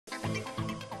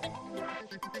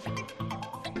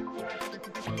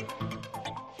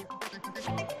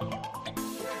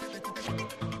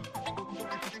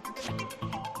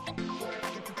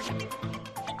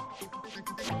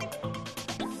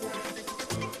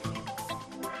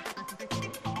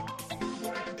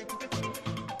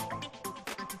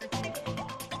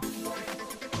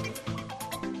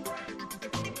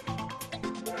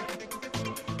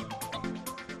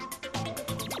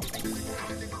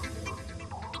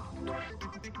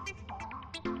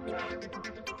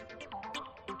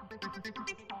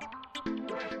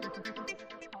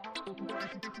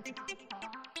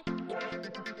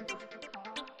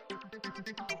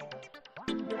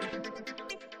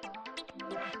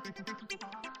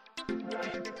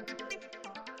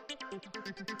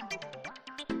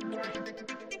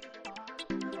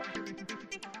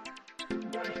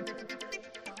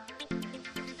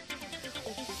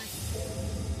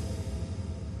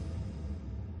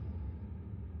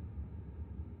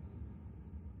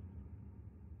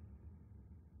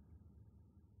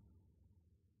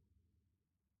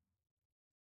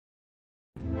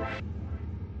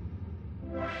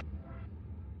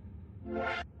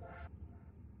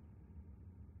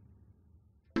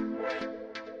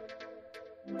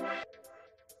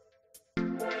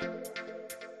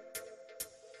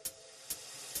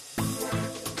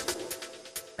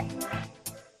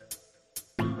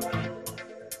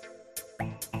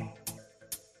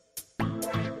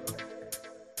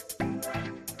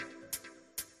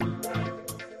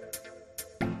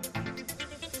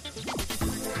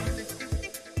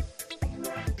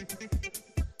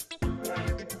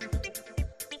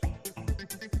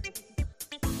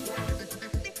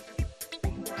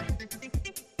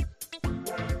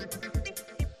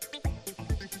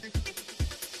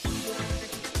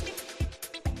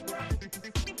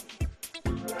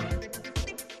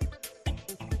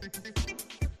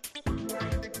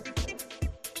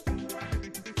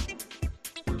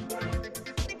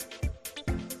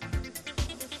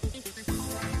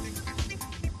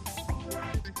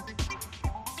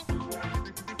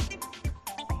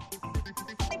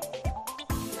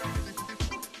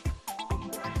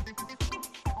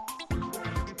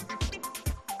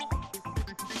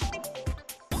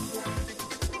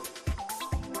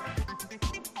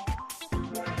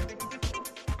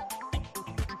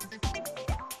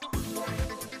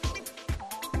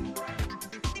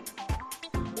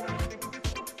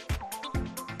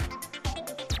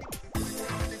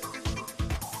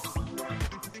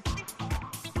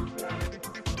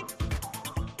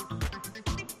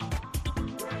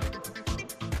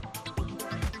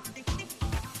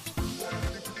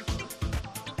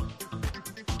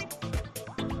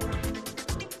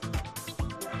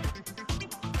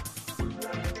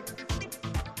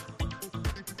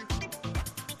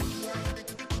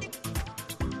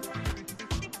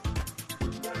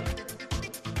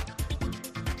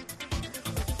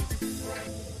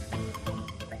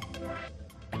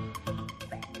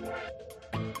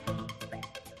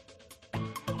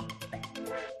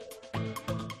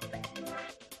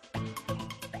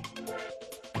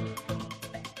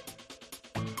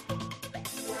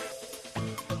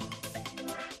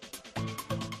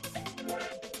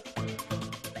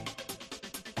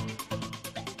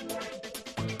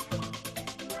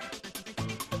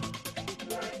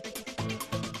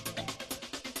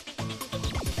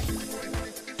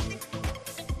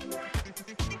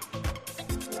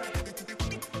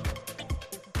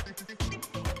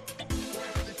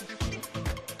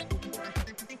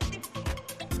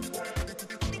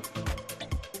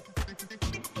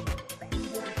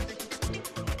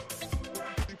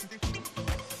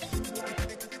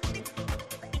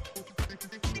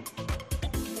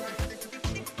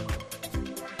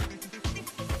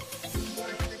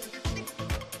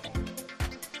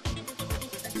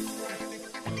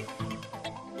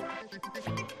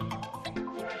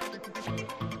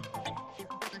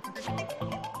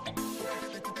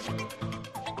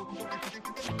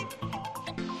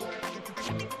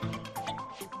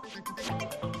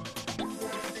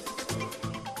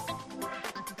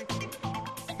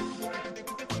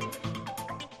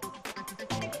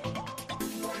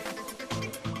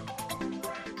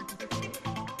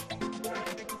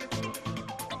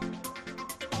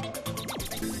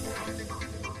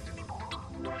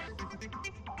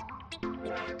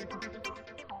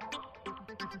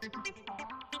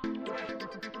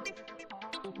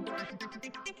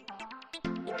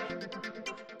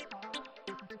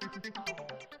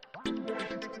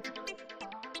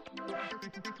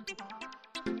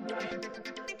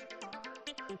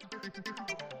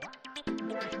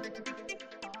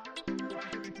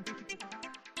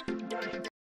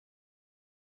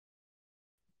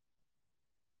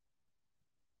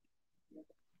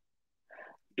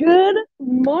Good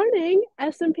morning,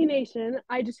 SMP Nation.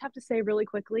 I just have to say really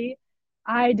quickly,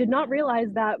 I did not realize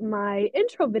that my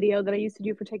intro video that I used to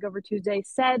do for Takeover Tuesday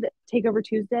said Takeover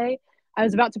Tuesday. I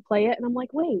was about to play it and I'm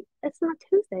like, wait, it's not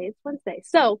Tuesday, it's Wednesday.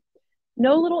 So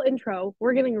no little intro.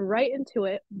 We're getting right into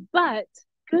it. But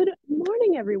good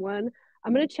morning, everyone.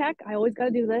 I'm going to check. I always got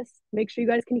to do this. Make sure you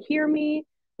guys can hear me.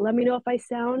 Let me know if I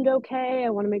sound okay. I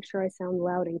want to make sure I sound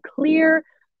loud and clear.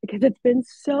 because it's been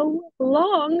so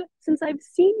long since I've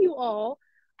seen you all.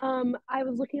 I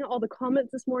was looking at all the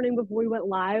comments this morning before we went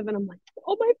live, and I'm like,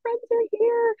 oh, my friends are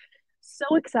here.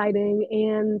 So exciting.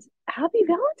 And happy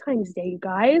Valentine's Day, you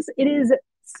guys. It is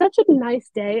such a nice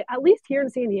day, at least here in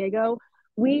San Diego.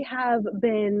 We have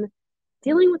been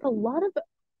dealing with a lot of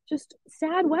just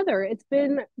sad weather. It's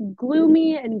been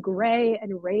gloomy and gray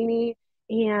and rainy,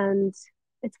 and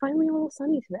it's finally a little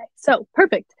sunny today. So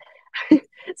perfect.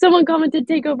 Someone commented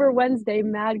Takeover Wednesday,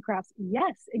 Mad Crafts.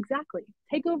 Yes, exactly.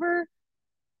 Takeover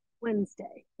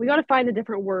Wednesday. We got to find a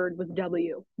different word with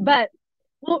W. But,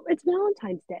 well, it's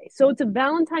Valentine's Day. So it's a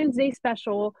Valentine's Day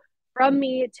special from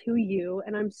me to you.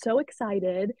 And I'm so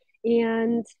excited.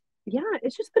 And yeah,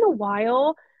 it's just been a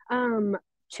while.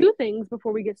 Two things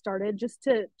before we get started, just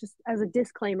as a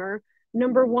disclaimer.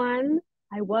 Number one,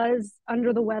 I was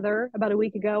under the weather about a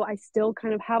week ago. I still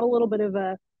kind of have a little bit of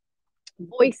a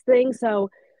voice thing. So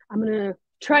I'm going to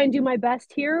try and do my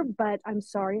best here, but I'm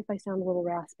sorry if I sound a little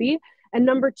raspy. And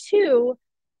number two,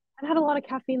 I've had a lot of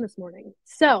caffeine this morning.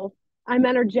 So I'm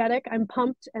energetic, I'm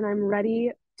pumped, and I'm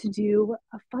ready to do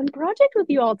a fun project with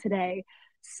you all today.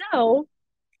 So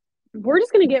we're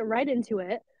just going to get right into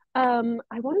it. I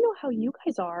want to know how you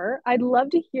guys are. I'd love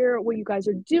to hear what you guys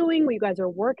are doing, what you guys are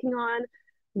working on.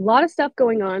 A lot of stuff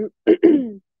going on.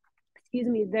 Excuse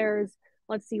me.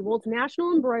 Let's see, well, it's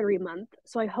National Embroidery Month.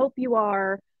 So I hope you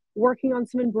are working on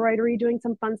some embroidery, doing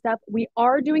some fun stuff. We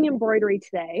are doing embroidery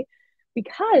today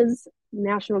because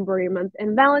National Embroidery Month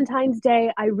and Valentine's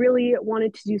Day. I really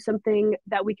wanted to do something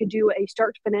that we could do a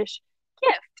start to finish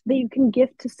gift that you can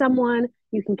gift to someone.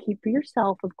 You can keep for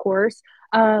yourself, of course.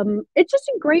 It's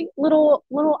just a great little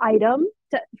item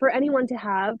for anyone to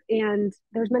have, and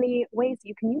there's many ways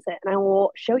you can use it, and I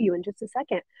will show you in just a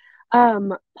second.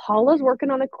 Paula's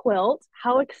working on a quilt.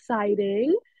 How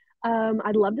exciting.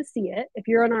 I'd love to see it. If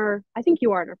you're I think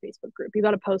you are in our Facebook group. You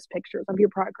got to post pictures of your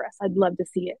progress. I'd love to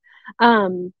see it.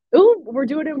 We're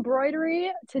doing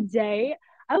embroidery today.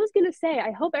 I was going to say,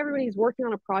 I hope everybody's working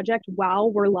on a project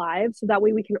while we're live, so that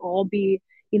way we can all be,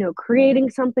 creating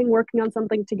something, working on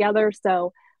something together.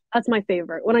 So that's my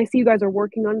favorite. When I see you guys are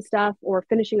working on stuff or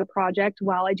finishing a project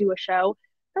while I do a show,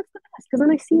 that's the best, because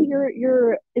then I see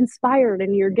you're inspired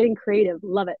and you're getting creative.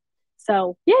 Love it.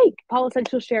 So yay, Paula said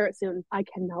she'll share it soon. I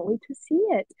cannot wait to see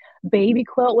it. Baby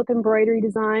quilt with embroidery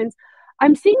designs.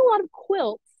 I'm seeing a lot of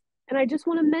quilts, and I just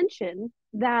want to mention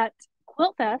that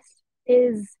Quilt Fest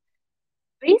is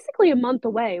basically a month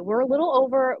away. We're a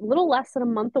little less than a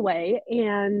month away,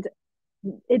 and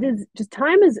it is just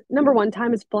number one,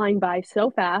 time is flying by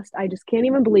so fast. I just can't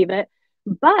even believe it.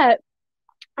 But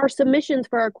our submissions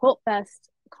for our Quilt Fest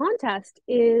contest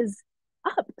is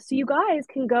up. So you guys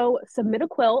can go submit a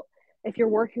quilt. If you're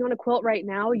working on a quilt right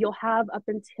now, you'll have up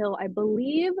until, I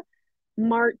believe,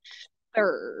 March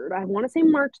 3rd. I want to say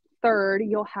March 3rd,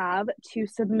 you'll have to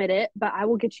submit it, but I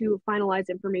will get you finalized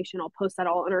information. I'll post that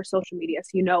all on our social media so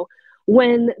you know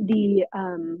when the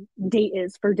date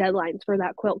is for deadlines for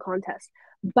that quilt contest.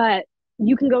 But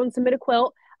you can go and submit a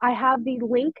quilt. I have the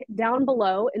link down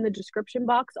below in the description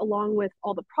box, along with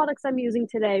all the products I'm using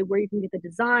today, where you can get the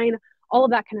design, all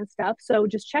of that kind of stuff. So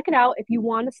just check it out. If you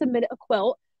want to submit a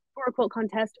quilt for a quilt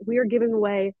contest, we are giving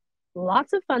away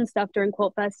lots of fun stuff during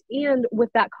Quilt Fest. And with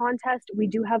that contest, we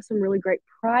do have some really great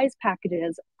prize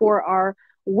packages for our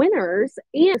winners.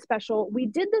 And special, we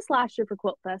did this last year for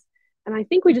Quilt Fest, and I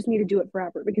think we just need to do it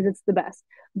forever because it's the best.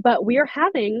 But we are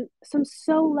having some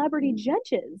celebrity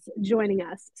judges joining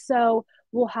us. So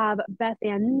we'll have Beth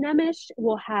Ann Nemish,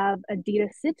 we'll have Adita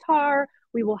Sitar,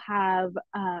 we will have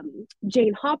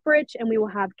Jane Hopprich, and we will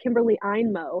have Kimberly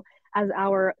Einmo as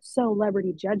our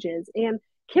celebrity judges. And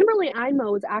Kimberly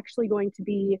Einmo is actually going to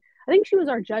be, I think she was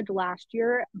our judge last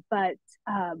year, but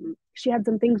she had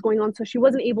some things going on, so she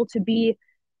wasn't able to be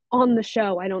on the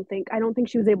show. I don't think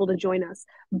she was able to join us,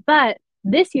 but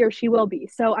this year she will be.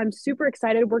 So I'm super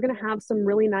excited. We're going to have some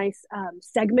really nice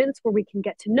segments where we can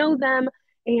get to know them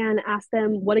and ask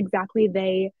them what exactly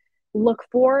they look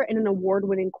for in an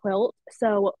award-winning quilt.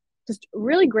 So just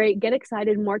really great. Get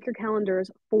excited. Mark your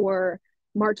calendars for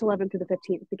March 11th through the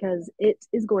 15th because it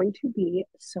is going to be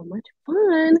so much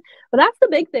fun. But that's the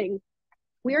big thing.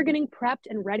 We are getting prepped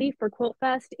and ready for Quilt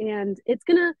Fest, and it's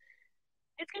gonna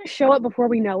show up before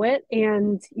we know it.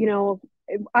 And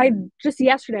I just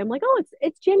yesterday I'm like, oh,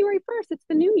 it's January 1st, it's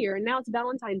the new year, and now it's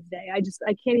Valentine's Day. I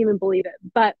can't even believe it.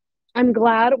 But I'm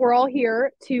glad we're all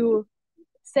here to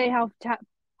say how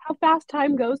fast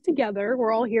time goes together.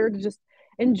 We're all here to just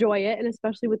enjoy it, and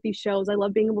especially with these shows, I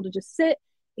love being able to just sit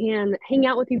and hang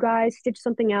out with you guys, stitch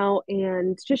something out,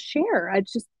 and just share.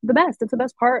 It's just the best. It's the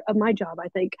best part of my job, I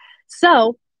think.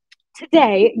 So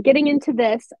Today, getting into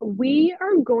this, we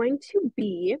are going to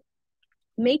be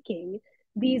making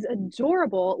these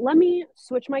adorable. Let me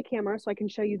switch my camera so I can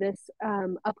show you this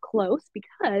up close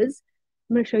because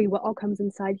I'm going to show you what all comes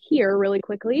inside here really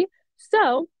quickly.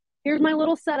 So here's my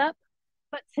little setup.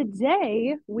 But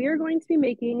today we are going to be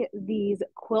making these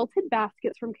quilted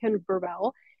baskets from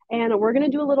Kimberbell, and we're going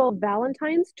to do a little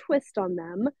Valentine's twist on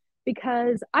them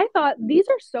because I thought these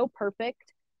are so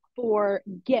perfect for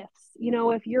gifts. You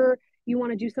know, if you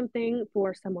want to do something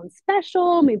for someone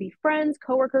special, maybe friends,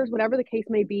 coworkers, whatever the case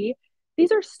may be.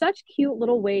 These are such cute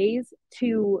little ways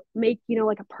to make,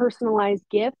 like a personalized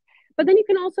gift. But then you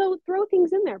can also throw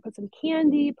things in there, put some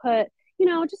candy, put,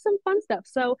 just some fun stuff.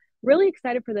 So really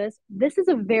excited for this. This is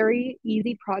a very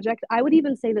easy project. I would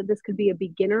even say that this could be a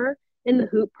beginner in the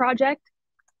hoop project.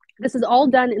 This is all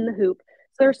done in the hoop.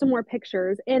 So there's some more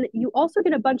pictures, and you also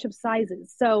get a bunch of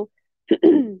sizes. So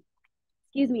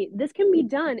excuse me, this can be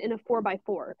done in a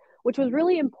 4x4, which was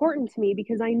really important to me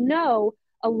because I know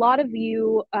a lot of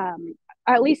you,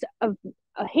 at least a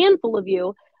handful of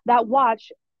you that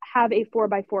watch have a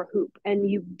 4x4 hoop and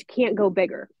you can't go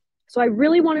bigger. So I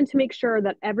really wanted to make sure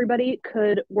that everybody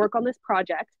could work on this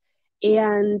project.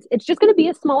 And it's just going to be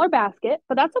a smaller basket,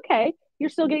 but that's okay. You're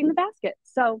still getting the basket.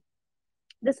 So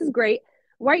this is great.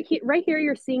 Right here,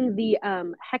 you're seeing the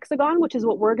hexagon, which is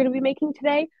what we're going to be making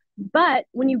today. But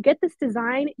when you get this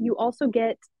design, you also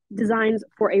get designs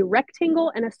for a rectangle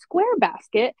and a square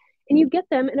basket, and you get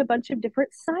them in a bunch of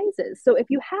different sizes. So if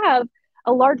you have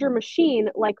a larger machine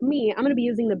like me, I'm going to be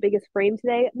using the biggest frame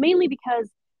today, mainly because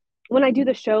when I do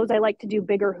the shows, I like to do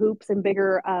bigger hoops and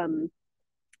bigger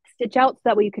stitch outs.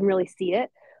 That way you can really see it.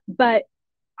 But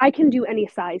I can do any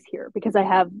size here because I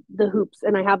have the hoops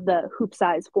and I have the hoop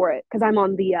size for it because I'm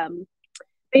on the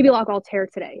Baby Lock Altair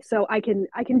today. So I can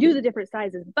do the different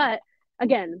sizes. But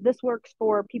again, this works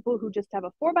for people who just have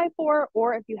a 4x4,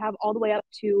 or if you have all the way up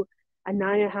to a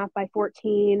 9.5 by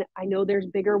 14. I know there's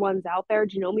bigger ones out there.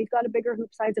 Genomi's got a bigger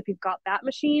hoop size if you've got that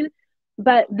machine.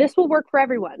 But this will work for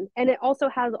everyone. And it also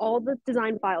has all the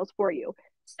design files for you.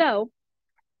 So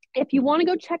if you want to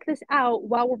go check this out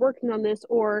while we're working on this,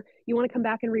 or you want to come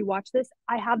back and rewatch this,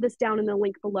 I have this down in the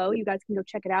link below. You guys can go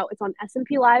check it out. It's on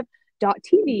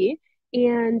smplive.tv,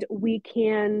 and we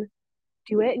can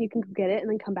do it, and you can get it and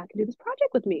then come back and do this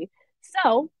project with me.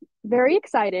 So very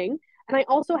exciting. And I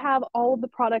also have all of the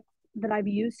products that I've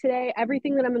used today,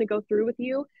 everything that I'm going to go through with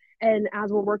you. And as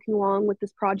we're working along with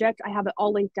this project, I have it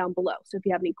all linked down below. So if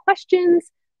you have any questions,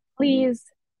 please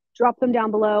drop them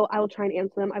down below. I will try and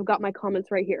answer them. I've got my comments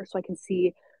right here so I can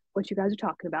see what you guys are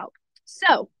talking about.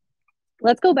 So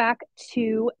let's go back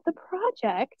to the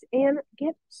project and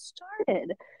get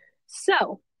started.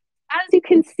 So as you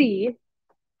can see,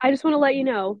 I just want to let you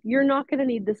know, you're not going to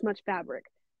need this much fabric.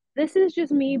 This is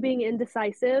just me being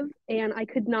indecisive, and I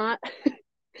could not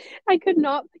I could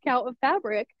not pick out a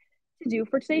fabric to do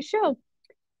for today's show.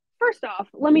 First off,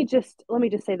 let me just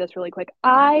say this really quick.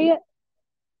 I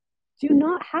do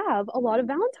not have a lot of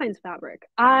Valentine's fabric.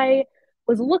 I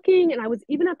was looking, and I was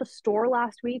even at the store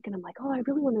last week, and I'm like, oh, I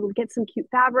really want to get some cute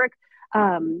fabric.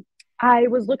 I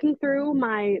was looking through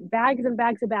my bags and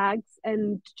bags of bags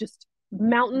and just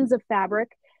mountains of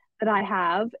fabric that I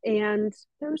have, and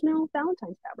there's no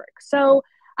Valentine's fabric. So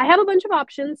I have a bunch of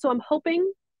options. So I'm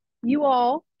hoping you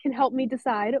all can help me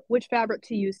decide which fabric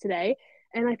to use today.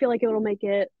 And I feel like it'll make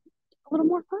it a little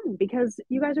more fun because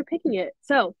you guys are picking it.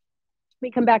 So let me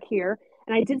come back here.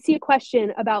 And I did see a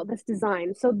question about this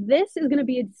design. So this is going to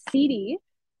be a CD,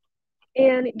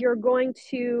 and you're going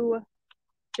to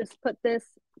just put this,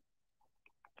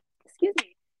 excuse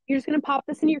me, you're just going to pop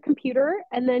this in your computer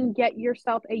and then get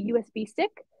yourself a USB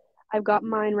stick. I've got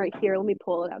mine right here. Let me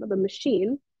pull it out of the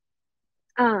machine.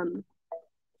 Oh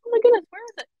my goodness, where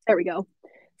is it? There we go.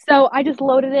 So I just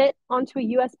loaded it onto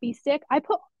a USB stick. I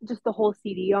put just the whole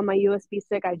CD on my USB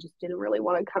stick. I just didn't really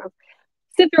want to kind of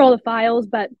sit through all the files,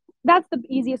 but that's the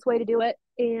easiest way to do it.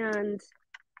 And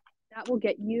that will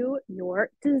get you your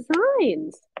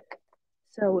designs.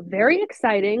 So very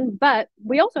exciting, but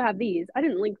we also have these. I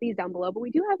didn't link these down below, but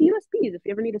we do have USBs if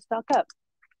you ever need to stock up.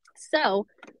 So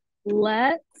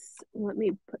let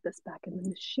me put this back in the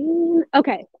machine.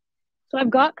 Okay, so I've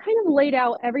got kind of laid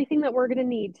out everything that we're going to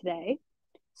need today.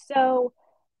 So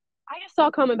I just saw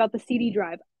a comment about the CD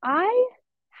drive. I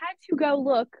had to go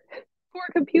look for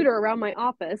a computer around my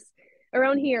office.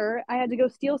 Around here, I had to go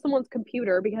steal someone's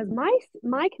computer because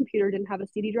my computer didn't have a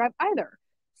CD drive either.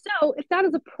 So if that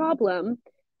is a problem,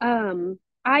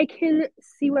 I can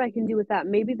see what I can do with that.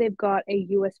 Maybe they've got a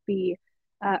USB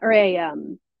or a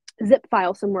zip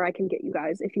file somewhere I can get you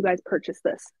guys if you guys purchase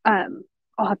this.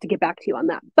 I'll have to get back to you on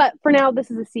that. But for now,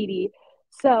 this is a CD.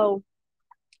 So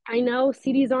I know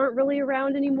CDs aren't really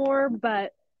around anymore,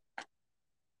 but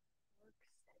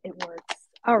it works.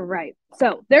 All right.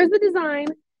 So there's the design.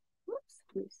 Whoops.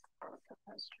 Let me set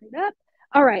that straight up.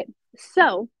 All right.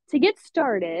 So to get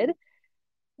started,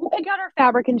 we'll pick out our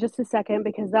fabric in just a second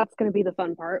because that's going to be the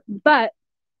fun part. But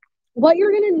what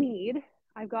you're going to need,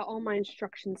 I've got all my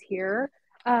instructions here.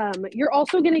 You're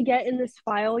also going to get in this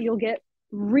file, you'll get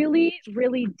really,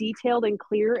 really detailed and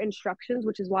clear instructions,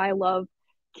 which is why I love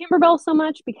Kimberbell so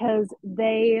much, because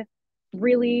they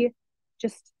really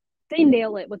just, they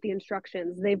nail it with the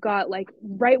instructions. They've got like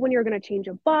right when you're going to change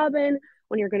a bobbin,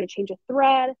 when you're going to change a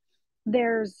thread,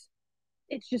 there's,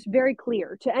 it's just very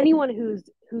clear to anyone who's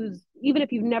even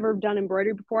if you've never done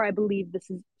embroidery before. I believe this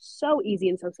is so easy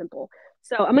and so simple.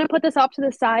 So I'm going to put this off to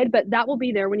the side, but that will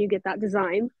be there when you get that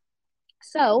design.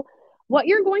 So what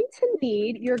you're going to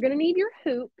need, you're going to need your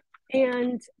hoop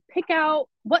and pick out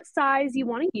what size you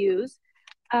want to use.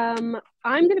 I'm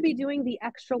going to be doing the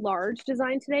extra large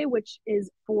design today, which is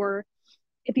for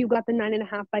if you've got the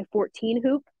 9.5 by 14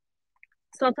 hoop.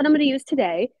 So that's what I'm going to use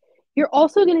today. You're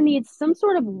also going to need some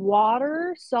sort of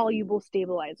water soluble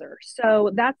stabilizer.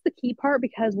 So that's the key part,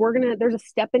 because there's a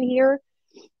step in here.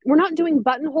 We're not doing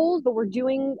buttonholes, but we're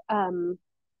doing an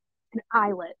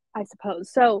eyelet, I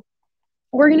suppose. So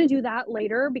we're going to do that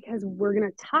later because we're going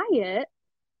to tie it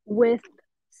with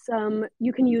some,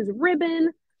 you can use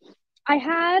ribbon.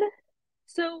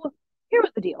 So here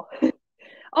was the deal.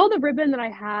 All the ribbon that I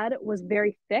had was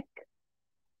very thick.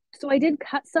 So I did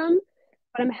cut some,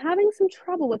 but I'm having some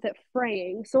trouble with it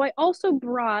fraying. So I also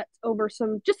brought over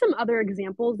some other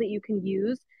examples that you can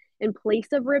use in place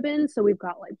of ribbon. So we've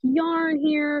got like yarn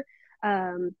here,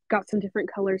 got some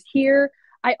different colors here.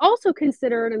 I also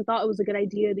considered and thought it was a good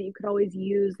idea that you could always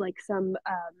use like some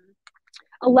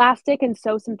elastic and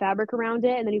sew some fabric around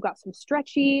it. And then you've got some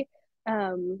stretchy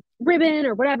ribbon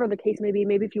or whatever the case may be.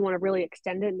 Maybe if you want to really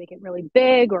extend it and make it really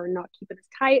big or not keep it as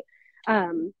tight.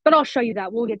 But I'll show you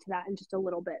that. We'll get to that in just a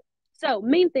little bit. So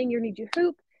main thing, you need your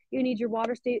hoop, you need your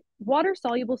water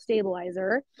soluble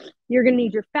stabilizer, you're going to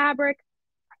need your fabric,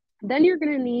 then you're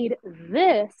going to need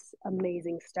this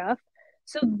amazing stuff.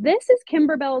 So this is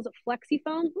Kimberbell's Flexi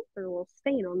Foam. Oops, there's a little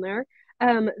stain on there.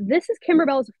 This is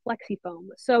Kimberbell's Flexi Foam.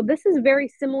 So this is very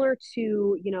similar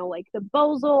to, like the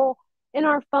Bosal in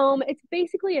our foam. It's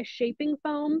basically a shaping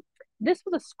foam. This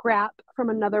was a scrap from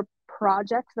another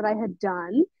project that I had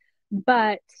done,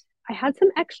 but I had some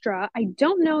extra. I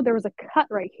don't know, there was a cut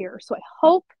right here. So I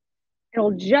hope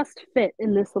it'll just fit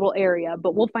in this little area,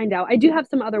 but we'll find out. I do have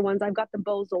some other ones. I've got the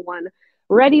Bosal one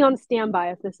ready on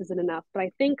standby if this isn't enough, but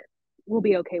I think we'll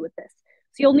be okay with this.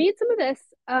 So you'll need some of this.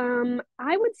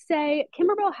 I would say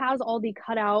Kimberbell has all the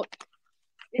cutout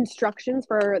instructions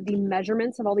for the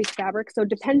measurements of all these fabrics. So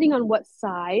depending on what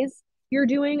size you're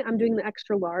doing, I'm doing the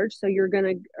extra large. So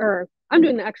I'm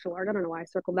doing the extra large. I don't know why I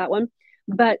circled that one,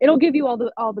 but it'll give you all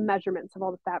the measurements of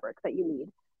all the fabric that you need.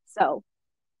 So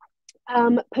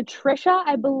Patricia,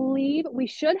 I believe we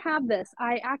should have this.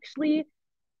 I actually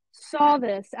saw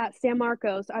this at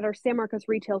our San Marcos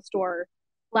retail store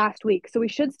last week. So we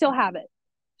should still have it.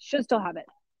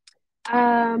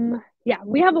 Yeah,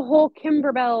 we have a whole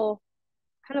Kimberbell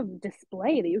kind of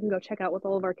display that you can go check out with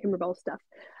all of our Kimberbell stuff.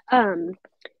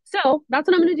 So that's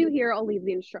what I'm going to do here. I'll leave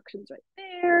the instructions right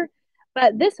there.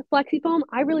 But this Flexi Foam,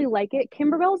 I really like it.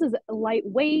 Kimberbell's is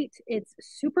lightweight. It's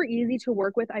super easy to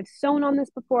work with. I've sewn on this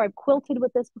before. I've quilted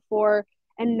with this before.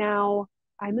 And now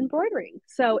I'm embroidering.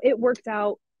 So it works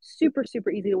out super,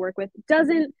 super easy to work with. It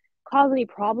doesn't cause any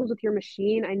problems with your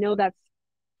machine. I know that's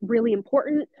really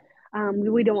important.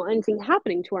 We don't want anything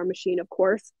happening to our machine, of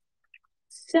course.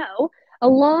 So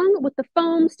along with the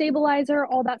foam stabilizer,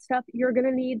 all that stuff, you're going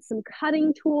to need some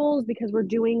cutting tools because we're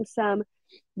doing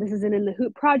this is an in the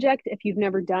hoop project. If you've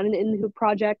never done an in the hoop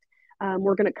project,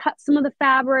 we're going to cut some of the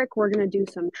fabric. We're going to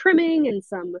do some trimming and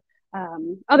some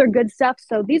other good stuff.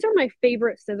 So these are my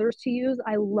favorite scissors to use.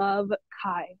 I love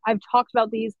Kai. I've talked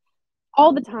about these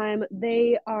all the time.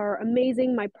 They are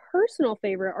amazing. My personal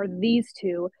favorite are these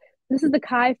two. This is the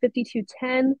Kai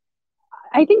 5210.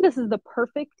 I think this is the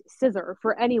perfect scissor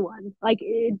for anyone. Like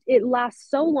it lasts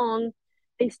so long.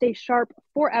 They stay sharp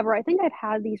forever. I think I've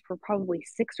had these for probably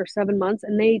 6 or 7 months,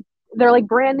 and they're like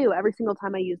brand new every single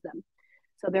time I use them.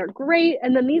 So they're great.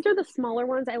 And then these are the smaller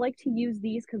ones. I like to use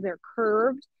these because they're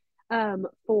curved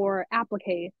for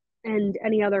applique and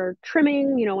any other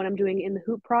trimming, when I'm doing in the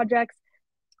hoop projects,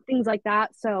 things like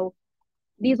that. So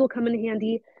these will come in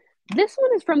handy. This one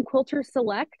is from Quilter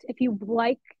Select. If you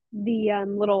like the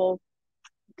little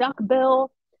duck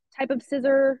bill type of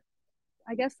scissor,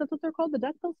 I guess that's what they're called, the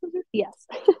duck bill scissors. Yes.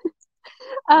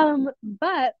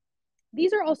 But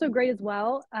these are also great as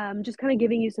well. Just kind of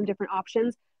giving you some different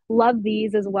options. Love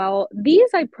these as well. These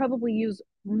I probably use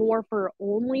more for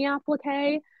only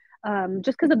applique,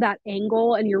 just because of that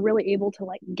angle, and you're really able to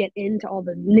like get into all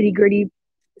the nitty gritty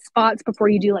spots before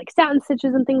you do like satin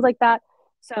stitches and things like that.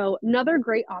 So another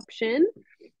great option.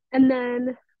 And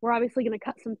then we're obviously going to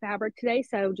cut some fabric today.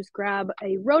 So just grab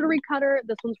a rotary cutter.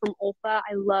 This one's from Olfa.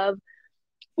 I love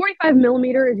 45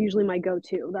 millimeter is usually my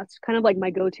go-to. That's kind of like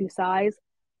my go-to size.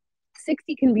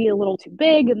 60 can be a little too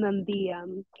big. And then the,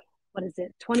 what is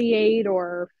it, 28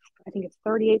 or I think it's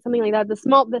 38, something like that.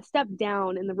 The step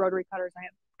down in the rotary cutters, I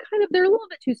have kind of, they're a little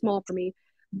bit too small for me.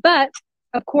 But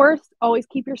of course, always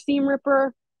keep your seam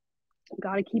ripper.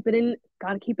 Gotta keep it in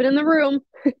the room.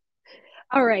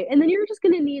 All right, and then you're just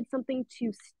gonna need something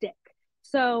to stick.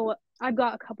 So I've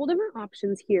got a couple different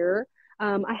options here.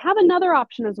 I have another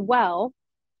option as well.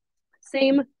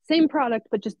 Same product,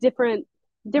 but just different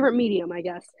medium, I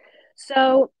guess.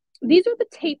 So these are the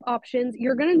tape options.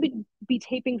 You're gonna be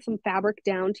taping some fabric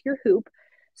down to your hoop.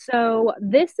 So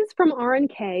this is from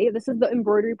R&K. This is the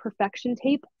Embroidery Perfection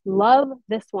tape. Love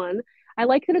this one. I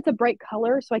like that it's a bright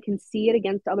color so I can see it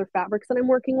against other fabrics that I'm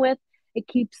working with. It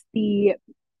keeps the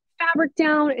fabric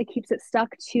down, it keeps it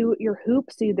stuck to your hoop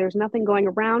so there's nothing going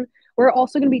around. We're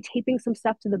also going to be taping some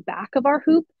stuff to the back of our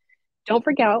hoop. Don't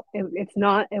freak out. It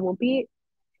won't be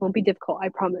difficult, I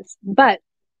promise. But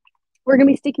we're going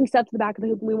to be sticking stuff to the back of the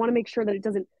hoop, and we want to make sure that it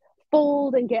doesn't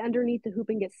fold and get underneath the hoop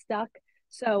and get stuck.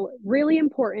 So really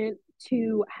important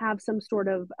to have some sort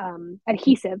of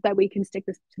adhesive that we can stick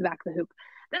this to the back of the hoop.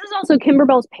 This is also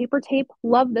Kimberbell's paper tape.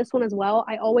 Love this one as well.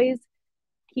 I always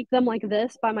keep them like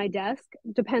this by my desk.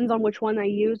 Depends on which one I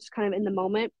use, kind of in the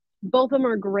moment. Both of them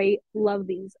are great. Love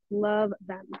these. Love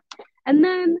them. And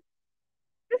then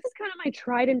this is kind of my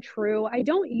tried and true. I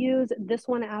don't use this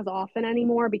one as often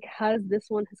anymore because this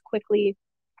one has quickly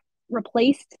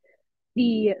replaced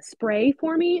the spray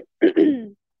for me.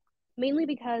 Mainly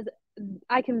because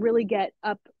I can really get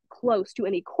up close to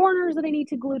any corners that I need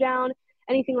to glue down,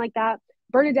 anything like that.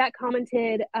 Bernadette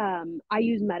commented, I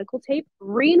use medical tape.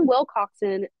 Reen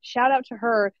Wilcoxon, shout out to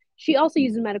her. She also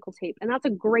uses medical tape, and that's a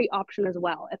great option as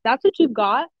well. If that's what you've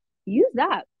got, use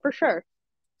that for sure.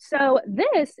 So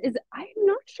this is, I'm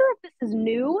not sure if this is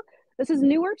new. This is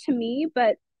newer to me,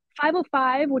 but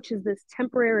 505, which is this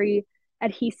temporary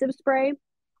adhesive spray,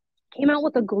 came out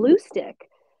with a glue stick.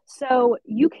 So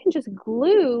you can just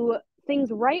glue things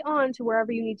right on to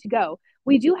wherever you need to go.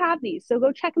 We do have these, so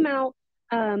go check them out.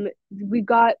 We've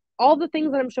got all the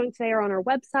things that I'm showing today are on our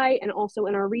website and also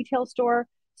in our retail store.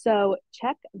 So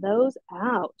check those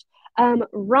out.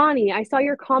 Ronnie, I saw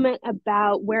your comment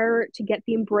about where to get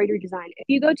the embroidery design. If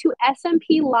you go to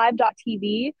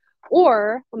smplive.tv,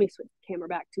 or let me switch the camera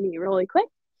back to me really quick.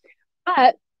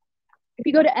 But if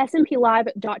you go to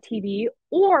smplive.tv,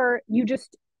 or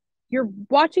you're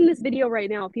watching this video right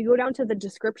now, if you go down to the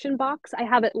description box, I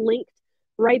have it linked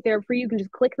right there for you. You can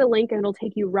just click the link and it'll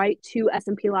take you right to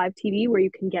SMP Live TV where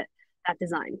you can get that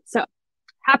design. So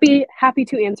happy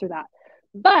to answer that.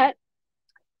 But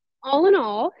all in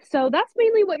all, so that's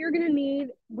mainly what you're going to need.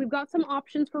 We've got some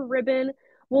options for ribbon.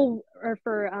 Or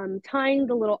for tying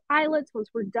the little eyelets once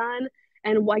we're done.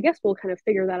 And I guess we'll kind of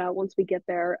figure that out once we get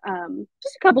there.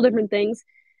 Just a couple different things.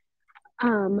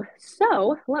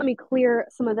 So let me clear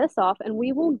some of this off and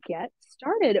we will get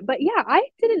started. But yeah, I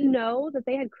didn't know that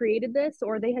they had created this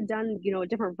or they had done, a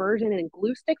different version in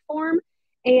glue stick form.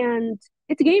 And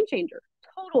it's a game changer.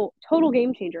 Total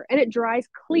game changer. And it dries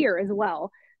clear as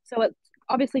well. So it's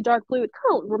obviously dark blue. It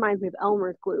kind of reminds me of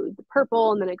Elmer's glue, the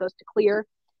purple, and then it goes to clear.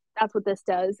 That's what this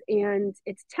does. And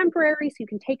it's temporary, so you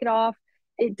can take it off.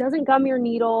 It doesn't gum your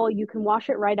needle. You can wash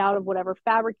it right out of whatever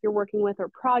fabric you're working with or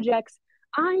projects.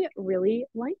 I really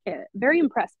like it. Very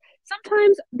impressed.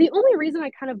 Sometimes the only reason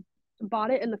I kind of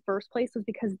bought it in the first place was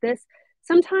because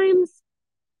sometimes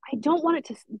I don't want it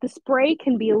to, the spray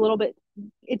can be a little bit,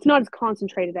 it's not as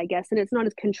concentrated, I guess, and it's not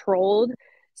as controlled.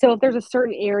 So if there's a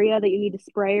certain area that you need to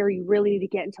spray or you really need to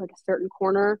get into like a certain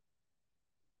corner,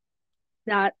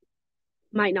 that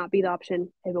might not be the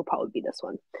option. It will probably be this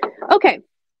one. Okay,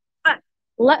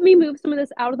 let me move some of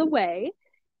this out of the way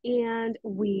and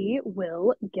we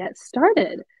will get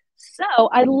started. So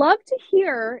I'd love to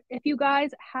hear if you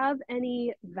guys have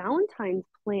any Valentine's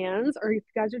plans or if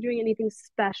you guys are doing anything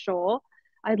special.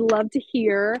 I'd love to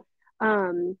hear. I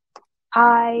don't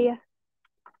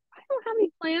have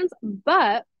any plans,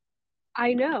 but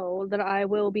I know that I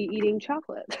will be eating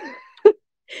chocolate.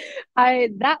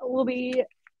 That will be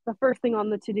the first thing on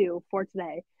the to-do for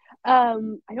today. I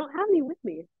don't have any with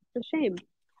me. It's a shame.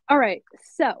 All right,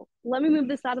 so let me move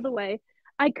this out of the way.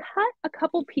 I cut a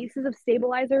couple pieces of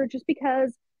stabilizer just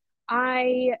because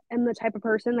I am the type of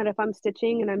person that if I'm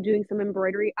stitching and I'm doing some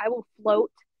embroidery, I will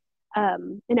float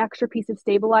an extra piece of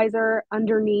stabilizer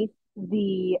underneath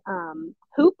the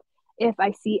hoop if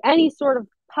I see any sort of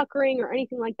puckering or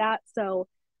anything like that. So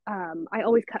I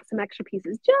always cut some extra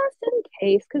pieces just in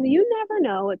case, because you never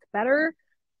know. It's better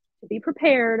to be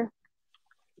prepared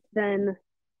than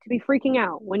to be freaking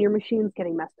out when your machine's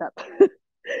getting messed up.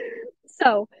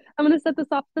 So I'm going to set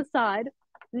this off to the side.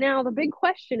 Now, the big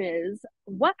question is,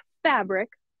 what fabric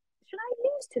should I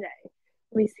use today?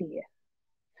 Let me see.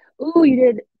 Ooh,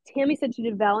 Tammy said she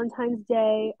did Valentine's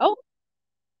Day. Oh,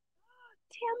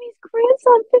 Tammy's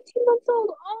grandson, 15 months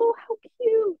old. Oh, how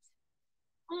cute.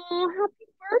 Oh, happy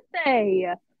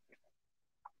birthday.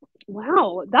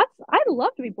 Wow, I'd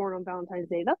love to be born on Valentine's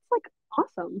Day. That's like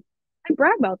awesome. I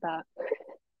brag about that.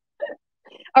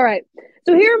 All right.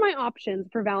 So here are my options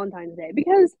for Valentine's Day,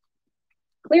 because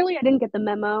clearly I didn't get the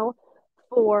memo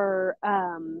for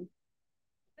Valentine's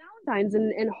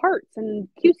and hearts and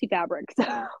cutesy fabrics.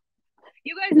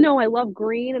 You guys know I love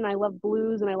green and I love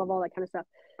blues and I love all that kind of stuff.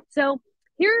 So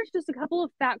here's just a couple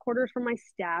of fat quarters from my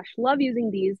stash. Love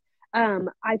using these.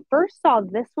 I first saw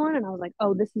this one and I was like,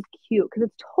 oh, this is cute because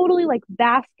it's totally like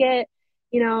basket,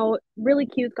 really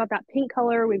cute. It's got that pink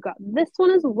color. We've got this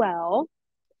one as well.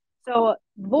 So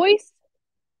voice,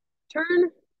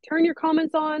 turn your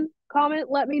comments on. Comment,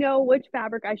 let me know which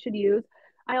fabric I should use.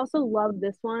 I also love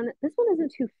this one. This one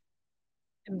isn't too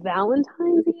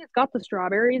Valentine's-y. It's got the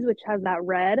strawberries, which has that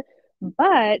red,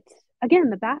 but again,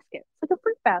 the basket. It's like a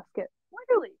fruit basket,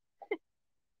 literally.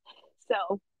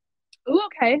 So, ooh,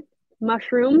 okay.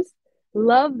 Mushrooms.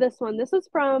 Love this one. This is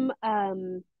from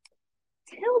Tilda,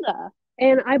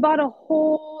 and I bought a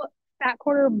whole fat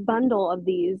quarter bundle of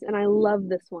these, and I love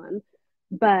this one.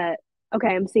 But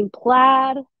okay, I'm seeing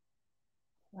plaid.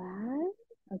 Plaid.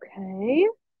 Okay.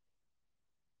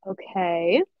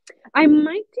 Okay. I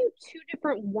might do two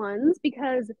different ones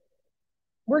because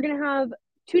we're going to have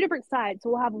two different sides.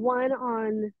 So we'll have one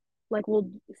on, like,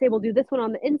 we'll do this one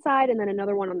on the inside and then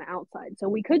another one on the outside. So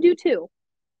we could do two.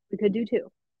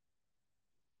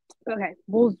 Okay.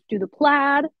 We'll do the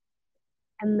plaid.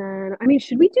 And then, I mean,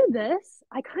 should we do this?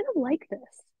 I kind of like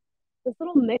this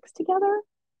little mix together.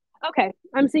 Okay.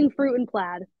 I'm seeing fruit and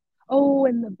plaid. Oh,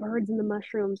 and the birds and the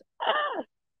mushrooms. Ah!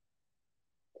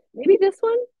 Maybe this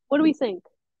one? What do we think? I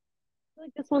feel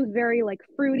like this one's very like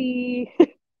fruity,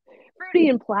 fruity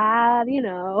and plaid,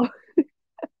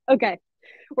 Okay,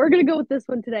 we're gonna go with this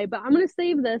one today, but I'm gonna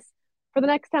save this for the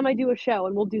next time I do a show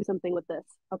and we'll do something with this,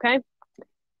 okay?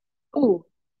 Ooh,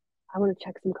 I want to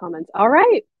check some comments. All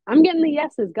right, I'm getting the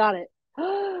yeses, got it.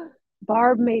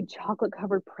 Barb made chocolate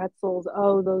covered pretzels.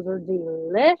 Oh, those are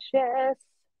delicious.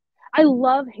 I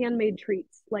love handmade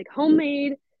treats. Like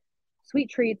homemade sweet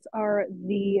treats are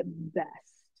the best.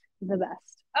 The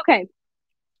best. Okay,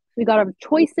 we got our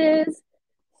choices.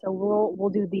 So we'll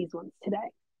do these ones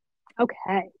today.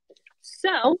 Okay.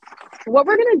 So what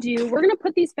we're going to do, we're going to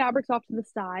put these fabrics off to the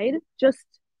side just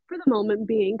for the moment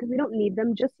being, because we don't need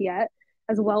them just yet,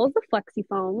 as well as the flexi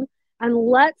foam. And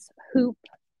let's hoop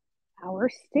our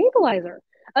stabilizer.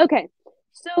 Okay.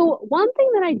 So one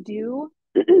thing that I do,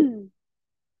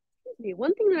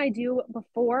 one thing that I do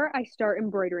before I start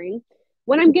embroidering,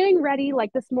 when I'm getting ready,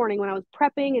 like this morning when I was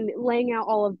prepping and laying out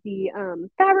all of the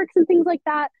fabrics and things like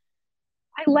that,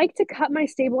 I like to cut my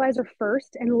stabilizer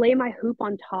first and lay my hoop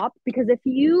on top, because if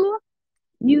you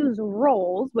use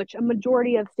rolls, which a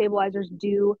majority of stabilizers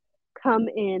do come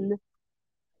in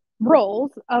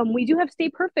rolls, we do have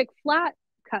StayPerfect flat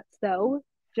cuts though,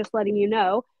 just letting you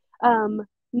know.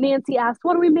 Nancy asked,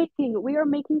 what are we making? We are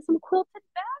making some quilted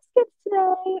baskets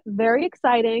today. Very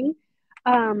exciting.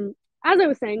 As I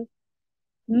was saying,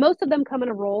 most of them come in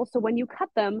a roll, so when you cut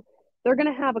them, they're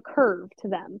going to have a curve to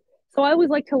them. So I always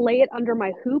like to lay it under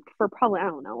my hoop for probably, I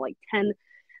don't know, like 10,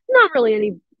 not really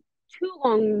any too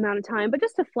long amount of time, but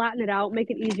just to flatten it out, make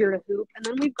it easier to hoop. And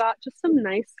then we've got just some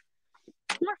nice,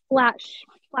 more flat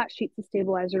sheets of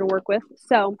stabilizer to work with.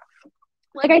 So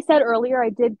like I said earlier,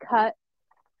 I did cut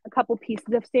a couple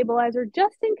pieces of stabilizer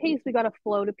just in case we got to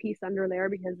float a piece under there,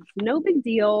 because it's no big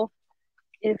deal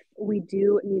if we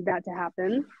do need that to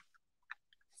happen.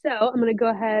 So I'm going to go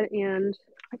ahead and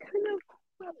I kind of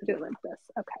do it like this.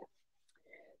 Okay.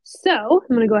 So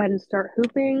I'm going to go ahead and start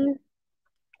hooping.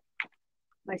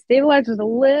 My stabilizer is a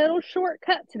little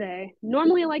shortcut today.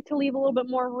 Normally I like to leave a little bit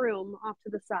more room off to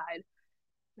the side.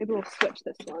 Maybe we'll switch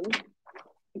this one. I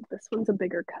think this one's a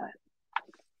bigger cut.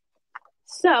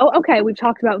 So, okay, we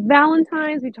talked about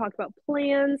Valentine's. We talked about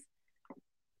plans.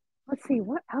 Let's see,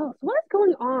 what else? What is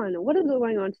going on? What is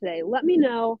going on today? Let me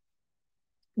know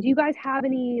Do you guys have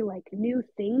any like new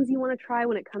things you want to try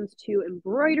when it comes to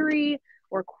embroidery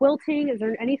or quilting? Is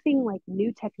there anything like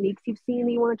new techniques you've seen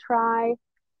that you want to try?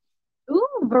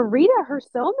 Ooh, Verita, her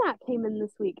sew mat came in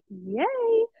this week.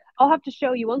 Yay! I'll have to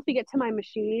show you once we get to my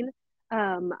machine.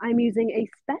 I'm using a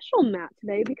special mat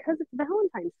today because it's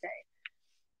Valentine's Day.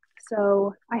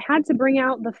 So I had to bring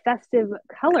out the festive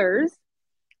colors,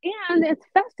 and it's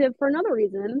festive for another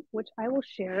reason, which I will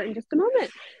share in just a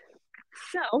moment.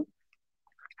 So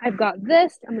I've got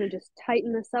this. I'm going to just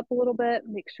tighten this up a little bit,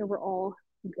 make sure we're all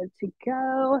good to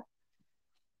go.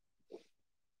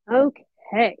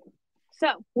 Okay. So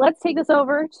let's take this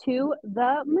over to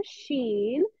the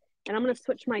machine. And I'm going to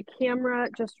switch my camera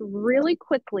just really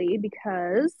quickly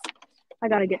because I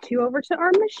got to get you over to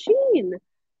our machine.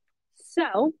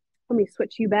 So let me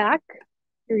switch you back.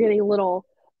 You're getting a little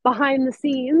behind the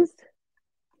scenes.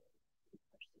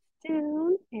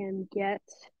 Down and get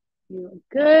you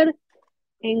a good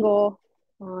angle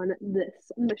on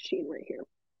this machine right here.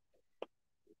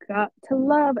 Got to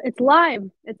love it's live.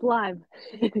 It's live.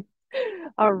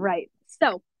 All right.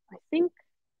 So I think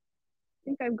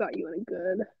I've got you in a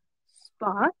good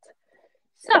spot.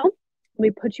 So let me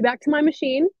put you back to my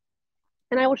machine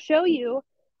and I will show you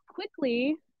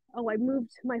quickly. Oh, I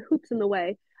moved my hoops in the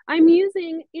way. I'm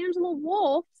using Angela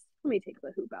Wolf's. Let me take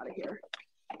the hoop out of here.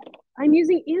 I'm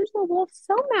using Angela Wolf's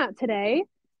sew mat today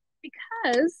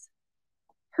because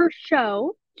her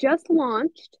show just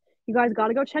launched. You guys got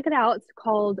to go check it out. It's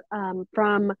called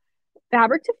From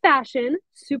Fabric to Fashion.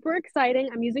 Super exciting.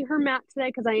 I'm using her mat today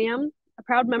because I am a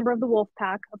proud member of the Wolf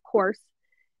Pack, of course.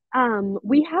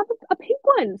 We have a pink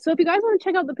one. So if you guys want to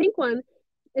check out the pink one,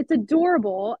 it's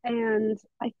adorable. And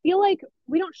I feel like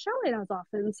we don't show it as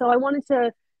often. So I wanted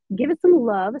to give it some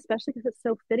love, especially because it's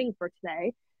so fitting for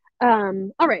today.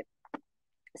 All right.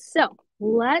 So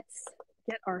let's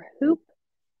get our hoop.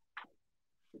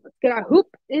 Let's get our hoop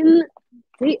in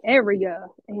the area.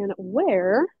 And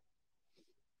where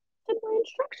did my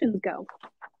instructions go?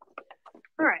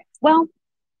 All right. Well,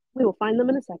 we will find them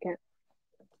in a second.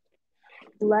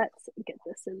 Let's get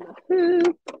this in the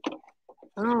hoop.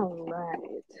 All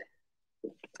right.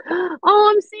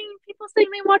 Oh, I'm seeing people saying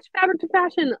they watch Fabric to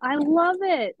Fashion. I love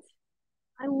it.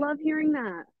 I love hearing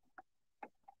that.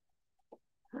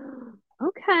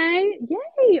 Okay.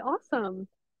 Yay. Awesome.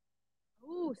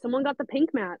 Ooh, someone got the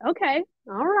pink mat. Okay.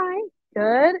 All right.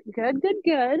 Good, good, good,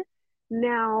 good.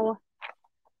 Now,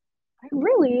 I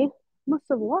really must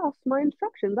have lost my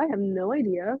instructions. I have no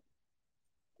idea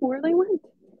where they went.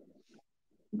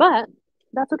 But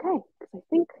that's okay, because I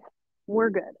think we're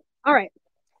good. All right.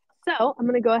 So I'm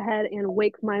going to go ahead and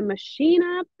wake my machine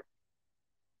up.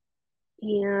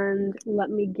 And let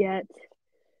me get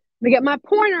my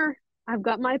pointer. I've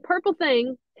got my purple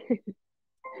thing. I'm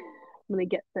going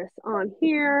to get this on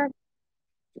here.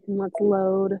 And let's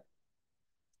load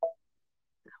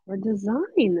our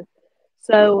design.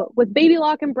 So with Baby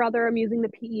Lock and Brother, I'm using the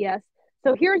PES.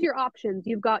 So here's your options.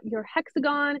 You've got your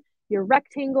hexagon, your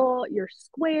rectangle, your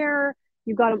square.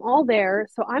 You've got them all there.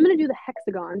 So I'm going to do the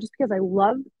hexagon just because I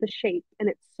love the shape and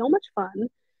it's so much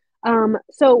fun.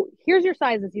 So here's your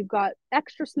sizes. You've got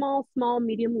extra small, small,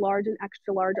 medium, large, and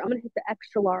extra large. I'm going to hit the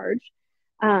extra large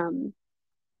to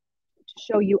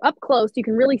show you up close. You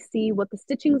can really see what the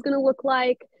stitching is going to look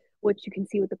like, which you can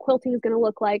see what the quilting is going to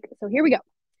look like. So here we go.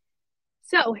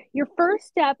 So your first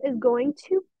step is going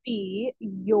to be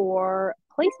your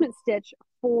placement stitch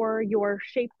for your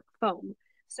shape foam.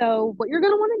 So what you're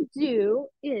going to want to do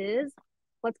is,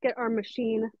 let's get our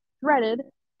machine threaded.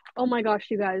 Oh my gosh,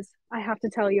 you guys, I have to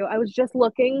tell you, I was just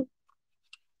looking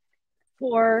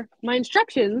for my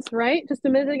instructions, right? Just a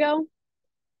minute ago.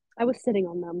 I was sitting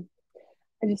on them.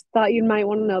 I just thought you might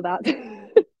want to know that.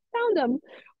 Found them.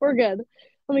 We're good.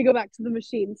 Let me go back to the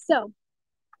machine. So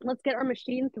let's get our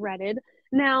machine threaded.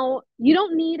 Now, you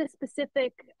don't need a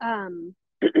specific,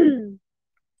 you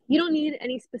don't need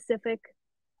any specific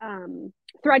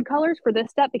thread colors for this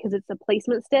step because it's a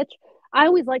placement stitch. I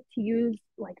always like to use,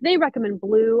 like they recommend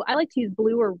blue. I like to use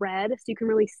blue or red so you can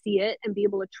really see it and be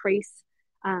able to trace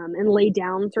and lay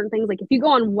down certain things. Like if you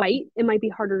go on white, it might be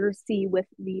harder to see with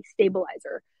the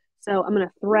stabilizer. So I'm going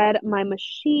to thread my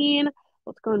machine.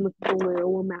 Let's go in with blue.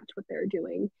 We'll match what they're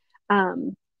doing.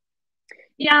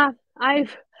 Yeah, I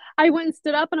went and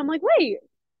stood up and I'm like, wait,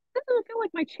 this doesn't feel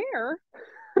like my chair.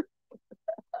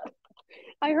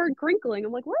 I heard crinkling.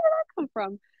 I'm like, where did that come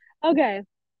from? Okay.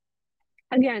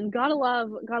 Again, gotta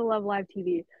love live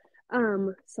TV.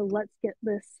 So let's get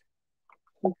this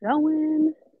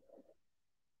going.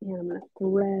 And I'm gonna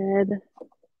thread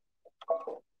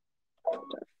our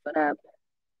foot up.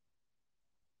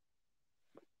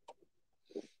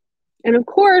 And of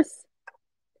course,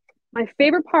 My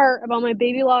favorite part about my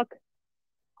Baby Lock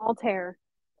Altair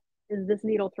is this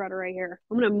needle threader right here.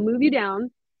 I'm going to move you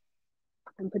down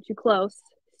and put you close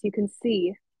so you can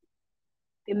see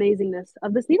the amazingness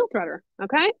of this needle threader,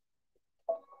 okay?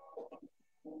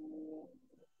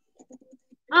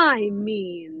 I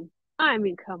mean,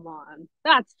 come on.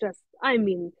 That's just, I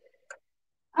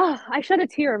shed a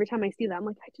tear every time I see that. I'm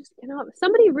like, I just cannot.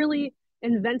 Somebody really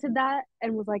invented that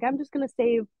and was like, I'm just going to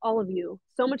save all of you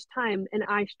so much time and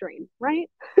eye strain, right?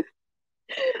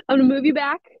 I'm going to move you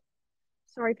back.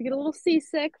 Sorry if you get a little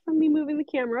seasick from me moving the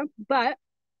camera, but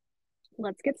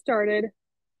let's get started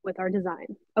with our design.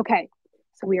 Okay,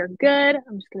 so we are good.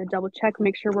 I'm just going to double check,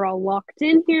 make sure we're all locked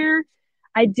in here.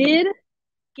 I did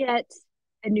get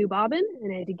a new bobbin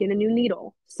and I did get a new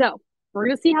needle. So we're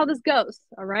going to see how this goes,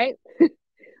 all right?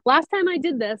 Last time I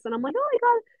did this and I'm like, oh my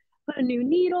God, put a new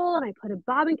needle and I put a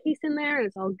bobbin case in there and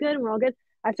it's all good and we're all good.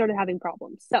 I started having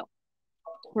problems. So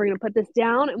we're going to put this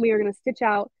down and we are going to stitch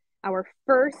out our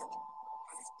first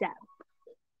step.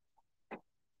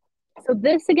 So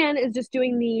this again is just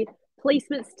doing the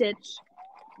placement stitch,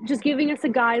 just giving us a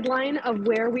guideline of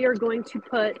where we are going to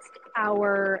put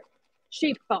our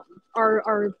shape foam,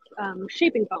 our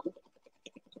shaping foam.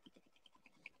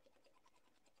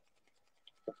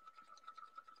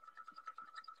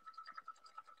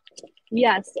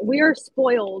 Yes, we are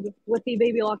spoiled with the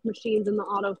Baby Lock machines and the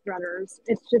auto threaders.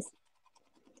 It's just,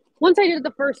 once I did it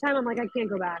the first time, I'm like, I can't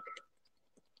go back.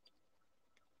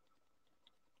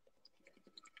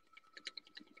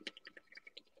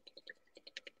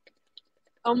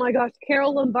 Oh my gosh,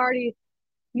 Carol Lombardi,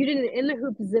 you did an in the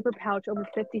hoop zipper pouch over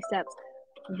 50 steps.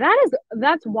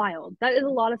 That's wild. That is a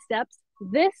lot of steps.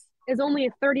 This is only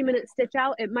a 30-minute stitch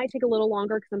out. It might take a little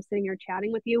longer because I'm sitting here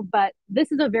chatting with you, but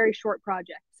this is a very short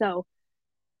project. So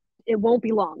it won't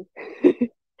be long.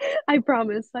 I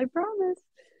promise. I promise.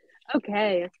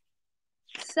 Okay.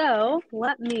 So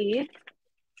we're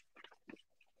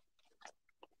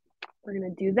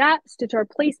going to do that, stitch our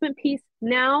placement piece.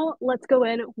 Now let's go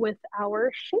in with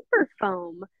our shaper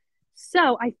foam.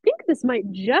 So I think this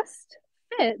might just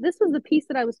fit. This was the piece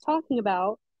that I was talking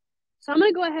about. So I'm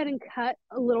going to go ahead and cut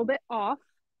a little bit off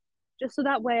just so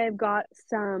that way I've got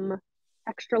some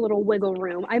extra little wiggle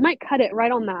room. I might cut it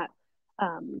right on that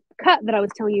cut that I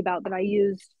was telling you about that I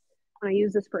used when I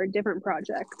used this for a different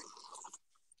project.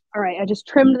 All right, I just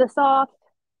trimmed this off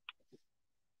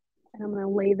and I'm going to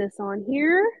lay this on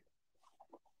here.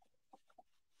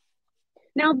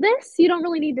 Now this, you don't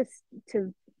really need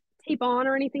to tape on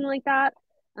or anything like that.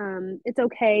 It's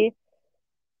okay.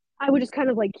 I would just kind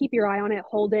of like keep your eye on it,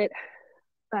 hold it,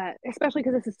 but especially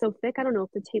because this is so thick, I don't know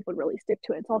if the tape would really stick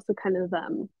to it. It's also kind of,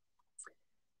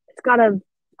 it's got a,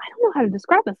 I don't know how to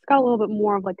describe this. It's got a little bit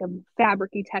more of like a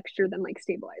fabricy texture than like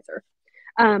stabilizer.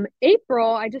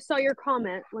 April, I just saw your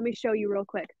comment. Let me show you real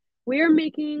quick. We are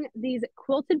making these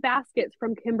quilted baskets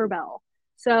from Kimberbell.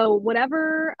 So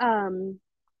whatever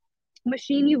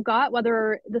machine you've got,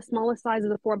 whether the smallest size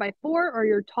is a 4x4 or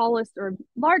your tallest or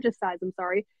largest size, I'm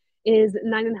sorry, is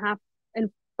 9.5 and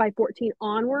by 14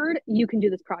 onward, you can do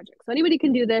this project. So anybody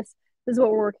can do this. This is what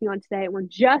we're working on today. We're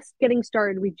just getting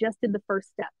started. We just did the first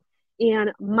step.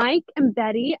 And Mike and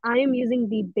Betty, I am using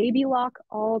the Baby Lock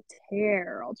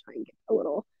Altair. I'll try and get a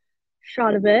little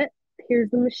shot of it. Here's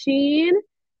the machine.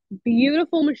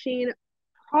 Beautiful machine.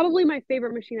 Probably my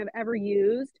favorite machine I've ever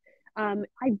used.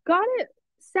 I got it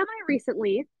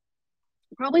semi-recently,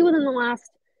 probably within the last,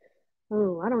 I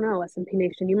don't know, SMP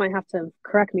Nation, you might have to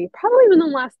correct me. Probably within the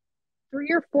last 3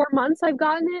 or 4 months I've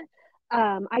gotten it.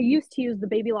 I used to use the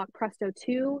Baby Lock Presto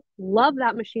 2. Love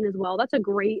that machine as well. That's a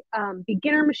great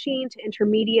beginner machine to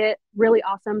intermediate. Really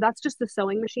awesome. That's just a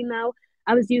sewing machine though.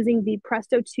 I was using the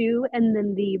Presto 2 and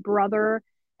then the Brother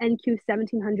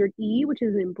NQ1700E, which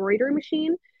is an embroidery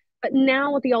machine. But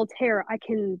now with the Altair, I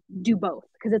can do both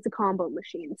because it's a combo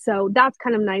machine. So that's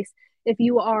kind of nice. If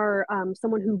you are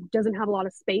someone who doesn't have a lot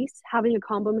of space, having a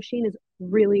combo machine is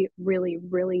really, really,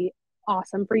 really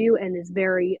awesome for you and is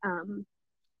very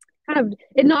kind of,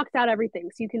 it knocks out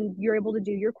everything. So you're able to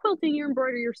do your quilting, your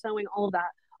embroidery, your sewing, all of that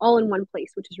all in one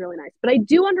place, which is really nice. But I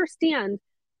do understand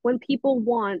when people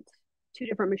want 2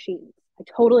 different machines. I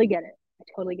totally get it. I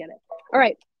totally get it. All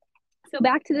right. So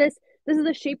back to this. This is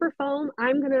a shaper foam.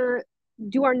 I'm going to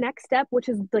do our next step, which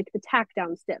is like the tack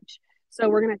down stitch. So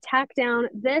we're going to tack down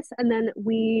this and then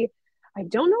I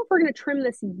don't know if we're going to trim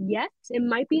this yet. It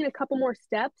might be in a couple more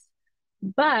steps,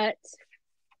 but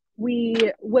we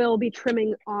will be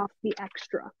trimming off the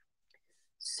extra.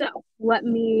 So so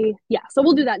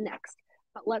we'll do that next.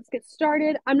 But let's get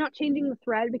started. I'm not changing the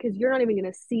thread because you're not even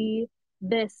going to see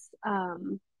this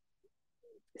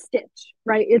stitch,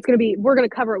 right? We're going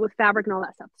to cover it with fabric and all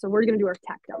that stuff. So we're going to do our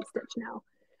tack down stitch now.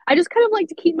 I just kind of like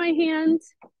to keep my hand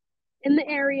in the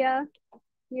area,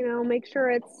 you know, make sure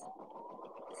it's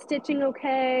stitching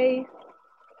okay.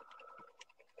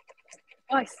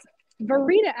 Oh,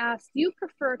 Verita asked, do you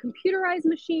prefer a computerized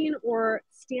machine or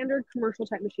standard commercial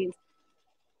type machines?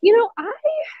 You know,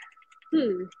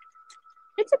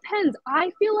 it depends. I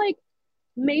feel like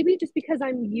maybe just because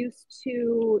I'm used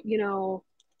to, you know,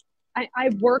 I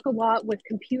work a lot with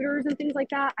computers and things like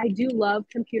that. I do love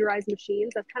computerized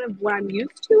machines. That's kind of what I'm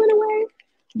used to in a way.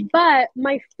 But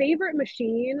my favorite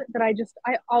machine that I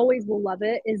always will love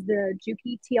it is the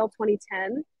Juki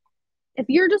TL2010. If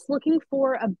you're just looking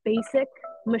for a basic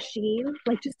machine,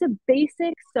 like just a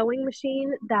basic sewing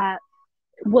machine that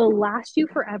will last you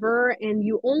forever and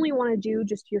you only want to do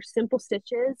just your simple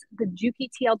stitches, the Juki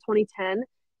TL2010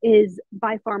 is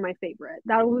by far my favorite.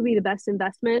 That will be the best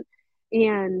investment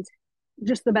and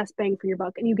just the best bang for your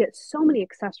buck. And you get so many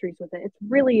accessories with it. It's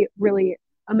really, really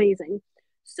amazing.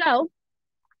 So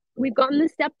we've gotten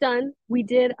this step done. We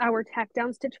did our tack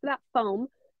down stitch for that foam.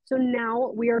 So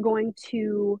now we are going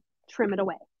to trim it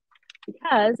away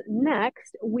because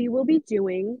next we will be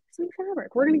doing some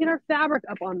fabric. We're going to get our fabric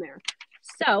up on there.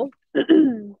 So I'm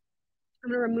going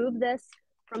to remove this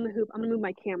from the hoop. I'm going to move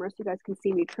my camera so you guys can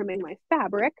see me trimming my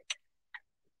fabric.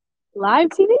 Live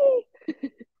TV.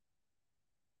 Move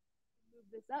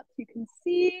this up so you can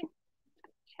see.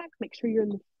 Check, make sure you're in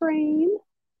the frame.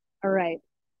 All right.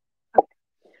 Okay.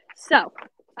 So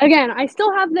again, I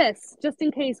still have this just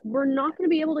in case we're not going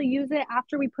to be able to use it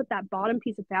after we put that bottom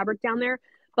piece of fabric down there.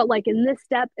 But like in this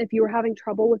step, if you were having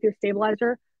trouble with your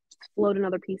stabilizer, just float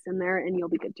another piece in there and you'll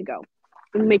be good to go.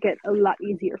 And make it a lot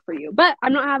easier for you. But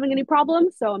I'm not having any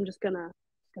problems, so I'm just gonna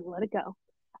let it go.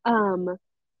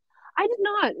 I did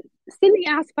not. Cindy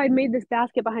asked if I made this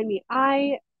basket behind me.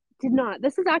 I did not.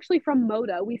 This is actually from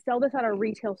Moda. We sell this at our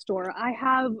retail store. I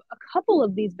have a couple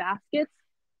of these baskets.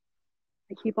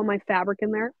 I keep all my fabric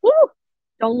in there. Woo!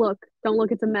 Don't look. Don't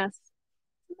look. It's a mess.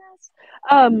 It's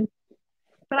a mess.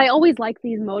 But I always like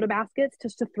these Moda baskets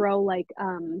just to throw like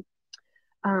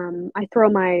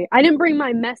I didn't bring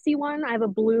my messy one. I have a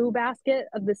blue basket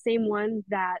of the same one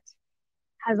that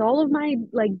has all of my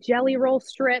like jelly roll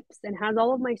strips and has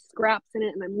all of my scraps in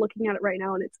it. And I'm looking at it right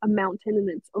now and it's a mountain and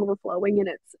it's overflowing and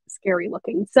it's scary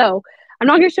looking. So I'm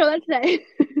not going to show that today,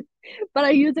 but I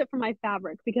use it for my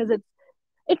fabric because it's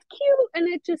cute and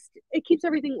it keeps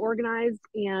everything organized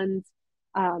and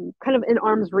kind of in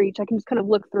arm's reach. I can just kind of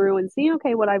look through and see,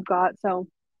 okay, what I've got. So,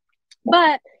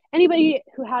 but anybody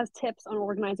who has tips on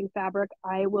organizing fabric,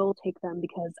 I will take them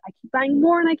because I keep buying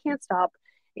more and I can't stop.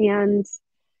 And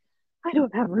I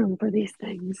don't have room for these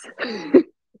things.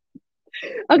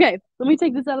 Okay, let me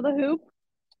take this out of the hoop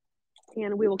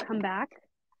and we will come back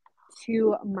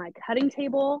to my cutting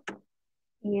table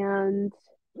and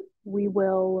we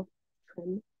will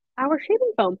trim our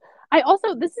shaving foam.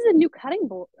 This is a new cutting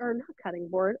board, or not cutting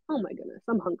board. Oh my goodness,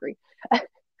 I'm hungry.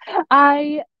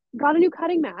 I got a new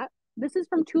cutting mat. This is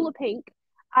from Tula Pink.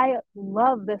 I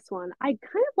love this one. I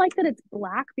kind of like that it's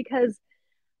black because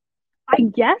I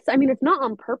mean, it's not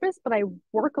on purpose, but I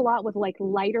work a lot with like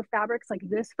lighter fabrics like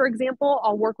this, for example.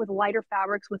 I'll work with lighter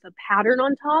fabrics with a pattern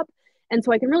on top. And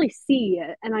so I can really see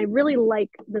it. And I really like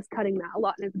this cutting mat a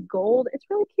lot. And it's gold. It's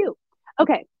really cute.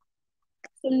 Okay.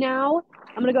 So now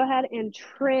I'm going to go ahead and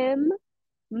trim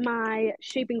my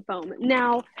shaping foam.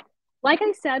 Now, like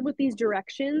I said, with these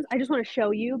directions, I just want to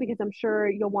show you because I'm sure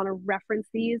you'll want to reference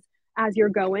these as you're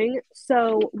going.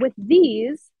 So with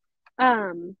these,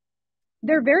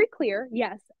 they're very clear,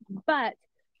 yes, but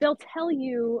they'll tell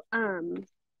you, what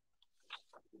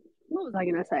was I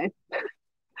going to say? I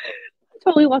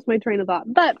totally lost my train of thought,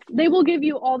 but they will give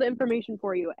you all the information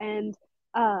for you. And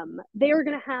they are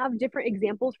going to have different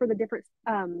examples for the different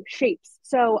shapes.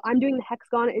 So I'm doing the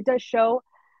hexagon. It does show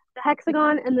the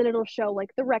hexagon, and then it'll show like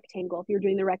the rectangle if you're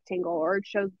doing the rectangle, or it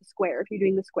shows the square if you're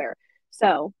doing the square.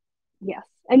 So yes.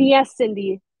 And yes,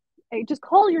 Cindy, just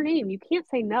call your name. You can't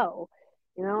say no.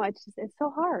 You know, it's so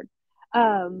hard.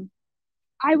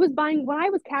 I was buying, when I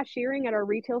was cashiering at our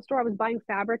retail store, I was buying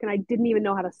fabric and I didn't even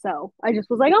know how to sew. I just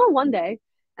was like, oh, one day.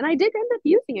 And I did end up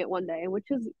using it one day, which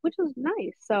is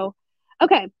nice. So,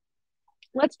 okay,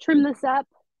 let's trim this up.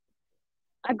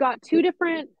 I've got two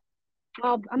different,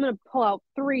 well, I'm going to pull out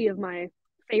three of my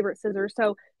favorite scissors.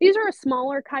 So these are a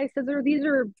smaller Kai scissor. These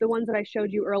are the ones that I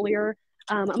showed you earlier.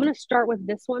 I'm going to start with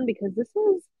this one because this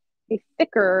is a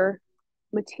thicker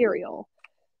material.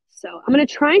 So I'm going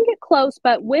to try and get close,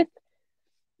 but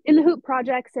in the hoop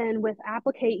projects and with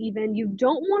applique even, you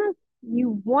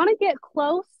want to get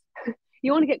close.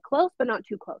 You want to get close, but not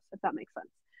too close, if that makes sense.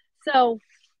 So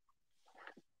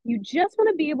You just want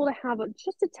to be able to have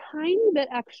just a tiny bit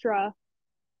extra.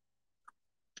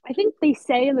 I think they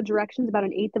say in the directions about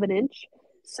 1/8 of an inch.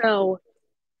 So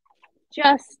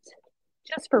just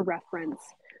for reference.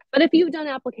 But if you've done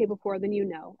applique before, then you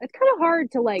know. It's kind of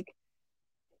hard to like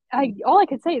all I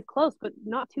could say is close, but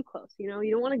not too close. You know,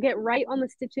 you don't want to get right on the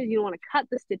stitches. You don't want to cut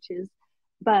the stitches,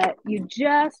 but you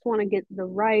just want to get the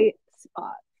right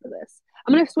spot for this.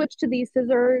 I'm going to switch to these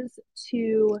scissors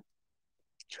to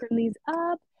trim these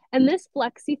up. And this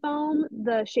flexi foam,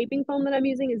 the shaping foam that I'm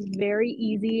using, is very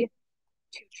easy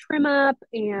to trim up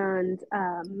and,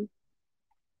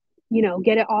 you know,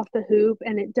 get it off the hoop,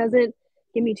 and it doesn't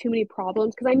give me too many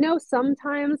problems. Because I know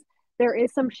sometimes there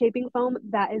is some shaping foam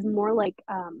that is more like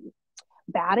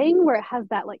batting, where it has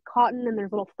that like cotton and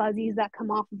there's little fuzzies that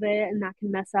come off of it, and that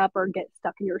can mess up or get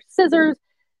stuck in your scissors,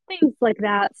 things like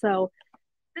that. So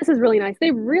this is really nice.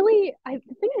 They really,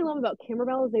 the thing I love about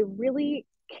Kimberbell is they really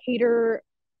cater.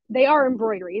 They are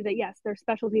embroidery. That yes, their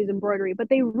specialty is embroidery, but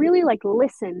they really like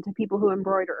listen to people who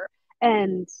embroider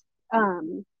and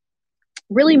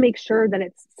really make sure that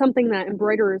it's something that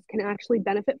embroiderers can actually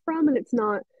benefit from, and it's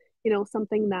not, you know,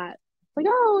 something that like,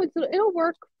 oh, it'll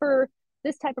work for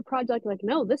this type of project. Like,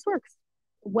 no, this works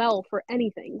well for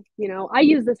anything. You know, I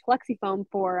use this flexi foam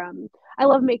for I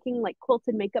love making like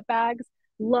quilted makeup bags.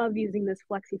 Love using this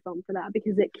flexi foam for that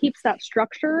because it keeps that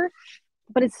structure,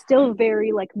 but it's still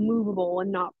very like movable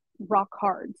and not rock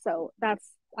hard. So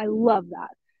I love that.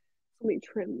 Let me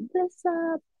trim this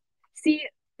up. See,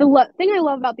 the thing I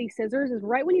love about these scissors is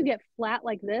right when you get flat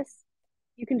like this,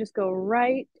 you can just go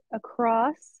right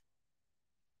across.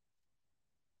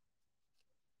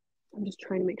 I'm just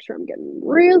trying to make sure I'm getting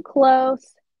real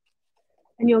close,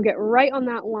 and you'll get right on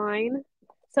that line.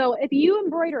 So if you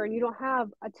embroider and you don't have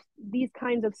these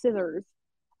kinds of scissors,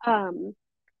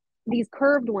 these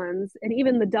curved ones, and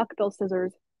even the duckbill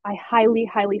scissors, I highly,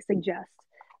 highly suggest.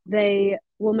 They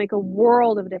will make a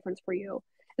world of difference for you.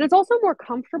 And it's also more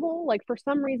comfortable. Like for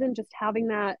some reason, just having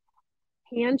that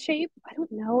hand shape, I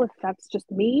don't know if that's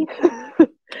just me,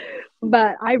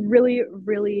 but I really,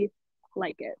 really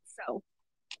like it. So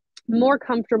more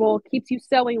comfortable, keeps you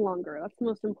sewing longer. That's the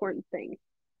most important thing.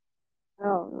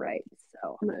 All right,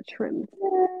 so I'm going to trim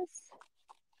this.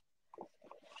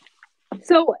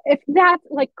 So if that's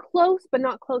like close but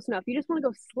not close enough, you just want to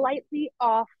go slightly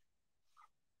off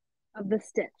of the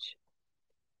stitch.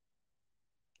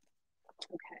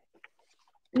 Okay.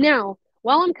 Now,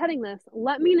 while I'm cutting this,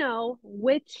 let me know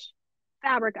which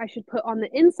fabric I should put on the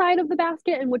inside of the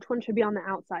basket and which one should be on the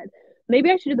outside.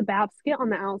 Maybe I should do the basket on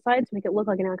the outside to make it look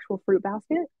like an actual fruit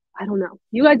basket. I don't know.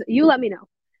 You guys, you let me know.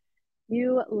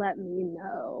 You let me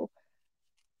know.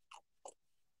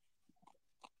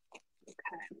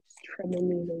 Okay, just trimming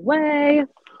these away.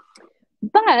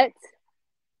 But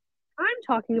I'm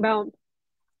talking about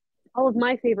all of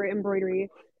my favorite embroidery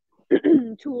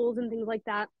tools and things like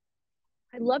that.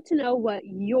 I'd love to know what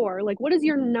what is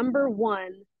your number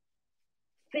one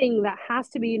thing that has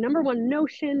to be number one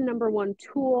notion, number one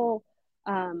tool,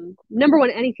 number one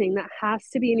anything that has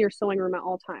to be in your sewing room at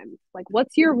all times? Like,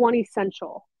 what's your one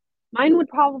essential? Mine would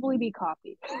probably be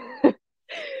coffee.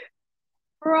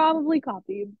 Probably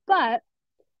coffee. But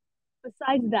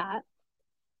besides that,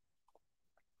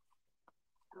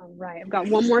 all right, I've got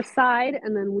one more side,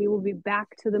 and then we will be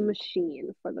back to the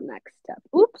machine for the next step.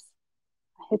 Oops,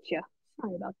 I hit you.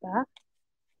 Sorry about that.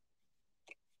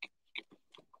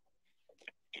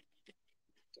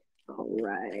 All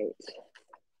right.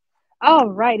 All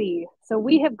righty. So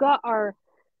we have got our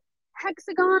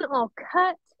hexagon all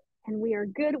cut, and we are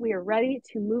good. We are ready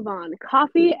to move on.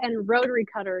 Coffee and rotary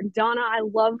cutter. Donna, I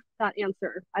love that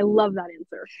answer. I love that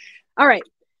answer. All right.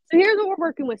 So here's what we're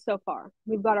working with so far.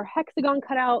 We've got our hexagon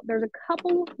cut out. There's a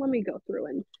couple. Let me go through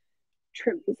and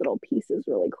trim these little pieces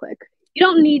really quick. You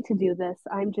don't need to do this.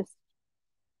 I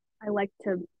like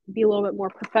to be a little bit more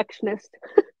perfectionist.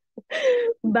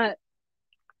 But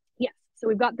yes, so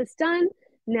we've got this done.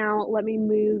 Now let me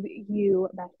move you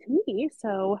back to me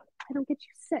so I don't get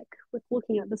you sick with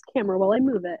looking at this camera while I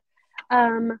move it.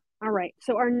 All right,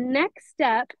 so our next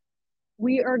step,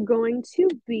 we are going to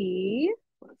be,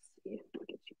 let's see, I'll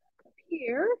get you back up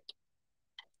here.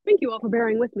 Thank you all for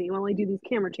bearing with me while I do these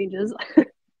camera changes.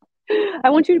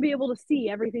 I want you to be able to see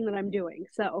everything that I'm doing.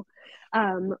 So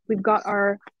we've got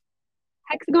our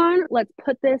hexagon. Let's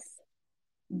put this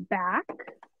back.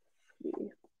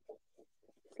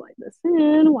 Slide this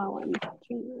in while I'm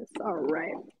touching this. All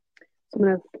right. So I'm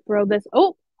going to throw this.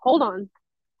 Oh, hold on.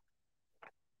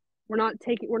 We're not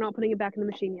putting it back in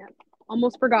the machine yet.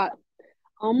 Almost forgot.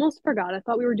 I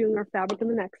thought we were doing our fabric in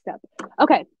the next step.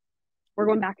 Okay. We're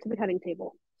going back to the cutting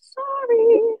table.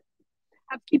 Sorry.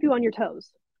 Have to keep you on your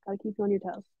toes. Gotta keep you on your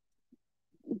toes.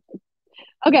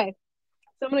 Okay,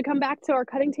 so I'm gonna come back to our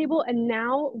cutting table, and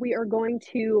now we are going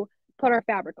to put our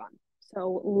fabric on.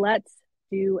 So let's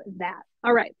do that.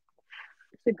 All right,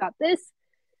 so we've got this.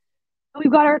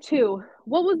 We've got our two.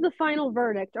 What was the final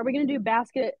verdict? Are we gonna do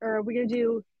basket, or are we gonna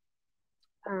do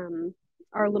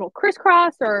our little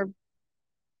crisscross, or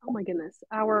oh my goodness,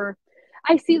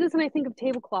 I see this and I think of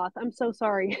tablecloth. I'm so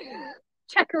sorry.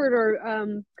 Checkered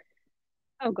or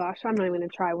oh gosh, I'm not even gonna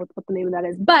try what the name of that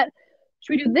is. But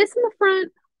should we do this in the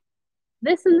front,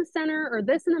 this in the center, or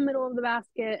this in the middle of the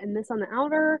basket, and this on the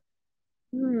outer?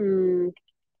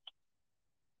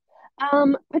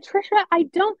 Patricia, I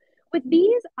don't with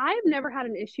these, I've never had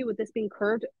an issue with this being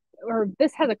curved, or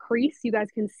this has a crease. You guys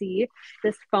can see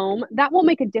this foam. That won't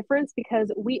make a difference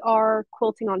because we are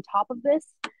quilting on top of this.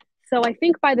 So I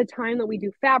think by the time that we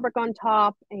do fabric on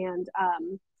top and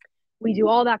we do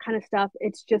all that kind of stuff,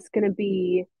 it's just going to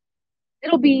be,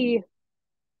 it'll be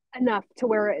enough to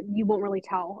where you won't really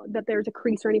tell that there's a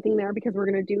crease or anything there, because we're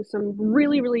going to do some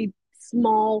really, really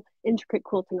small, intricate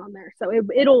quilting on there. So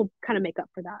it'll kind of make up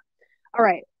for that. All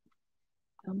right.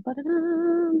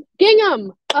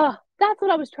 Gingham. That's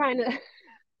what I was trying to.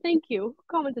 Thank you. Who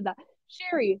commented that?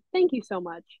 Sherry. Thank you so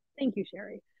much. Thank you,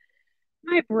 Sherry.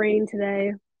 My brain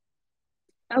today.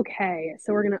 Okay,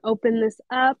 so we're gonna open this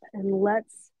up and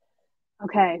let's.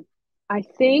 Okay, I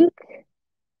think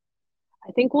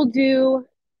we'll do.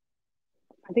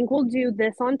 I think we'll do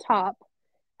this on top,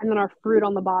 and then our fruit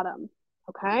on the bottom.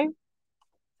 Okay. Does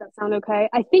that sound okay?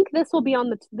 I think this will be on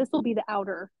the. This will be the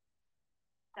outer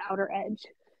edge.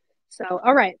 So,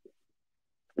 all right.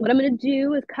 What I'm going to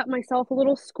do is cut myself a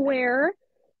little square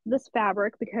this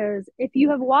fabric, because if you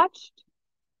have watched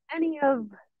any of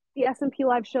the S&P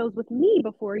live shows with me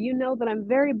before, you know that I'm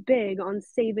very big on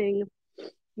saving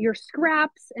your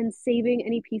scraps and saving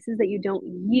any pieces that you don't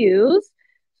use.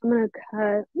 So I'm going to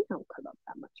cut, we don't cut up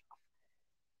that much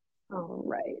off. All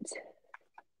right.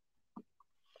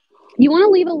 You want to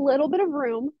leave a little bit of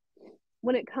room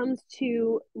when it comes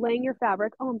to laying your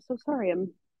fabric. Oh, I'm so sorry.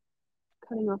 I'm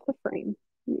cutting off the frame.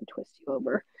 Let me twist you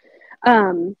over.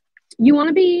 You want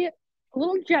to be a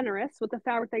little generous with the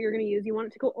fabric that you're going to use. You want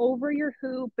it to go over your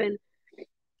hoop and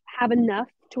have enough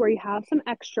to where you have some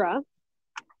extra.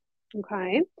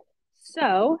 Okay,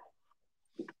 so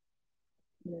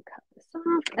I'm going to cut this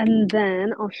off, and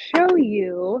then I'll show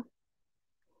you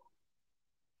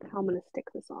how I'm going to stick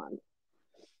this on.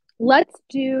 We'll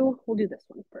do this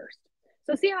one first.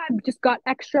 So see how I've just got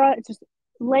extra? It's just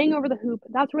laying over the hoop.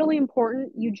 That's really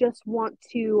important. You just want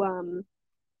to, oh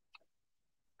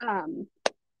my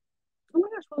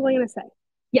gosh, what was I going to say?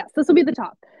 Yes, this will be the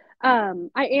top. I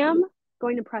am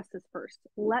going to press this first.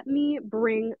 Let me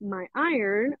bring my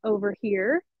iron over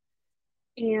here,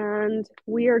 and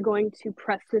we are going to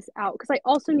press this out, because I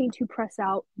also need to press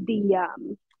out the,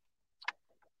 oh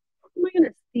my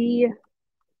goodness, the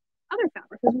other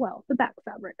fabric as well, the back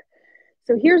fabric.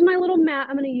 So here's my little mat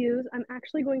I'm going to use. I'm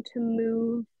actually going to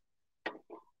move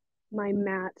my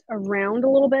mat around a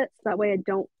little bit, so that way I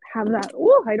don't have that,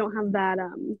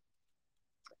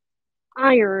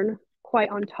 iron quite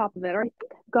on top of it. Or I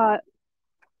think I've got,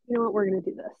 you know what, we're going to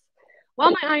do this.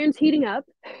 While my iron's heating up,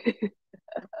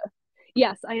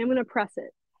 yes, I am going to press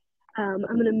it. I'm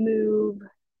going to move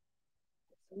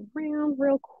around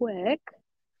real quick.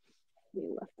 Let me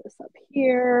lift this up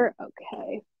here.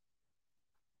 Okay.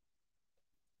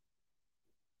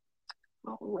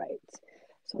 All right.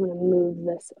 So I'm going to move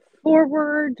this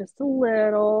forward just a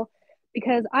little,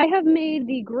 because I have made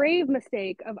the grave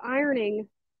mistake of ironing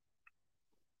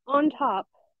on top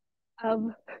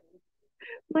of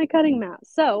my cutting mat.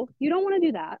 So you don't want to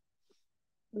do that.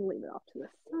 I'm going to leave it off to the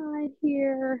side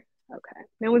here. Okay.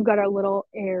 Now we've got our little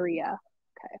area.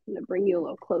 Okay. I'm going to bring you a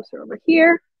little closer over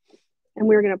here, and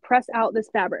we're going to press out this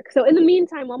fabric. So in the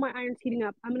meantime, while my iron's heating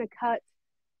up, I'm going to cut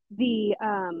the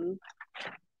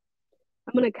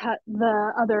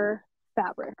other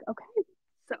fabric. Okay,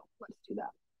 so let's do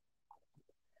that.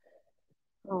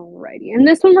 Alrighty, and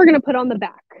this one we're gonna put on the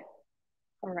back.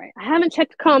 All right, I haven't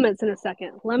checked comments in a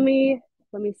second. Let me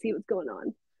see what's going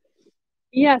on.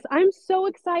 Yes, I'm so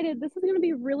excited. This is gonna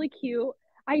be really cute.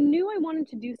 I knew I wanted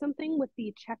to do something with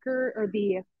the checker, or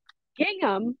the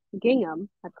gingham.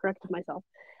 I've corrected myself.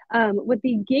 With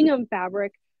the gingham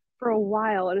fabric for a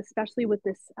while, and especially with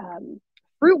this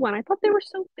fruit one. I thought they were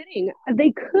so fitting.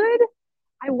 They could,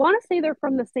 I want to say they're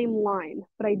from the same line,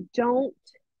 but I don't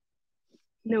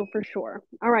know for sure.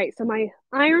 All right, so my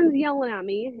iron's yelling at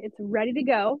me. It's ready to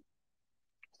go.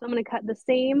 So I'm going to cut the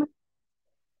same,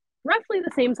 roughly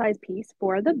the same size piece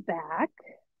for the back.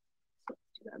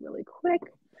 Let's do that really quick.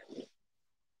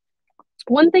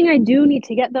 One thing I do need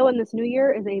to get though in this new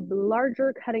year is a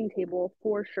larger cutting table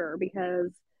for sure because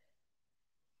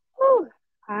whew,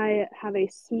 I have a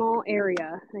small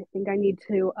area and I think I need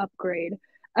to upgrade.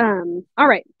 All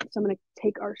right, so I'm gonna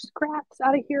take our scraps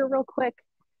out of here real quick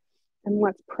and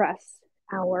let's press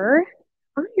our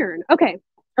iron. Okay,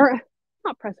 or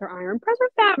not press our iron, press our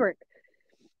fabric.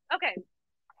 Okay,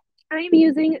 I am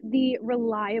using the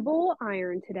Reliable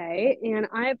iron today, and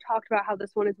I have talked about how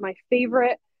this one is my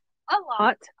favorite a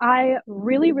lot. I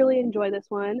really, really enjoy this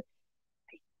one.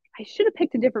 I should have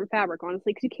picked a different fabric,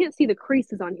 honestly, because you can't see the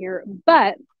creases on here,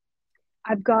 but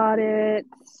I've got it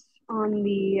on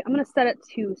the, I'm going to set it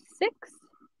to 6,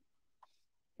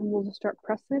 and we'll just start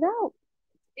pressing it out.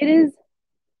 It is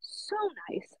so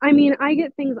nice. I mean, I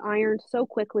get things ironed so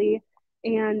quickly,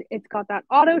 and it's got that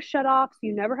auto shut off, so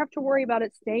you never have to worry about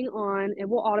it staying on. It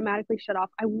will automatically shut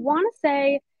off. I want to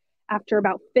say after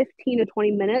about 15 to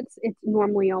 20 minutes, it's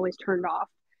normally always turned off.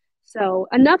 So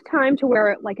enough time to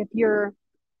where, like, if you're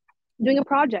doing a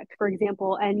project, for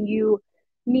example, and you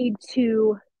need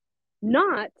to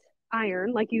not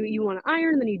iron, like you want to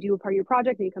iron, then you do a part of your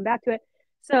project, and you come back to it.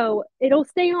 So it'll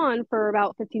stay on for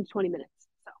about 15 to 20 minutes.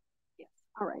 So, yes.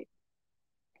 All right.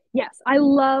 Yes, I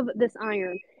love this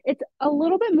iron. It's a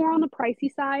little bit more on the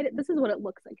pricey side. This is what it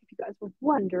looks like if you guys were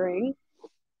wondering.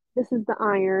 This is the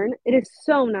iron. It is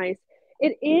so nice.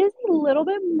 It is a little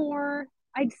bit more,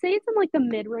 I'd say it's in like the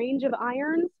mid-range of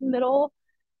irons, middle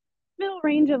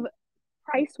range of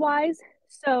price wise.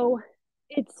 So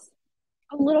it's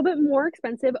a little bit more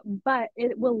expensive, but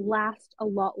it will last a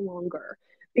lot longer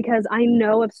because I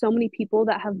know of so many people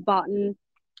that have bought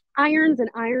irons and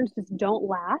irons just don't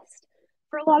last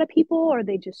for a lot of people, or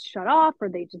they just shut off, or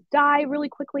they just die really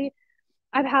quickly.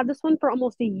 I've had this one for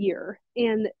almost a year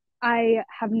and I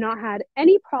have not had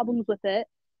any problems with it.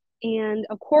 And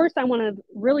of course, I want to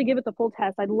really give it the full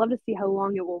test. I'd love to see how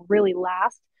long it will really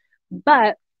last.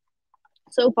 But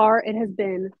so far, it has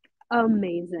been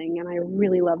amazing. And I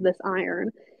really love this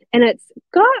iron. And it's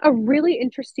got a really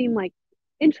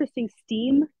interesting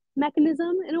steam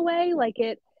mechanism in a way. Like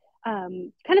it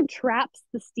kind of traps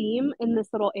the steam in this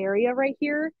little area right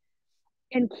here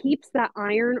and keeps that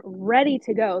iron ready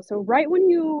to go. So right when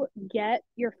you get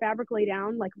your fabric laid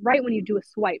down, like right when you do a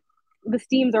swipe, the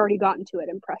steam's already gotten to it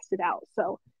and pressed it out.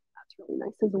 So that's really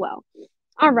nice as well.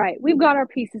 All right, we've got our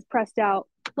pieces pressed out.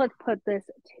 Let's put this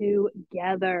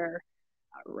together.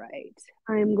 All right,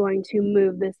 I'm going to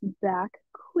move this back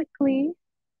quickly.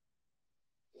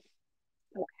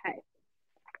 Okay,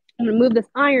 I'm going to move this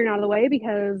iron out of the way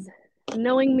because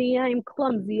knowing me, I'm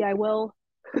clumsy. I will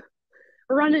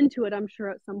run into it, I'm sure,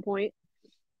 at some point.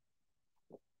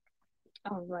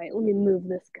 All right, let me move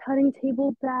this cutting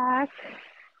table back.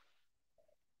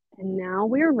 And now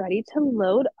we're ready to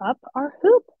load up our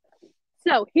hoop.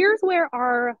 So here's where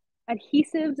our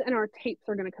adhesives and our tapes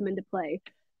are going to come into play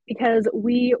because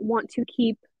we want to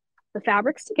keep the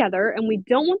fabrics together and we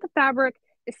don't want the fabric,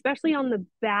 especially on the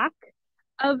back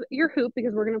of your hoop,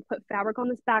 because we're going to put fabric on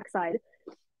this backside.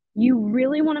 You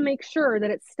really want to make sure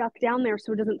that it's stuck down there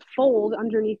so it doesn't fold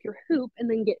underneath your hoop and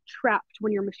then get trapped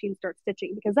when your machine starts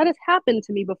stitching, because that has happened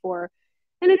to me before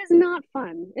and it is not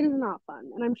fun. It is not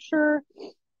fun. And I'm sure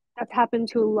that's happened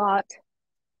to a lot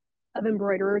of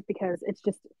embroiderers because it's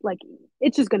just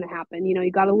going to happen. You know,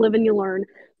 you got to live and you learn.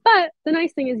 But the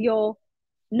nice thing is you'll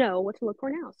know what to look for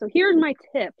now. So here's my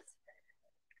tips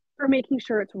for making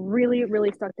sure it's really,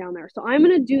 really stuck down there. So I'm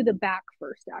going to do the back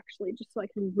first, actually, just so I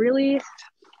can really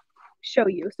show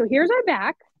you. So here's our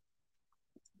back.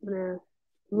 I'm going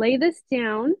to lay this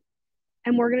down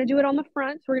and we're going to do it on the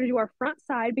front. So we're going to do our front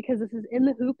side because this is in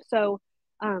the hoop. So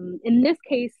in this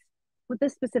case, with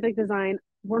this specific design,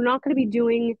 we're not going to be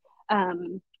doing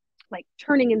like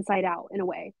turning inside out in a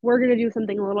way. We're going to do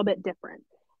something a little bit different.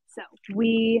 So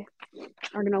we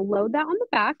are going to load that on the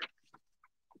back.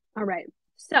 All right.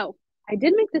 So I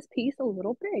did make this piece a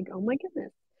little big. Oh my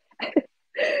goodness.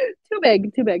 Too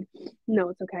big, too big. No,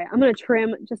 it's okay. I'm going to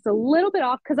trim just a little bit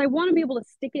off because I want to be able to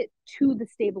stick it to the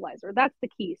stabilizer. That's the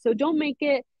key. So don't make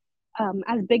it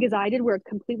as big as I did where it's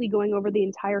completely going over the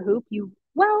entire hoop. You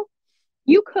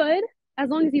could, as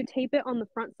long as you tape it on the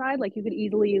front side, like you could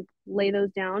easily lay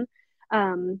those down.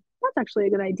 That's actually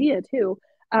a good idea too.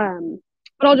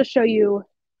 But I'll just show you.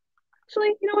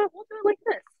 Actually, you know what? We'll do it like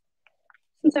this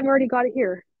since I've already got it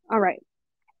here. All right.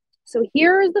 So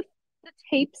here is the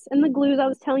tapes and the glues I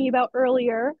was telling you about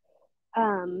earlier.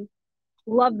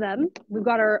 Love them. We've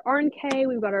got our R&K,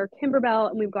 we've got our Kimberbell,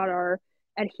 and we've got our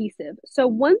adhesive. So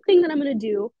one thing that I'm going to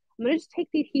do, I'm going to just take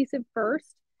the adhesive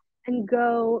first and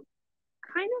go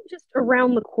kind of just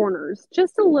around the corners,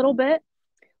 just a little bit.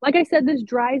 Like I said, this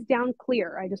dries down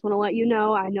clear. I just want to let you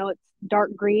know. I know it's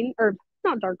dark green, or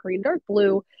not dark green, dark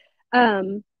blue.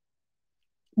 Um,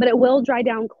 but it will dry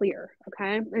down clear,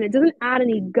 okay? And it doesn't add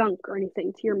any gunk or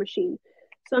anything to your machine.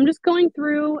 So I'm just going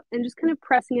through and just kind of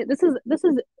pressing it. This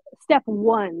is step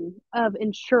one of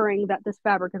ensuring that this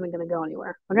fabric isn't going to go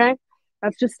anywhere, okay?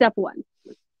 That's just step one.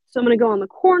 So I'm going to go on the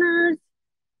corners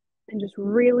and just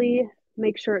really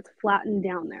make sure it's flattened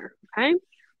down there, okay?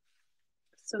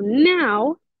 So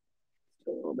now,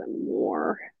 a little bit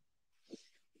more.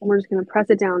 And we're just going to press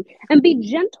it down and be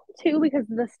gentle too, because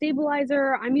the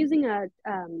stabilizer, I'm using a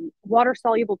water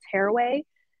soluble tearaway.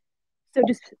 So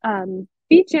just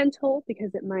be gentle,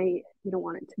 because you don't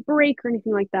want it to break or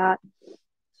anything like that.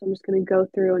 So I'm just going to go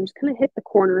through and just kind of hit the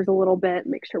corners a little bit,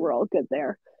 make sure we're all good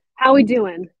there. How we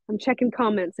doing? I'm checking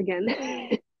comments again.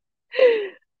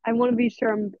 I want to be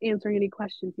sure I'm answering any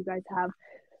questions you guys have.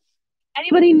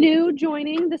 Anybody new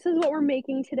joining? This is what we're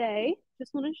making today.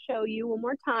 Just want to show you one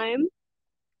more time.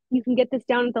 You can get this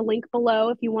down at the link below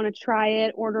if you want to try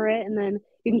it, order it, and then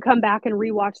you can come back and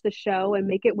rewatch the show and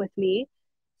make it with me.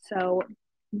 So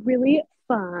really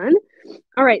fun.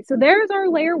 All right, so there's our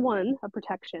layer one of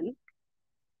protection.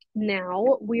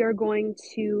 Now we are going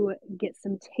to get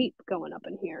some tape going up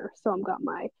in here. So I've got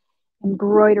my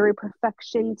Embroidery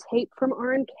Perfection tape from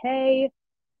R&K.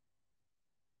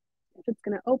 If it's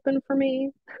going to open for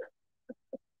me.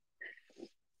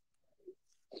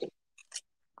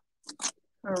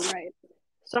 All right.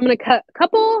 So I'm going to cut a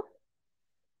couple.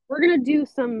 We're going to do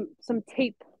some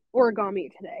tape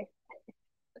origami today.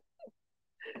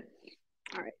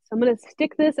 All right, so I'm going to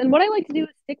stick this. And what I like to do is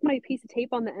stick my piece of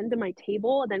tape on the end of my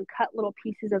table and then cut little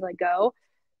pieces as I go.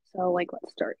 So like,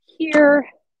 let's start here.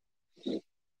 I'm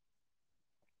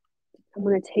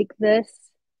going to take this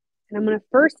and I'm going to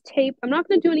first tape. I'm not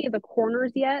going to do any of the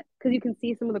corners yet, because you can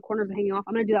see some of the corners are hanging off.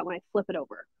 I'm going to do that when I flip it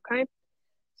over, okay?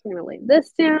 So I'm going to lay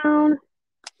this down.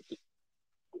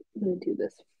 I'm going to do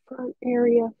this front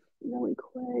area really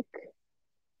quick.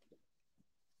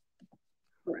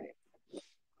 All right.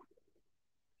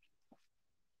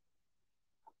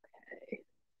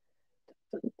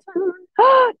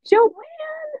 Oh, Joanne!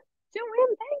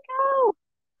 Joanne Banco!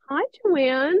 Hi,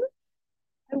 Joanne.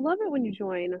 I love it when you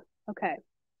join. Okay,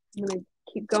 I'm going to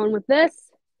keep going with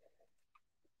this.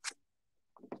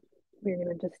 We're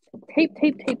going to just tape.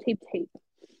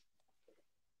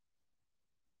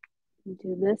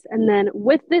 Do this. And then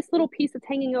with this little piece that's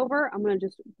hanging over, I'm going to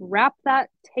just wrap that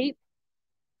tape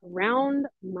around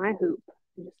my hoop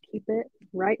and just keep it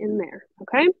right in there,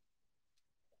 okay?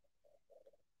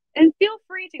 And feel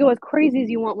free to go as crazy as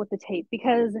you want with the tape,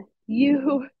 because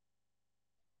the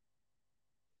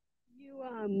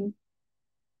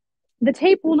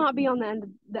tape will not be on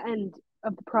the end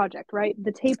of the project, right?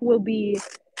 The tape will be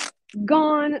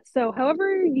gone. So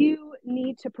however you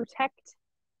need to protect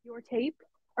your tape,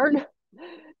 or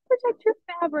protect your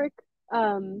fabric,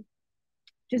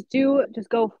 just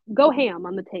go ham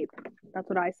on the tape. That's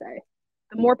what I say.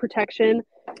 More protection,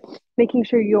 making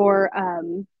sure your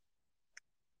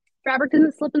fabric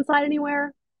doesn't slip inside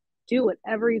anywhere. Do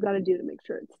whatever you got to do to make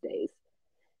sure it stays.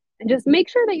 And just make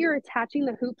sure that you're attaching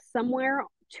the hoop somewhere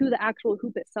to the actual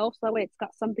hoop itself, so that way it's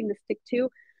got something to stick to.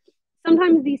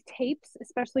 Sometimes these tapes,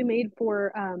 especially made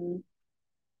for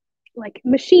like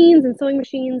machines and sewing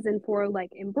machines and for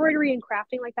like embroidery and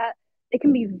crafting like that, they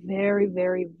can be very,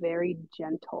 very, very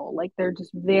gentle. Like, they're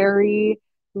just very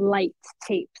light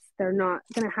tapes. They're not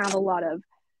going to have a lot of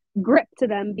grip to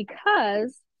them,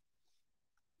 because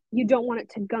you don't want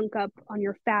it to gunk up on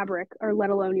your fabric, or let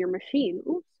alone your machine.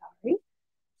 Ooh, sorry.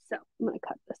 So I'm going to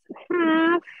cut this in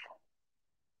half.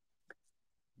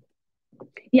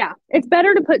 Yeah, it's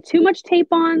better to put too much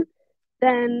tape on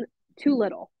than too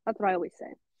little. That's what I always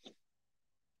say.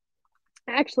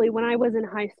 Actually, when I was in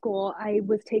high school, I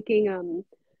was taking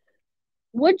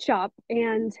wood shop,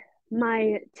 and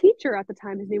my teacher at the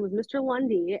time, his name was Mr.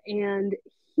 Lundy, and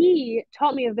he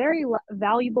taught me a very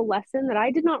valuable lesson that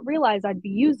I did not realize I'd be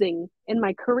using in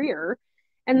my career,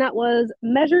 and that was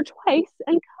measure twice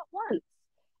and cut once.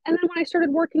 And then when I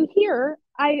started working here,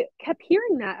 I kept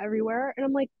hearing that everywhere, and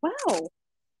I'm like, wow.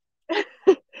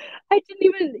 I didn't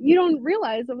even, you don't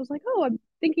realize. I was like, oh, I'm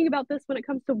thinking about this when it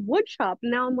comes to wood shop.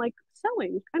 And now I'm like,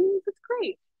 sewing. I mean, that's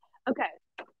great. Okay.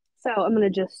 So I'm going to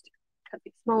just cut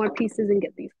these smaller pieces and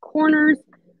get these corners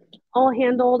all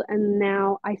handled. And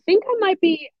now I think I might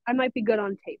be good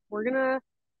on tape. We're going to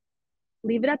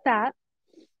leave it at that.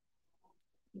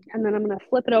 And then I'm going to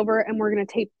flip it over, and we're going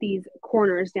to tape these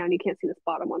corners down. You can't see this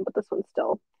bottom one, but this one's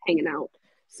still hanging out.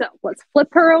 So let's flip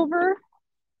her over.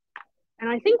 And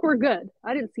I think we're good.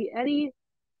 I didn't see any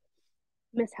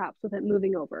mishaps with it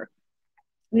moving over.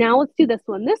 Now let's do this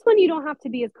one. This one you don't have to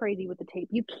be as crazy with the tape.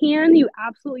 You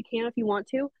absolutely can if you want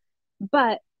to,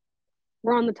 but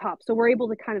we're on the top, so we're able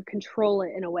to kind of control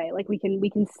it in a way. Like we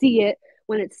can see it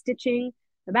when it's stitching.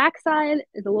 The backside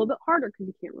is a little bit harder because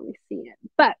you can't really see it.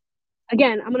 But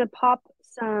again, I'm gonna pop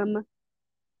some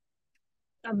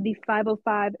of the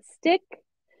 505 stick.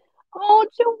 Oh,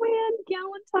 Joanne,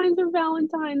 Galentine's or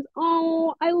Valentine's.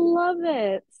 Oh, I love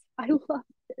it. I love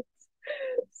it.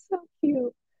 So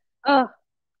cute.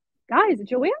 Guys,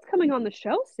 Joanne's coming on the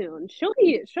show soon. She'll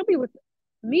be with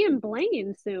me and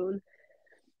Blaine soon.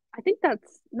 I think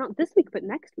that's not this week, but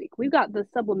next week. We've got the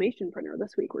sublimation printer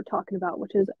this week we're talking about,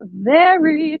 which is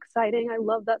very exciting. I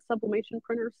love that sublimation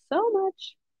printer so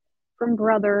much from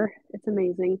Brother. It's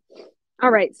amazing.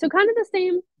 All right, so kind of the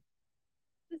same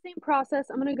process.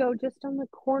 I'm gonna go just on the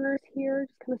corners here,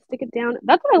 just kind of stick it down.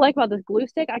 That's what I like about this glue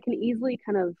stick. I can easily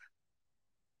kind of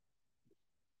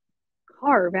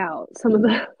carve out some of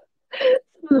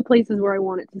the places where I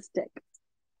want it to stick.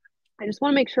 I just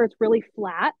want to make sure it's really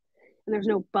flat and there's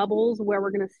no bubbles where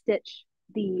we're going to stitch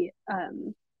the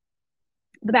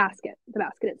basket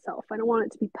itself. I don't want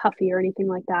it to be puffy or anything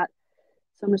like that.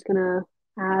 So I'm just going to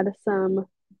add some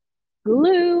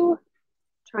glue,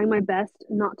 trying my best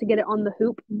not to get it on the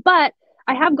hoop, but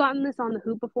I have gotten this on the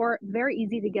hoop before. Very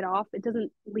easy to get off. It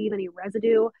doesn't leave any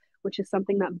residue, which is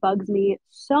something that bugs me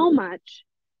so much.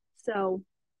 So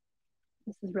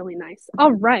this is really nice.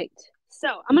 All right. So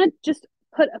I'm going to just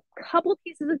put a couple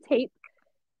pieces of tape,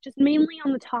 just mainly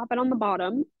on the top and on the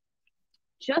bottom,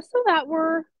 just so that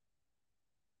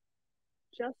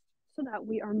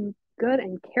we are good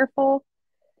and careful.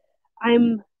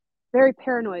 I'm very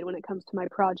paranoid when it comes to my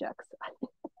projects.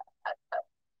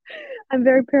 I'm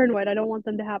very paranoid. I don't want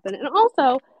them to happen. And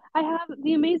also, I have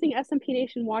the amazing SMP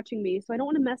Nation watching me, so I don't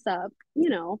want to mess up. You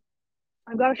know,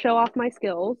 I've got to show off my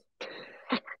skills.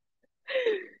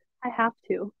 I have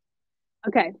to.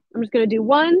 Okay, I'm just going to do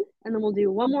one, and then we'll do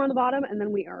one more on the bottom, and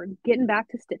then we are getting back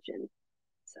to stitching.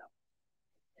 So,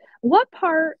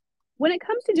 when it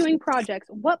comes to doing projects,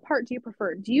 what part do you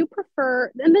prefer? Do you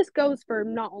prefer, and this goes for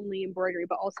not only embroidery,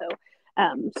 but also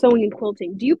sewing and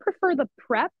quilting, do you prefer the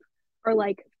prep, or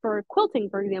like for quilting,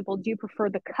 for example, do you prefer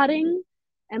the cutting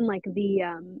and like the,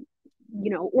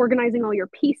 organizing all your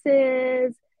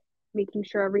pieces, making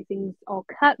sure everything's all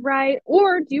cut right?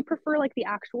 Or do you prefer like the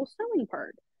actual sewing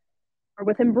part? Or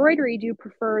with embroidery, do you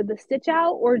prefer the stitch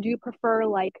out, or do you prefer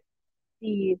like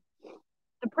the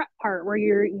prep part where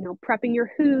you're, prepping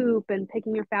your hoop and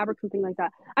picking your fabric, something like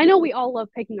that? I know we all love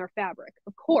picking our fabric.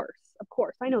 Of course.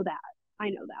 I know that.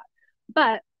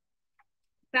 But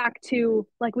back to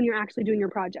like when you're actually doing your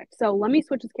project. So let me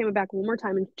switch this camera back one more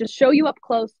time and just show you up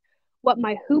close what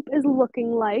my hoop is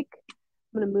looking like.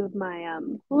 I'm going to move my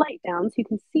light down so you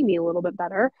can see me a little bit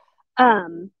better.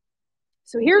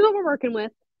 So here's what we're working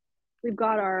with. We've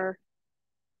got our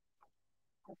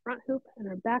front hoop and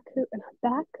our back hoop and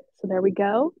our back. So there we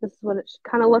go. This is what it should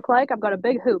kind of look like. I've got a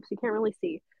big hoop, so you can't really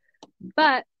see.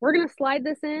 But we're going to slide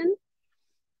this in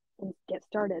and get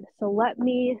started. So let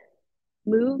me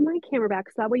move my camera back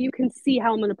so that way you can see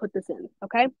how I'm going to put this in.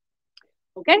 Okay?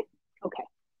 Okay? Okay.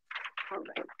 All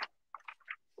right.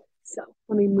 So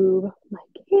let me move my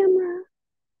camera.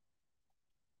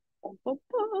 Boom, boom,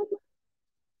 boom.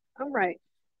 All right.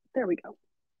 There we go.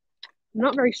 I'm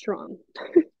not very strong.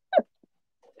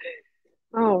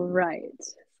 All right.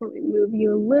 So let me move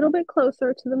you a little bit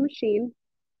closer to the machine.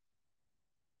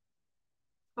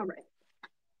 All right.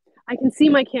 I can see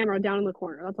my camera down in the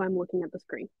corner. That's why I'm looking at the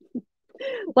screen.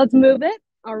 Let's move it.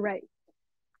 All right.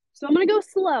 So I'm going to go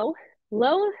slow,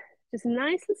 just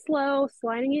nice and slow,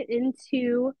 sliding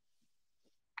it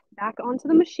back onto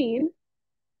the machine.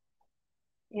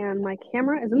 And my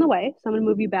camera is in the way, so I'm going to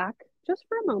move you back just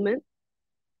for a moment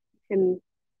and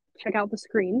check out the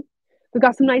screen. We've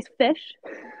got some nice fish.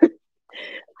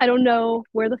 I don't know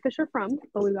where the fish are from,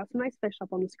 but we've got some nice fish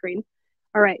up on the screen.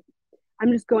 All right.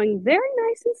 I'm just going very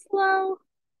nice and slow.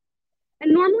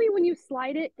 And normally when you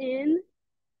slide it in,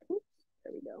 oops,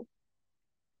 there we go.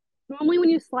 Normally when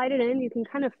you slide it in, you can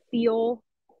kind of feel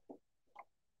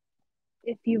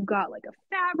if you've got like a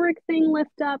fabric thing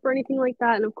lift up or anything like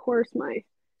that. And of course my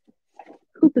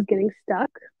hoop is getting stuck,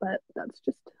 but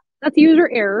that's user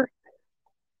error.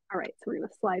 All right, so we're gonna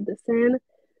slide this in.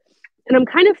 And I'm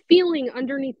kind of feeling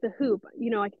underneath the hoop.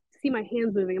 I can see my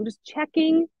hands moving. I'm just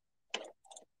checking.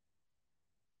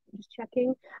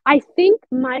 I think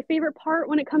my favorite part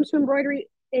when it comes to embroidery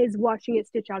is watching it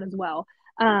stitch out as well.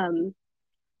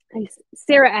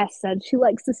 Sarah S said she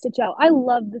likes to stitch out. I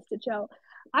love the stitch out.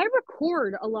 I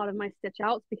record a lot of my stitch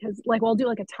outs because I'll do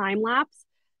like a time lapse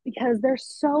because they're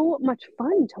so much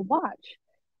fun to watch.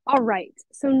 All right,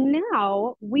 so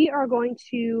now we are going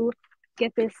to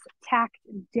get this tacked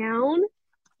down.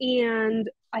 And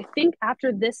I think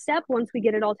after this step, once we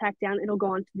get it all tacked down, it'll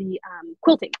go on to the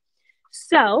quilting.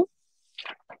 So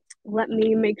let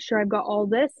me make sure I've got all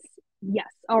this. Yes,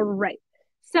 all right.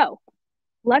 So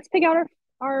let's pick out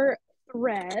our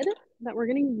thread that we're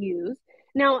going to use.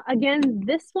 Now, again,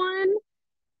 this one,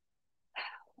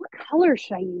 what color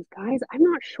should I use, guys? I'm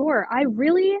not sure.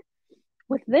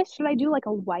 With this, should I do like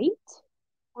a white?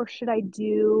 Or should I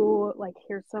do like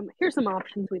here's some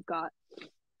options we've got.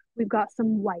 We've got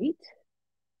some white.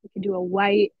 We could do a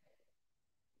white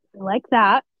like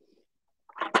that.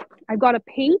 I've got a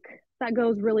pink that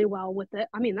goes really well with it.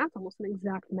 I mean, that's almost an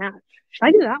exact match. Should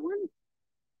I do that one?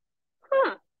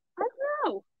 Huh. I don't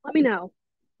know. Let me know.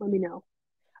 Let me know.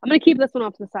 I'm going to keep this one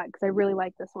off to the side because I really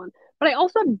like this one. But I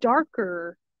also have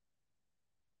darker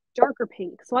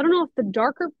pink. So I don't know if the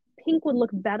darker pink would look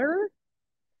better.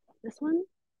 This one?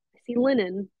 I see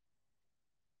linen.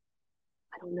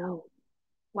 I don't know.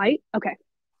 White? Okay.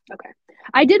 Okay.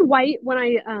 I did white when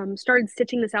I started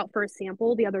stitching this out for a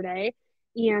sample the other day,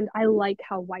 and I like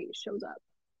how white shows up.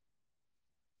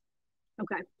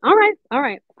 Okay. All right. All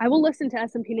right. I will listen to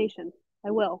SMP Nation.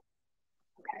 I will.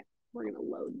 Okay. We're going to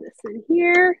load this in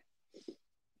here.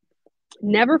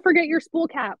 Never forget your spool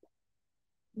cap.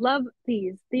 Love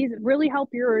these. These really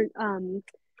help your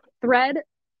thread.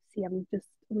 See, I'm just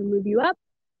going to move you up.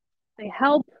 They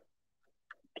help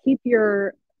keep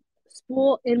your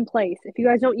spool in place. If you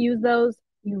guys don't use those,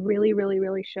 you really, really,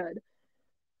 really should.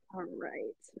 All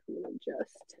right. I'm going to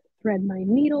just thread my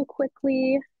needle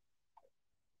quickly.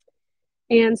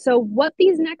 And so what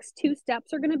these next two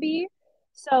steps are going to be,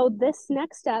 so this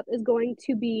next step is going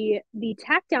to be the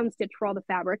tack down stitch for all the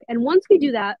fabric. And once we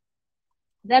do that,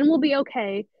 then we'll be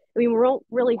okay. I mean, we won't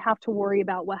really have to worry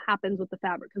about what happens with the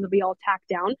fabric because it'll be all tacked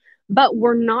down, but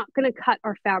we're not going to cut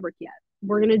our fabric yet.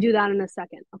 We're going to do that in a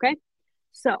second, okay?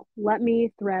 So let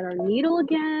me thread our needle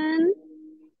again.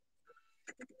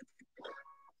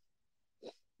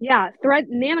 Yeah,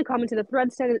 Nana commented the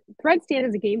thread stand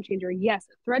is a game changer. Yes,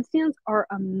 thread stands are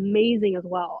amazing as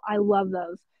well. I love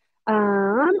those.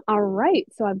 All right,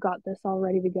 so I've got this all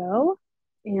ready to go.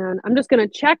 And I'm just gonna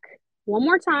check one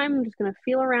more time. I'm just gonna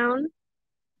feel around,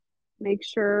 make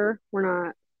sure we're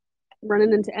not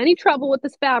running into any trouble with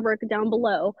this fabric down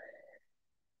below.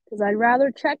 Because I'd rather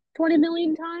check 20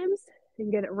 million times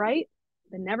and get it right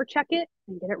than never check it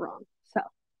and get it wrong. So,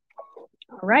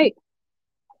 all right.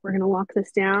 We're going to lock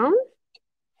this down.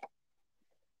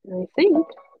 And I think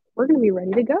we're going to be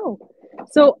ready to go.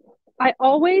 So I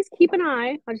always keep an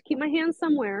eye. I just keep my hand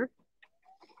somewhere.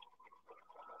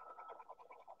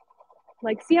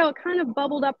 Like, see how it kind of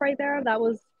bubbled up right there? That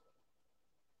was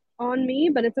on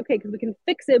me, but it's okay because we can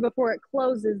fix it before it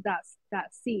closes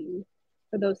that seam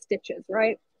for those stitches,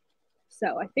 right?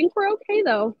 So I think we're okay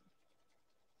though.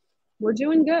 We're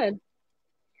doing good.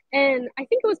 And I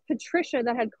think it was Patricia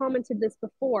that had commented this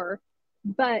before,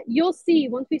 but you'll see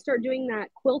once we start doing that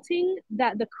quilting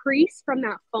that the crease from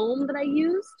that foam that I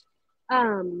used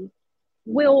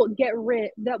will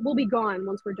be gone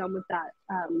once we're done with that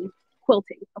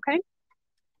quilting, okay?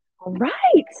 All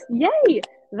right, yay!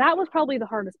 That was probably the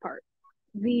hardest part.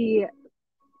 The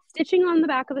stitching on the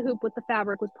back of the hoop with the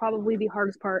fabric was probably the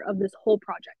hardest part of this whole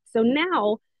project. So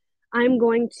now I'm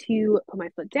going to put my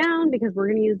foot down because we're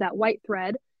going to use that white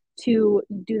thread to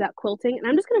do that quilting. And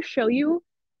I'm just going to show you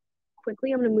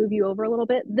quickly. I'm going to move you over a little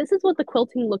bit. This is what the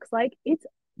quilting looks like. It's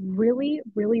really,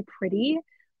 really pretty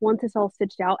once it's all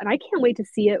stitched out. And I can't wait to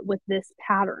see it with this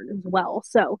pattern as well.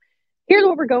 So here's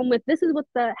what we're going with. This is what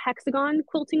the hexagon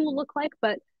quilting will look like,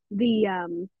 but the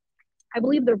I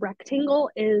believe the rectangle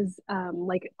is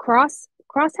like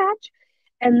crosshatch.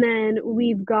 And then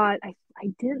we've got, I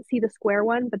didn't see the square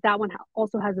one, but that one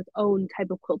also has its own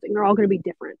type of quilting. They're all going to be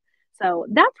different. So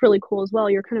that's really cool as well.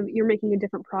 You're making a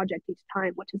different project each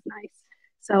time, which is nice.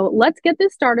 So let's get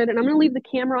this started. And I'm going to leave the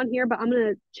camera on here, but I'm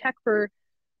going to check for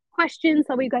questions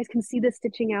so you guys can see this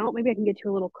stitching out. Maybe I can get you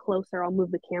a little closer. I'll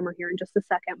move the camera here in just a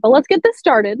second. But let's get this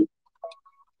started.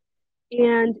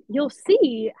 And you'll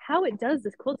see how it does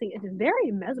this quilting. It's very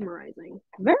mesmerizing.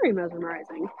 Very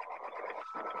mesmerizing.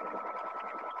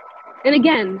 And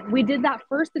again, we did that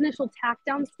first initial tack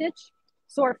down stitch.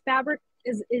 So our fabric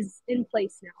is in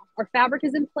place now. Our fabric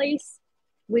is in place.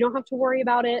 We don't have to worry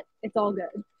about it. It's all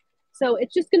good. So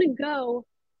it's just going to go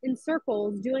in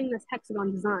circles doing this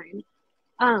hexagon design.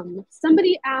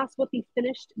 Somebody asked what the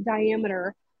finished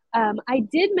diameter. I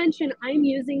did mention I'm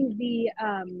using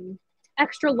the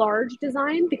extra large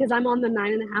design because I'm on the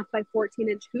 9.5 by 14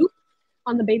 inch hoop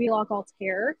on the Baby Lock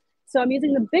Altair. So I'm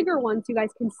using the bigger one so you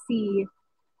guys can see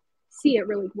see it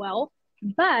really well.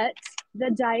 But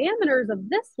the diameters of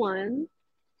this one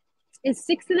is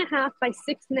 6.5 by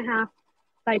 6.5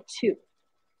 by 2.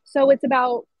 So it's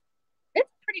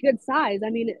pretty good size. I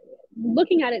mean,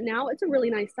 looking at it now, it's a really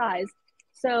nice size.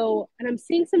 So, and I'm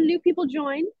seeing some new people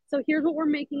join. So here's what we're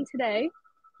making today.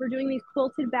 We're doing these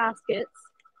quilted baskets.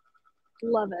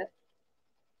 Love it.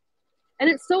 And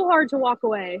it's so hard to walk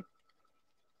away.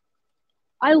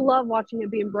 I love watching it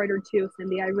be embroidered too,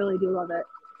 Cindy. I really do love it.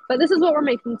 But this is what we're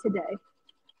making today.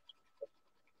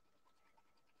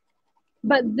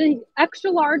 But the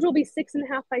extra large will be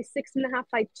 6.5 by 6.5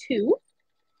 by 2.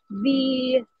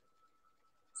 The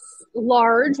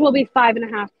large will be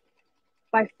 5.5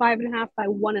 by 5.5 by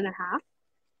 1.5.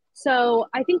 So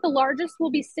I think the largest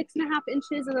will be 6.5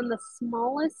 inches, and then the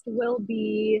smallest will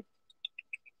be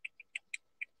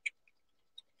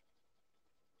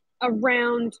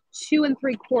around 2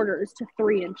 3/4 to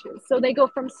 3 inches. So they go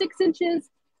from 6 inches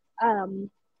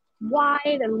wide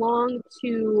and long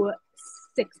to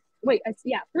 3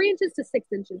 inches to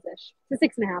 6 inches-ish, to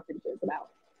 6.5 inches about.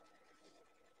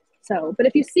 So, but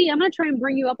if you see, I'm going to try and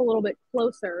bring you up a little bit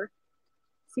closer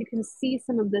so you can see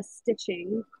some of this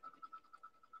stitching.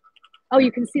 Oh,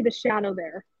 you can see the shadow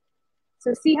there.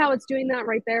 So see how it's doing that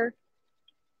right there?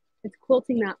 It's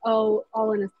quilting that all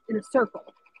in a circle.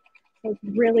 So it's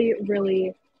really,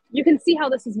 really, you can see how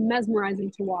this is mesmerizing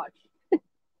to watch. So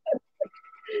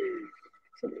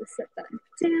I'm going to set that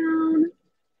down.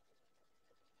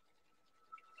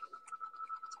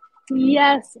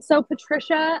 Yes. So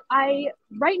Patricia,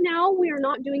 right now we are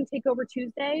not doing Takeover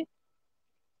Tuesday,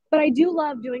 but I do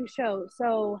love doing shows.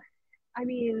 So, I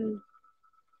mean,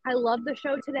 I love the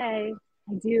show today.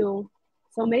 I do.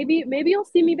 So maybe you'll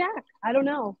see me back. I don't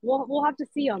know. We'll have to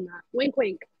see on that. Wink,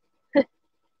 wink.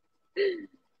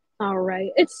 All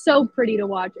right. It's so pretty to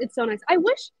watch. It's so nice. I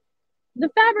wish the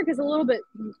fabric is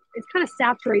it's kind of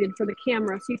saturated for the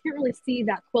camera, so you can't really see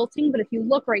that quilting. But if you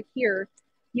look right here,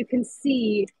 you can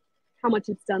see how much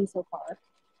it's done so far.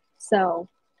 So,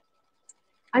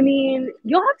 I mean,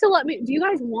 you'll have to let me, do you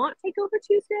guys want Takeover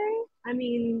Tuesday? I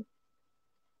mean,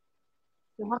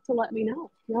 you'll have to let me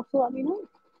know.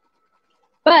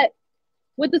 But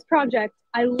with this project,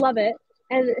 I love it.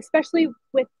 And especially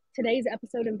with today's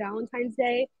episode and Valentine's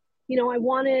Day, you know, I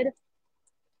wanted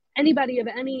anybody of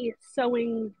any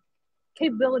sewing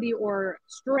capability or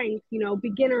strength, you know,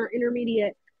 beginner,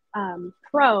 intermediate,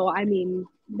 pro. I mean,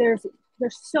 there's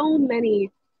so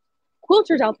many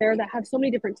quilters out there that have so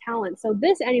many different talents. So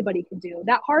this anybody could do.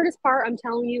 That hardest part, I'm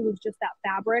telling you, was just that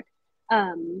fabric,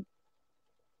 the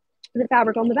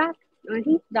fabric on the back. And I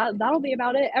think that'll be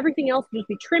about it. Everything else will just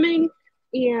be trimming,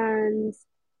 and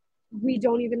we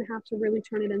don't even have to really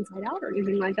turn it inside out or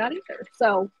anything like that either.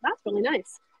 So that's really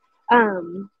nice.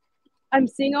 I'm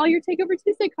seeing all your Takeover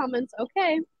Tuesday comments.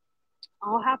 Okay,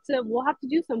 we'll have to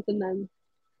do something then.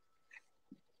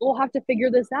 We'll have to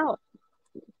figure this out.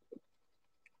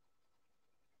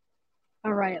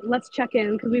 All right, let's check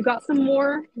in because we've got some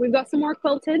more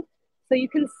quilted. So you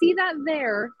can see that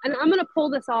there. And I'm gonna pull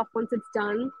this off once it's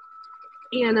done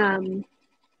and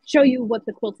show you what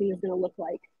the quilting is gonna look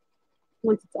like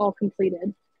once it's all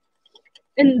completed.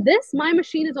 And my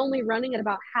machine is only running at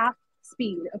about half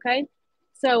speed, okay?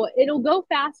 So it'll go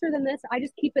faster than this. I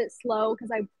just keep it slow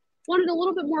because I wanted a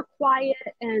little bit more quiet,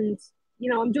 and you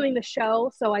know, I'm doing the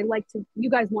show, so you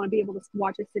guys want to be able to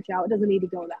watch it stitch out. It doesn't need to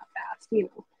go that fast, you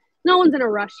know. No one's in a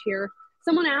rush here.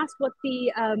 Someone asked what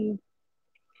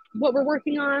we're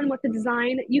working on, what the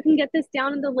design. You can get this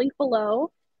down in the link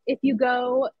below. If you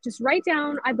go, just write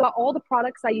down, I've got all the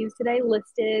products I used today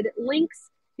listed, links.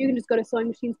 You can just go to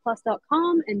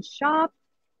SewingMachinesPlus.com and shop.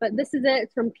 But this is it.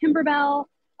 It's from Kimberbell.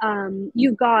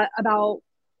 You've got about,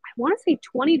 I want to say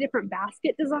 20 different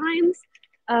basket designs,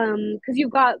 because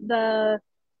you've got the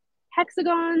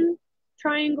hexagon,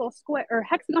 triangle, square, or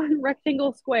hexagon,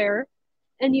 rectangle, square,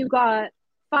 and you've got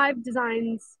 5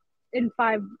 designs in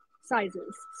 5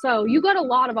 sizes. So you got a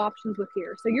lot of options with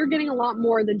here. So you're getting a lot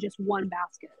more than just one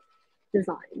basket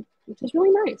design, which is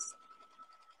really nice.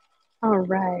 All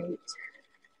right.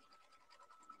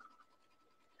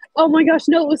 Oh my gosh,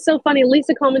 no, it was so funny.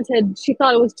 Lisa commented she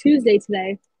thought it was Tuesday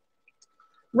today.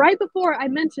 Right before, I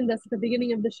mentioned this at the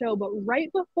beginning of the show, but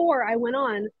right before I went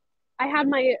on, I had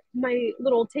my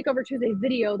little Takeover Tuesday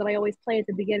video that I always play at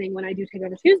the beginning when I do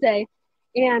Takeover Tuesday.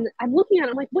 And I'm looking at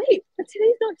it, I'm like, wait, but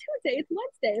today's not Tuesday, it's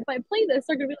Wednesday. If I play this,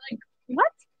 they're gonna be like, what?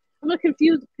 I'm gonna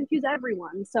confuse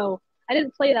everyone. So I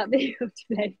didn't play that video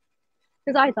today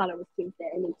because I thought it was Tuesday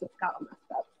and it just got all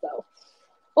messed up. So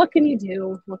what can you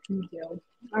do?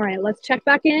 All right, let's check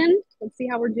back in. Let's see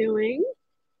how we're doing.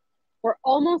 We're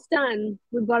almost done.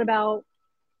 We've got about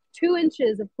 2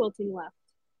 inches of quilting left.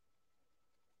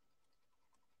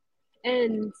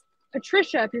 And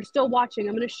Patricia, if you're still watching,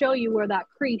 I'm going to show you where that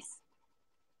crease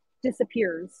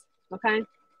disappears, okay?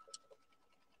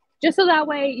 Just so that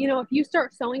way, you know, if you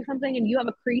start sewing something and you have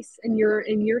a crease in your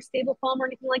staple foam or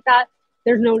anything like that,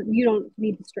 you don't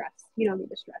need to stress. You don't need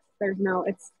to stress.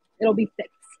 It'll be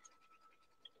fixed.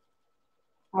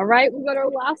 All right, we've got our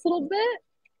last little bit.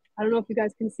 I don't know if you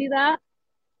guys can see that.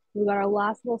 We've got our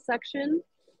last little section.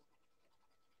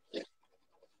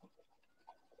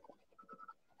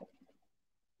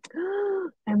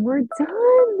 And we're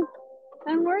done.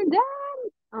 And we're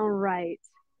done. All right.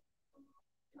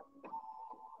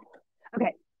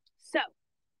 Okay, so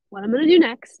what I'm going to do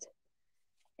next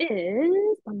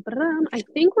is, I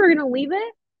think we're going to leave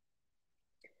it.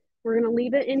 We're going to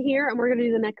leave it in here and we're going to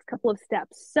do the next couple of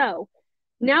steps. So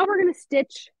now we're going to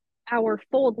stitch our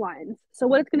fold lines. So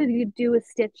what it's going to do is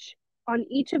stitch on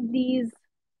each of these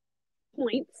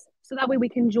points so that way we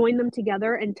can join them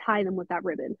together and tie them with that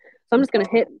ribbon. So I'm just going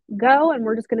to hit go and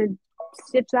we're just going to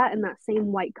stitch that in that same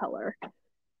white color.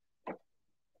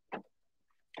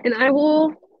 And I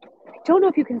don't know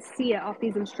if you can see it off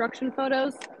these instruction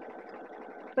photos,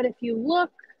 but if you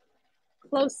look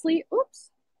closely,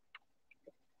 oops,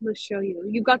 I'm going to show you.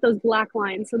 You've got those black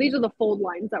lines. So these are the fold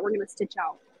lines that we're going to stitch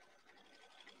out.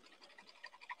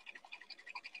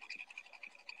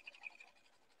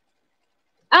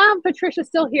 Patricia's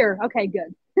still here. Okay,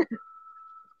 good.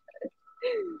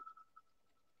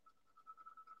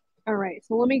 All right,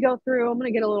 so let me go through. I'm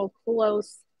going to get a little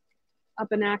close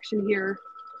up in action here.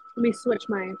 Let me switch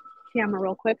my camera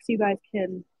real quick so you guys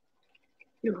can,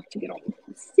 you don't have to get all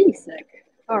seasick.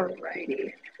 All righty.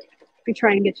 Let me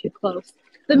try and get you close.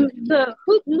 The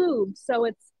hoop moves, so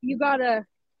you gotta,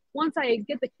 once I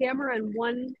get the camera in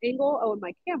one angle, oh, and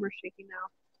my camera's shaking now.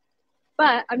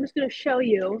 But I'm just going to show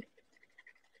you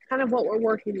kind of what we're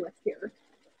working with here.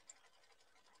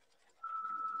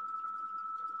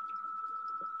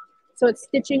 So it's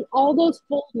stitching all those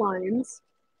fold lines.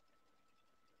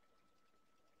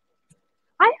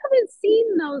 I haven't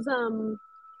seen those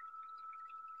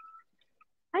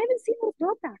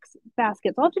rope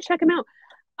baskets. I'll have to check them out.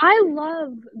 I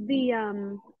love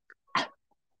the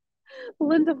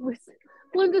Linda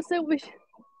said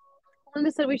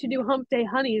we should do hump day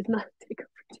honeys, not take over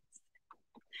Tuesday.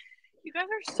 You guys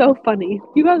are so funny.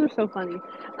 You guys are so funny.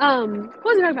 What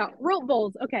was I talking about? Rope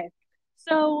bowls. Okay.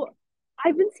 So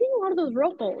I've been seeing a lot of those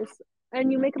rope bowls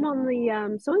and you make them on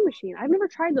the sewing machine. I've never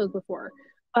tried those before,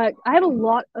 but I have a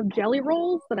lot of jelly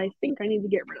rolls that I think I need to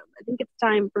get rid of. I think it's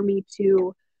time for me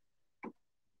to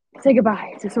say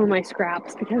goodbye to some of my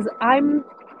scraps because I'm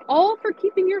all for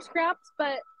keeping your scraps,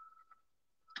 but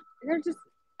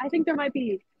I think there might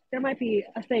be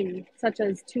a thing such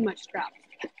as too much scraps.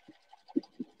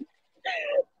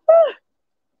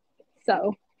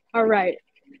 So, all right.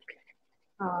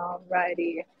 All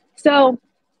righty. So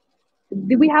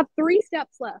we have 3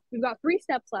 steps left. We've got 3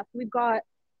 steps left. We've got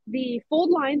the fold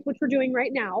lines, which we're doing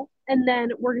right now, and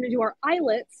then we're going to do our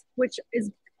eyelets, which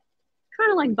is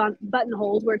kind of like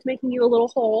buttonholes, where it's making you a little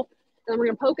hole, and then we're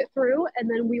going to poke it through, and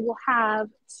then we will have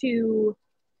to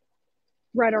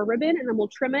thread our ribbon, and then we'll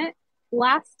trim it.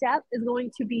 Last step is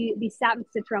going to be the satin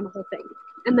stitch around the whole thing,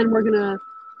 and then we're going to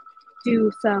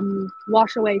do some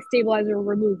wash away stabilizer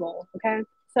removal. Okay,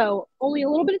 so only a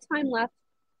little bit of time left.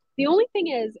 The only thing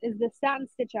is the satin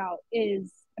stitch out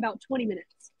is about 20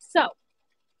 minutes. So if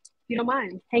you don't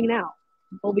mind hanging out,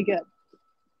 we'll be good.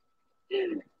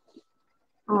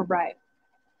 All right.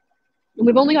 And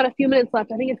we've only got a few minutes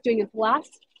left. I think it's doing its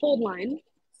last fold line.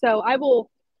 So I'll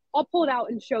pull it out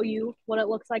and show you what it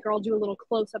looks like, or I'll do a little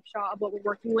close-up shot of what we're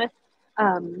working with.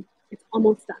 It's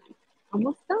almost done.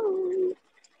 Almost done.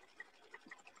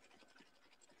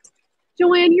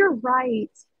 Joanne, you're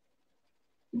right.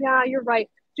 Yeah, you're right.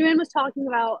 Joanne was talking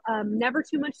about never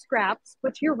too much scraps,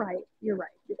 which you're right. You're right.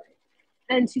 You're right.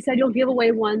 And she said you'll give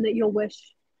away one that you'll wish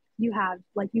you had,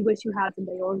 like you wish you had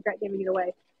someday, you'll regret giving it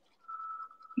away.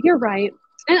 You're right.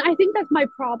 And I think that's my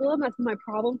problem. That's been my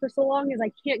problem for so long, is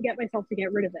I can't get myself to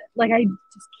get rid of it. Like I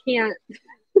just can't.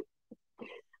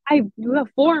 I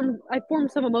formed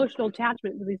some emotional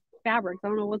attachment to these fabrics. I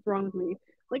don't know what's wrong with me.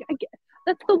 Like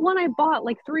that's the one I bought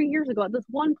like 3 years ago at this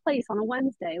one place on a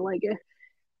Wednesday. Like,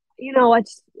 you know,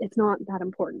 it's not that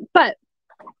important. But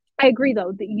I agree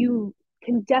though that you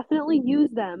can definitely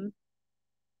use them.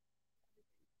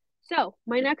 So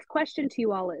my next question to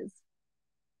you all is,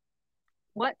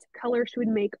 what color should we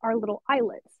make our little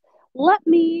eyelets? Let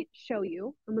me show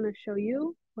you. I'm going to show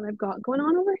you what I've got going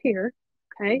on over here.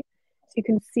 Okay, so you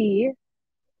can see.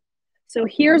 So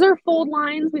here's our fold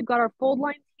lines. We've got our fold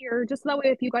lines here, just so that way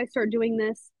if you guys start doing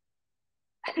this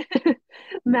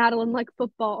Madeline, like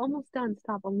football. Almost done.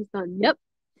 Stop. Almost done. Yep.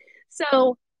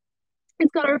 So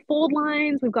it's got our fold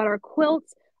lines. We've got our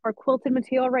quilts, our quilted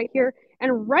material right here.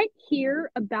 And right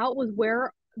here about was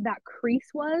where that crease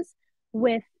was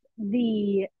with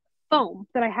the foam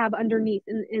that I have underneath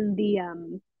in the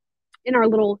in our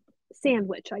little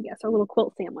sandwich, I guess, our little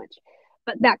quilt sandwich.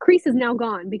 But that crease is now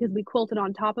gone because we quilted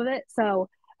on top of it. So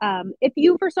if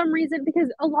you, for some reason,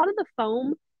 because a lot of the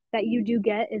foam that you do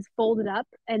get is folded up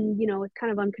and, you know, it's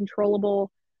kind of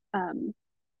uncontrollable. Um,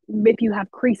 if you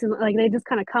have creases, like they just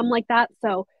kind of come like that.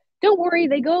 So don't worry,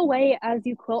 they go away as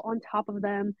you quilt on top of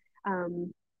them.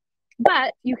 Um,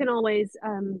 but you can always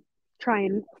try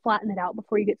and flatten it out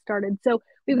before you get started. So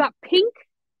we've got pink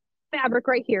fabric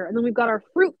right here, and then we've got our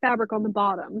fruit fabric on the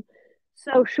bottom.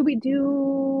 So should we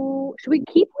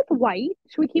keep with white?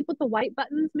 Should we keep with the white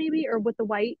buttons maybe, or with the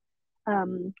white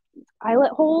um,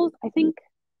 eyelet holes? I think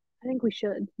we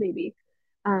should maybe.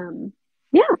 Um,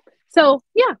 yeah. So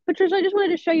yeah, Patricia, I just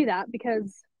wanted to show you that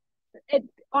because it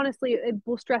honestly it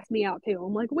will stress me out too.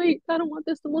 I'm like, wait, I don't want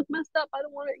this to look messed up. I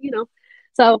don't want it, you know.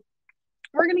 So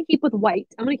we're gonna keep with white.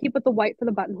 I'm gonna keep with the white for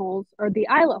the buttonholes or the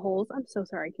eyelet holes. I'm so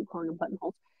sorry, I keep calling them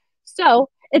buttonholes. So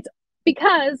it's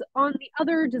because on the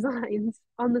other designs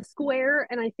on the square,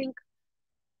 and I think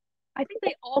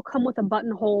they all come with a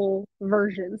buttonhole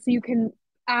version, so you can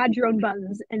add your own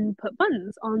buttons and put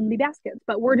buttons on the baskets.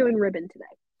 But we're doing ribbon today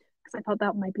because I thought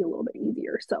that might be a little bit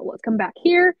easier. So let's come back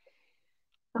here.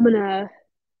 I'm gonna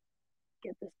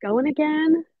get this going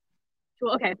again.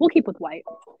 Well, okay, we'll keep with white.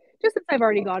 Just since I've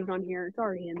already got it on here, it's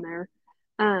already in there.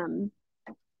 Um,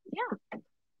 yeah.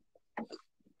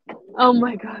 Oh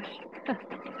my gosh.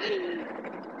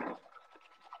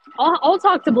 I'll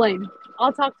talk to Blaine.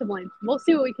 I'll talk to Blaine. We'll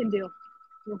see what we can do.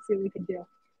 We'll see what we can do.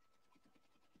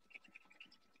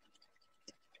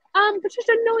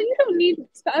 Patricia, no, you don't need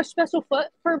a special foot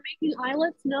for making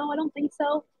eyelets. No, I don't think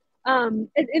so.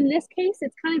 In this case,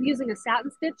 it's kind of using a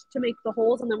satin stitch to make the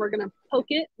holes, and then we're going to poke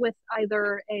it with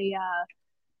either a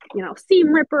you know,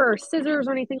 seam ripper or scissors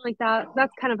or anything like that.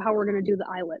 That's kind of how we're going to do the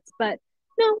eyelets. But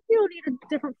no, you don't need a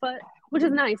different foot, which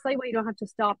is nice. That way you don't have to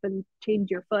stop and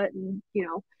change your foot, and you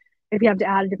know, if you have to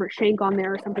add a different shank on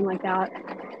there or something like that.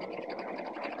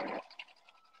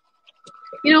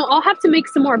 You know, I'll have to make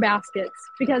some more baskets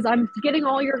because I'm getting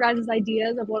all your guys'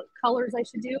 ideas of what colors I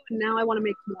should do, and now I want to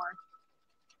make more.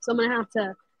 So I'm gonna have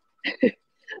to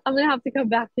I'm gonna have to come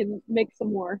back and make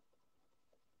some more.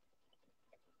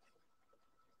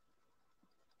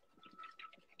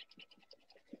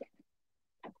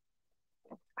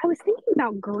 I was thinking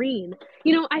about green.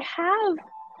 You know, I've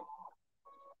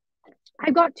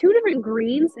got two different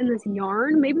greens in this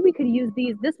yarn. Maybe we could use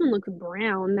these. This one looks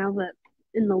brown now that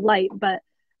in the light, but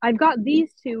I've got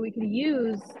these two we could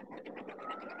use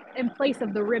in place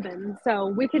of the ribbon. So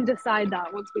we can decide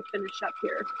that once we finish up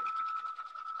here.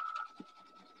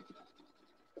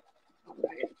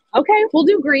 Okay, we'll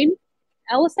do green.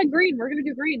 Ella said green. We're going to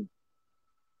do green.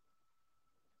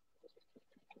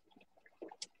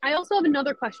 I also have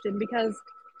another question because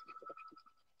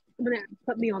I'm going to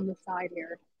put me on the side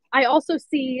here. I also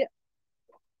see,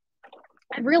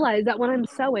 I realize that when I'm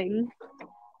sewing,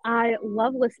 I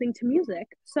love listening to music.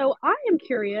 So I am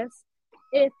curious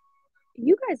if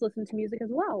you guys listen to music as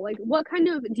well. Like, what kind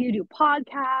of do you do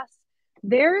podcasts?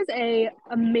 There's a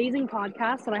amazing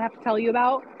podcast that I have to tell you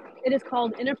about. It is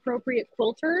called Inappropriate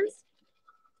Quilters,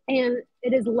 and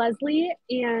it is Leslie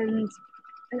and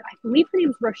I believe her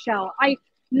name's Rochelle.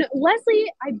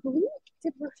 Leslie, I believe,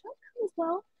 did Rochelle come as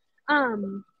well?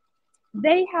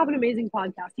 They have an amazing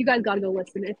podcast. You guys got to go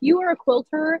listen. If you are a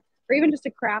quilter or even just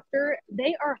a crafter,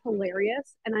 they are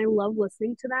hilarious, and I love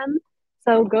listening to them.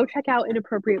 So go check out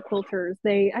Inappropriate Quilters.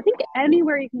 I think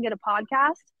anywhere you can get a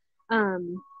podcast,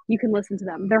 you can listen to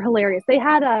them. They're hilarious. They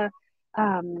had,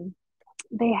 oh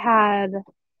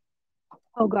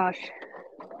gosh,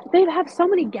 they have so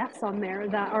many guests on there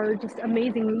that are just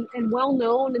amazing and well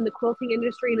known in the quilting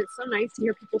industry, and it's so nice to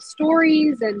hear people's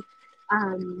stories. And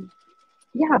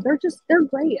yeah, they're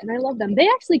great, and I love them. They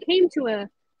actually came to a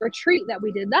retreat that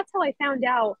we did. That's how I found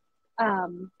out.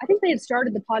 I think they had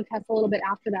started the podcast a little bit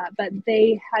after that, but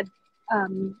they had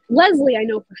Leslie, I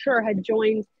know for sure, had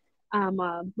joined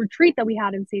a retreat that we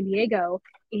had in San Diego,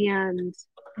 and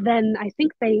then I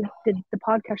think they did the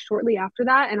podcast shortly after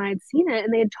that, and I had seen it,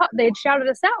 and they had shouted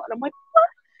us out, and I'm like, what?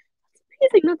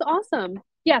 That's amazing! That's awesome.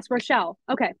 Yes, Rochelle.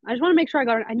 Okay, I just want to make sure I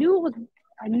got it. I knew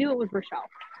it was Rochelle.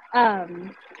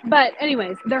 But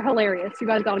anyways, they're hilarious. You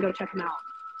guys gotta go check them out.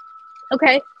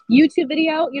 Okay, YouTube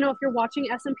video. You know, if you're watching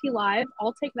SMP Live,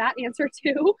 I'll take that answer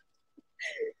too.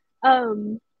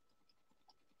 Okay,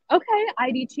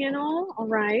 ID channel. All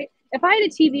right. If I had a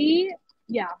TV,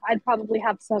 yeah, I'd probably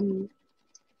have some.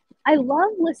 I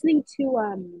love listening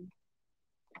to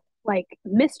like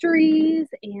mysteries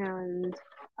and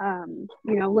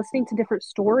listening to different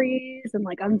stories and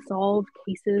like unsolved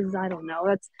cases. I don't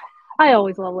know. I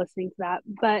always love listening to that.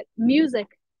 But music,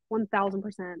 1000%,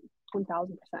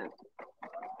 1000%.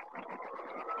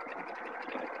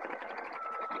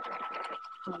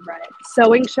 All right.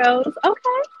 Sewing shows.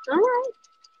 Okay. All right.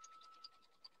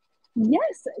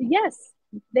 Yes, yes,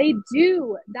 they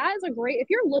do. That is a great, if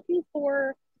you're looking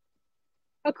for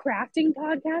a crafting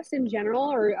podcast in general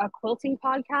or a quilting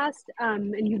podcast,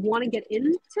 and you want to get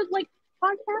into like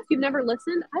podcasts, you've never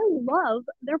listened, I love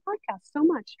their podcast so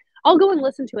much. I'll go and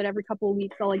listen to it every couple of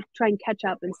weeks. I'll like try and catch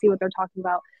up and see what they're talking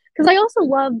about. Because I also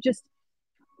love just,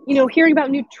 hearing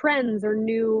about new trends or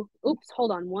new, oops,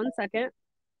 hold on one second.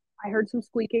 I heard some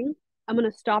squeaking. I'm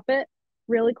going to stop it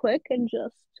really quick and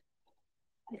just,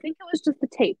 I think it was just the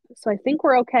tape. So I think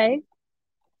we're okay.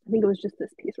 I think it was just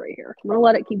this piece right here. I'm going to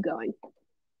let it keep going.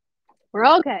 We're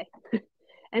okay.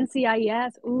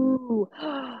 NCIS. Ooh,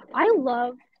 I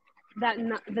love that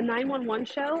the 911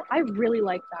 show. I really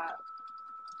like that.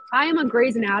 I am a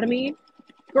Grey's Anatomy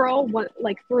girl,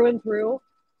 like through and through.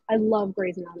 I love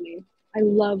Grey's Anatomy. I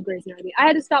love Grey's Anatomy. I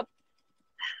had to stop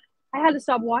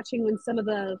watching when some of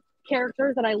the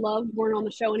characters that I loved weren't on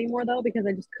the show anymore, though, because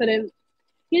I just couldn't.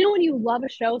 You know when you love a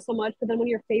show so much, but then when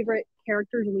your favorite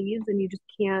characters leaves and you just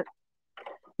can't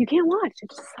watch.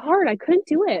 It's just hard. I couldn't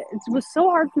do it. It was so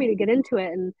hard for me to get into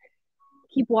it and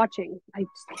keep watching. I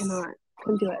just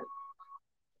couldn't do it.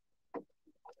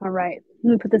 All right,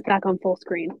 let me put this back on full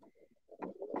screen.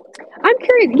 I'm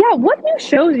curious. Yeah, what new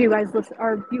shows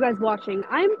are you guys watching?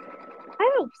 I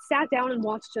haven't sat down and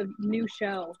watched a new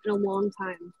show in a long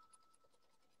time.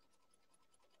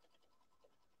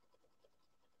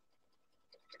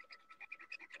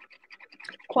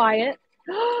 Quiet.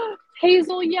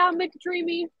 Hazel, yeah,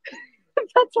 McDreamy.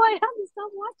 That's why I haven't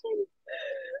stopped watching.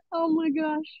 Oh my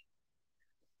gosh.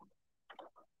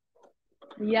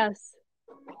 Yes.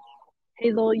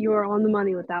 Hazel, you are on the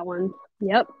money with that one.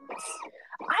 Yep.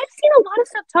 I've seen a lot of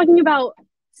stuff talking about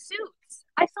Suits.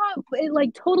 I saw it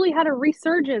like totally had a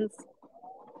resurgence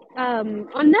on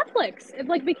Netflix. It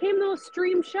like became the most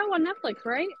streamed show on Netflix,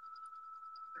 right?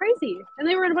 Crazy. And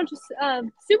they were in a bunch of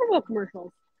Super Bowl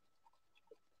commercials.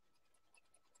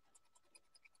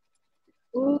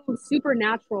 Ooh,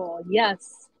 Supernatural.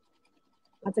 Yes.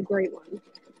 That's a great one.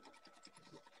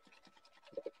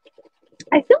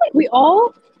 I feel like we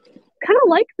all kind of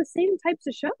like the same types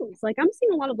of shows. Like I'm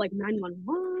seeing a lot of like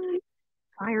 911,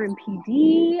 Fire and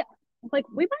PD. Like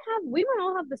we might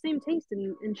all have the same taste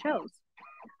in shows.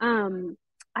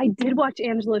 I did watch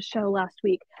Angela's show last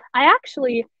week. I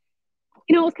actually,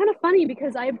 it was kind of funny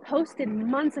because I posted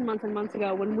months and months and months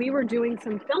ago when we were doing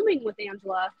some filming with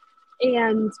Angela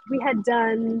and we had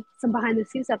done some behind the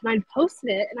scenes stuff and I'd posted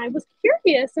it and I was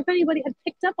curious if anybody had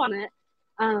picked up on it.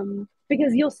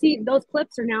 Because you'll see those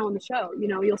clips are now on the show.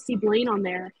 You'll see Blaine on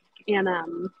there and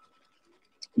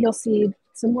you'll see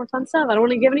some more fun stuff. I don't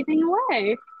want to give anything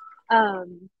away.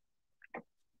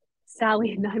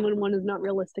 Sally 911 is not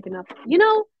realistic enough.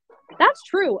 That's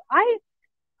true. I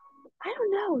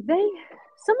don't know.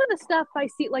 Some of the stuff I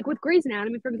see, like with Grey's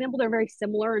Anatomy, for example, they're very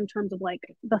similar in terms of like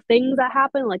the things that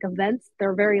happen, like events.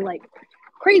 They're very like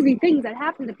crazy things that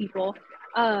happen to people.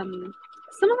 Some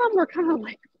of them were kind of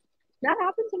like, that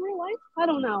happens in real life? I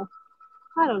don't know.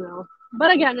 But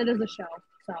again, it is a show.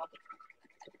 So,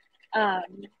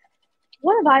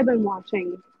 what have I been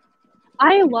watching?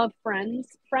 I love Friends.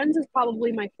 Friends is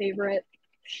probably my favorite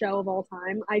show of all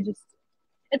time.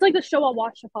 It's like the show I'll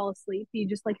watch to fall asleep. You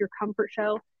just like your comfort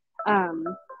show.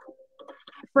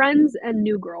 Friends and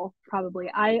New Girl, probably.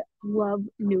 I love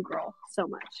New Girl so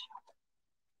much.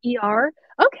 ER.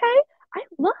 Okay. I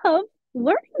love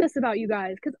learning this about you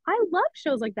guys because I love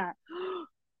shows like that.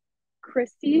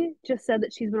 Christy just said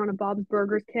that she's been on a Bob's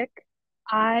Burgers kick.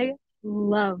 I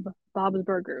love Bob's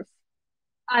Burgers.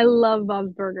 I love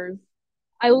Bob's Burgers.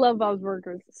 I love Bob's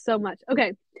Burgers so much.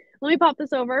 Okay, let me pop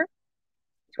this over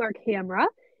to our camera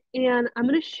and I'm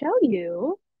going to show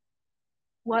you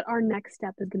what our next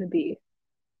step is going to be.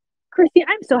 Christy,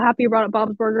 I'm so happy you brought up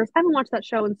Bob's Burgers. I haven't watched that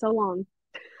show in so long.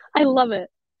 I love it.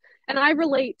 And I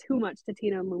relate too much to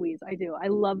Tina and Louise. I do. I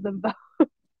love them both.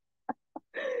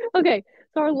 Okay,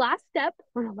 so our last step,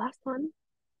 or our last one,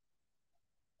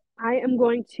 I am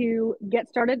going to get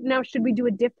started. Now, should we do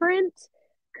a different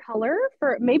color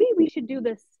for, maybe we should do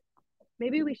this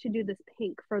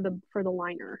pink for the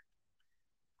liner.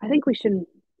 I think we should,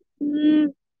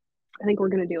 I think we're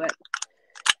going to do it.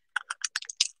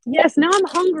 Yes, now I'm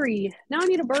hungry. Now I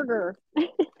need a burger.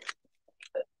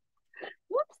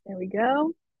 There we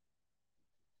go.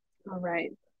 All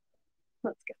right.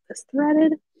 Let's get this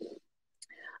threaded.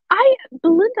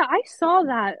 Belinda, I saw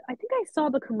that. I think I saw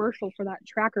the commercial for that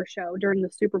tracker show during the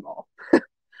Super Bowl.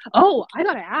 Oh, I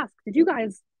gotta ask, what do you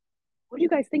guys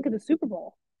think of the Super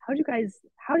Bowl?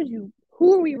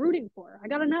 Who are we rooting for? I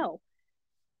gotta know.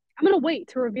 I'm gonna wait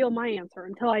to reveal my answer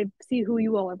until I see who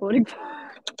you all are voting for.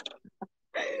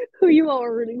 Who you all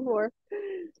are rooting for. Oh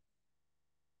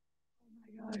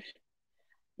my gosh.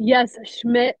 Yes,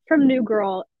 Schmidt from New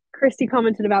Girl. Christy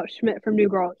commented about Schmidt from New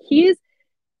Girl. He's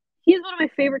one of my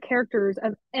favorite characters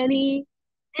of any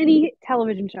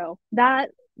television show. That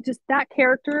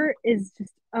character is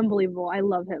just unbelievable. I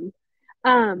love him.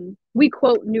 We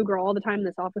quote New Girl all the time in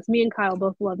this office. Me and Kyle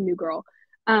both love New Girl.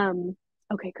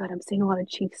 Okay, good. I'm seeing a lot of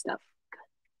Chief stuff.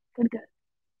 Good. You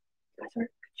guys are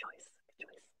good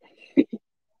choice.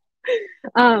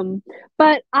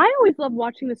 But I always love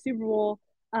watching the Super Bowl.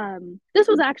 This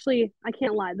was actually, I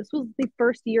can't lie, this was the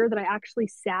first year that I actually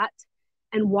sat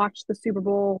and watched the Super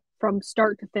Bowl from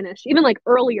start to finish, even like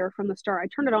earlier from the start. I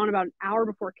turned it on about an hour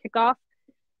before kickoff,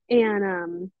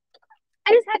 and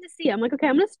I just had to see. I'm like, okay,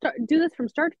 I'm gonna do this from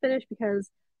start to finish because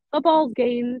football's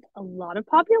gained a lot of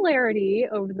popularity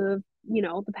over the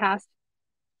past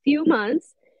few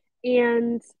months,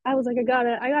 and I was like, I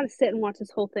gotta sit and watch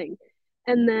this whole thing,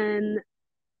 and then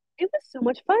it was so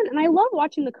much fun, and I love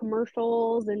watching the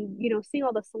commercials and seeing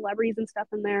all the celebrities and stuff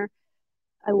in there.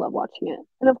 I love watching it.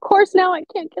 And of course, now I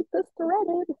can't get this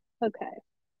threaded. Okay.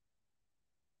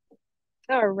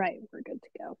 All right, we're good to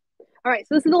go. All right,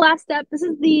 so this is the last step. This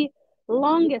is the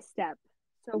longest step.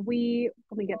 So let me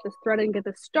get this threaded and get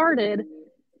this started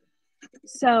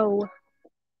so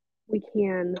we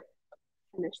can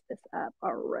finish this up.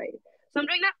 All right. So I'm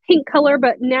doing that pink color,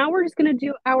 but now we're just going to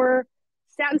do our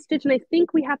satin stitch, and I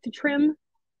think we have to trim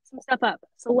some stuff up.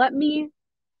 So let me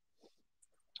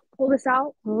pull this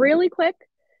out really quick.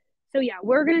 So yeah,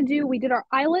 we did our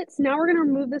eyelets. Now we're gonna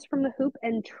remove this from the hoop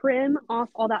and trim off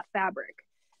all that fabric.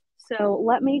 So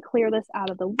let me clear this out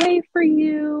of the way for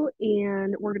you,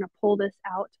 and we're gonna pull this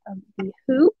out of the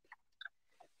hoop.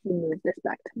 Move this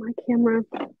back to my camera.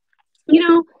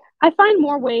 I find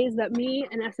more ways that me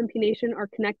and SMP Nation are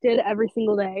connected every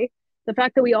single day. The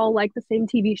fact that we all like the same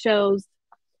TV shows,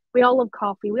 we all love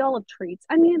coffee, we all love treats.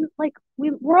 I mean, like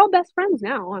we're all best friends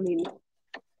now. I mean,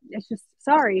 it's just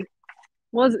sorry.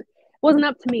 Wasn't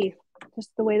up to me. Just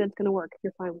the way that's gonna work.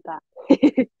 You're fine with that.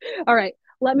 All right,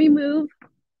 let me move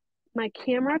my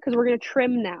camera because we're gonna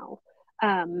trim now.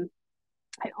 I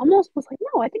almost was like,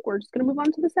 no, I think we're just gonna move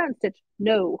on to the satin stitch.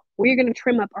 No, we're gonna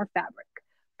trim up our fabric.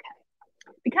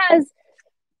 Okay, because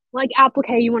like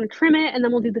applique, you want to trim it, and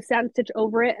then we'll do the satin stitch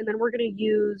over it, and then we're gonna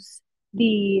use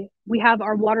we have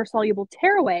our water soluble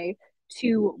tearaway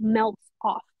to melt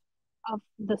off of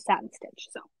the satin stitch.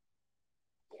 So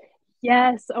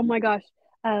yes. Oh my gosh.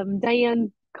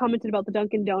 Diane commented about the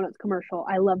Dunkin' Donuts commercial.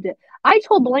 I loved it. I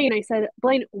told Blaine, I said,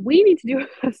 Blaine, we need to do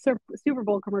a Super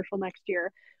Bowl commercial next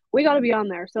year. We got to be on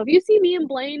there. So if you see me and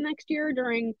Blaine next year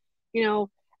during,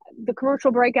 the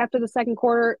commercial break after the second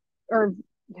quarter, or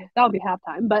that'll be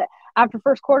halftime, but after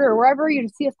first quarter or wherever you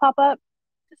see us pop up,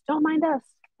 just don't mind us.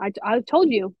 I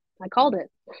told you. I called it.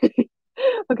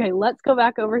 Okay, let's go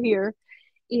back over here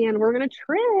and we're going to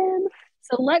trim.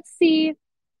 So let's see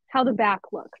how the back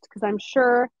looked, because I'm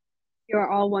sure you're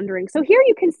all wondering. So here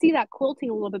you can see that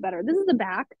quilting a little bit better. This is the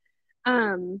back.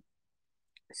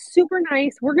 Super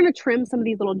nice. We're going to trim some of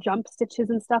these little jump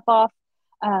stitches and stuff off.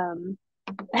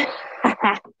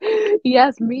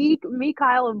 Yes, me,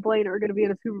 Kyle, and Blaine are going to be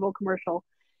in a Super Bowl commercial.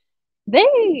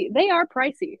 They are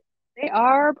pricey. They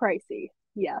are pricey.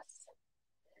 Yes.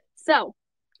 So, all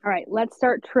right, let's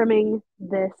start trimming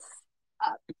this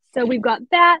up. So we've got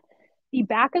that. The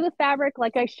back of the fabric,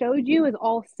 like I showed you, is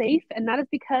all safe, and that is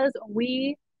because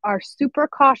we are super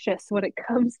cautious when it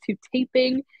comes to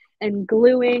taping and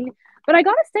gluing. But I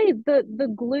gotta say,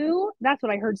 the glue, that's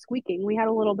what I heard squeaking. We had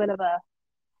a little bit of a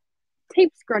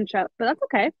tape scrunch up, but that's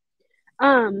okay.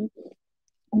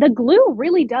 The glue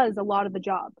really does a lot of the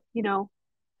job,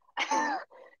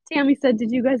 Tammy said,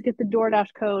 did you guys get the DoorDash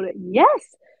code?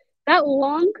 Yes, that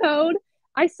long code.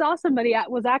 I saw somebody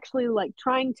was actually like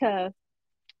trying to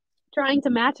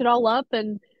match it all up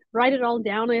and write it all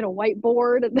down. I had a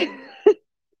whiteboard. It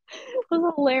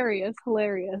was hilarious.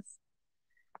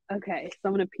 Okay, so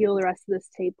I'm going to peel the rest of this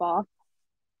tape off.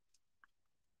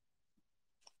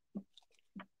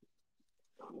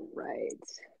 All right.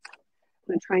 I'm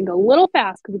going to try and go a little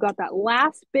fast because we've got that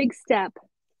last big step,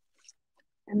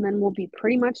 and then we'll be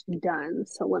pretty much done.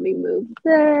 So let me move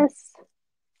this.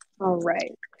 All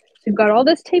right. So we've got all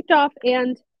this taped off,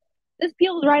 and this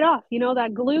peels right off.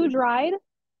 That glue dried.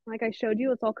 like I showed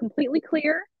you, it's all completely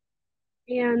clear,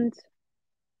 and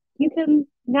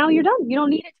now you're done. You don't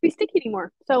need it to be sticky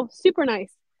anymore. So super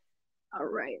nice. All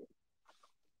right.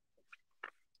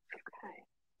 Okay.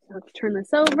 So let's turn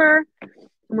this over, and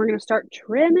we're going to start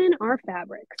trimming our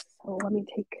fabrics. So let me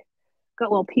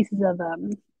got little pieces of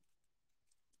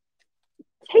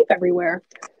tape everywhere.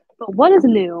 But what is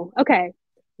new? Okay,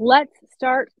 let's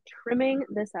start trimming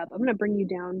this up. I'm going to bring you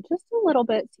down just a little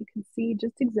bit so you can see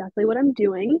just exactly what I'm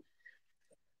doing.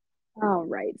 All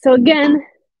right. So again,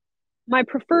 my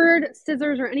preferred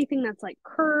scissors or anything that's like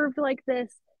curved like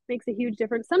this makes a huge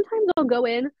difference. Sometimes I'll go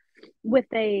in with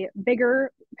a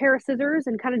bigger pair of scissors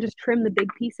and kind of just trim the big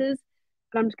pieces.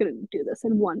 But I'm just going to do this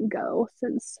in one go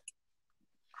since.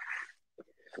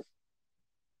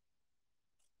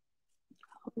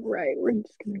 All right, we're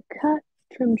just going to cut,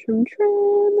 trim, trim,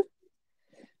 trim.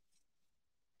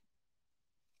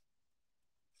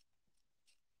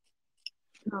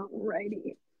 All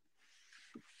righty.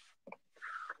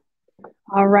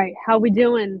 All right, how we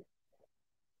doing?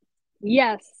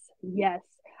 Yes, yes.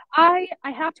 I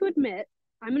have to admit,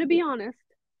 I'm going to be honest.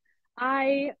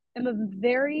 I am I'm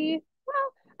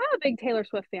a big Taylor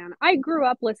Swift fan. I grew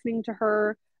up listening to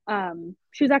her.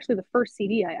 She was actually the first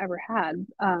CD I ever had.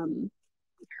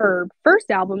 Her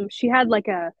first album, she had like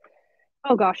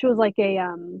oh gosh, it was like a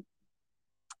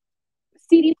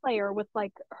CD player with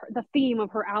like the theme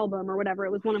of her album or whatever.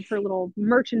 It was one of her little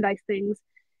merchandise things.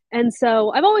 And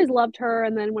so I've always loved her.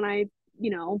 And then when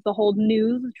the whole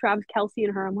news of Travis Kelce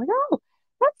and her, I'm like, oh,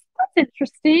 that's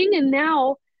interesting. And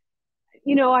now,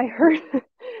 I heard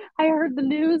I heard the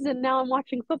news and now I'm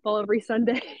watching football every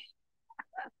Sunday.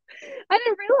 I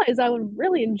didn't realize I would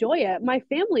really enjoy it. My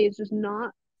family is just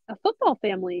not a football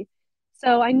family.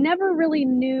 So I never really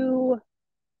knew,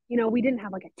 we didn't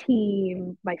have like a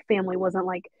team. My family wasn't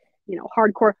like,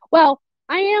 hardcore. Well,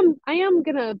 I am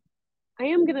gonna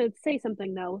say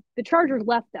something though. The Chargers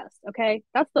left us, okay?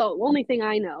 That's the only thing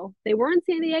I know. They were in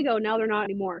San Diego, now they're not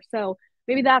anymore. So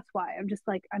maybe that's why. I'm just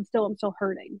like I'm still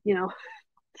hurting.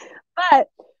 But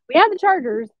we had the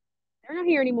Chargers. They're not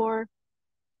here anymore.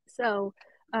 So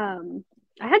I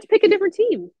had to pick a different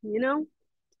team.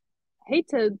 Hate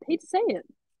to say it.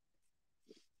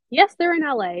 Yes, they're in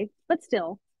LA, but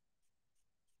still.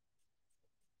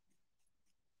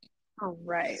 All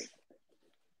right.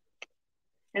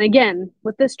 And again,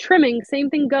 with this trimming, same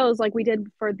thing goes like we did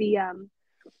for the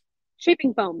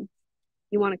shaping foam.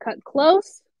 You want to cut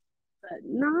close, but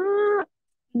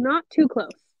not too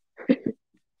close.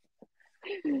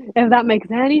 If that makes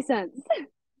any sense.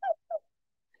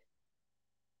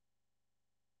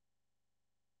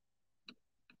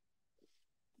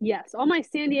 Yes, all my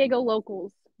San Diego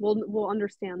locals will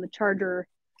understand the Charger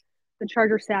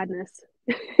sadness.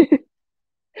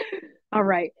 All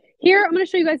right. Here, I'm going to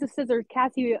show you guys the scissors.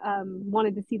 Cassie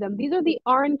wanted to see them. These are the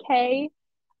R&K,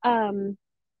 I'm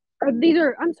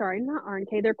sorry, not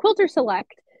R&K. They're Quilter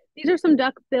Select. These are some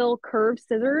duckbill curved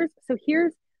scissors. So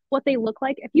here's what they look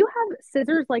like. If you have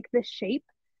scissors like this shape,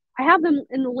 I have them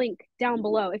in the link down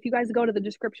below. If you guys go to the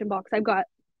description box, I've got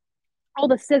all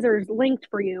the scissors linked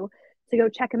for you to go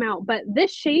check them out. But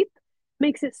this shape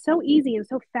makes it so easy and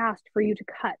so fast for you to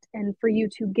cut and for you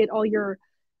to get all your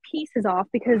pieces off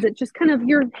because it just kind of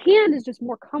your hand is just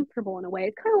more comfortable in a way.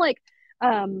 It's kind of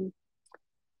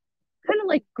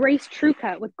like Grace True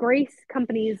Cut with Grace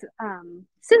Company's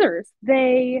scissors.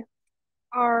 They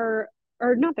are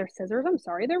or not their scissors, I'm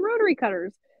sorry, they're rotary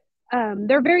cutters.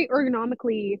 They're very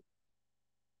ergonomically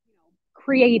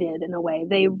created in a way.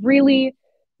 They really,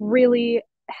 really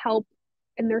help,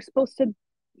 and they're supposed to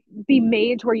be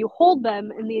made to where you hold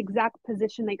them in the exact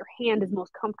position that your hand is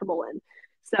most comfortable in.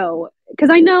 So,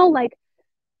 because I know, like,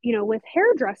 with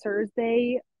hairdressers,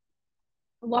 a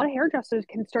lot of hairdressers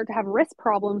can start to have wrist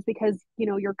problems because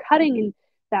you're cutting and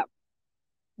that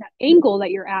that angle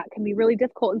that you're at can be really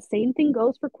difficult. And same thing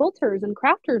goes for quilters and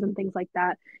crafters and things like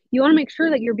that. You want to make sure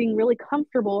that you're being really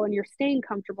comfortable and you're staying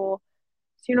comfortable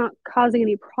so you're not causing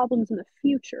any problems in the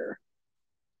future.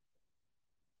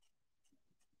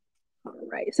 All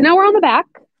right, so now we're on the back.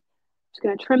 Just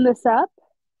going to trim this up.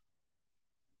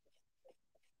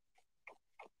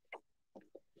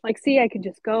 Like, see, I could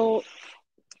just go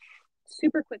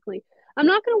super quickly. I'm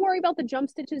not going to worry about the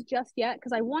jump stitches just yet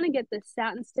because I want to get this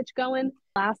satin stitch going.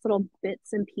 Last little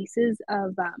bits and pieces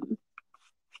of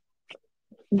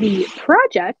the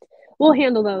project. We'll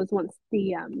handle those once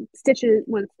the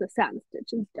satin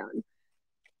stitch is done.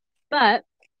 But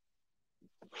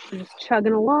I'm just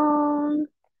chugging along.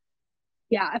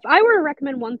 Yeah, if I were to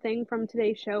recommend one thing from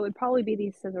today's show, it would probably be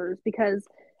these scissors because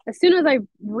as soon as I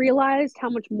realized how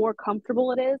much more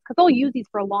comfortable it is, because I'll use these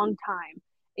for a long time,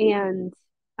 and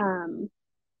They've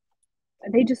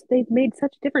made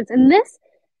such a difference. And this,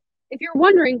 if you're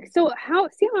wondering, see how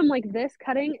I'm like this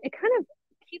cutting, it kind of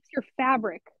keeps your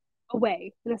fabric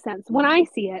away in a sense. When I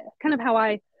see it, kind of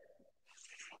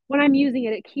when I'm using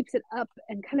it, it keeps it up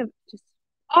and kind of just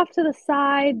off to the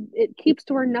side. It keeps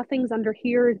to where nothing's under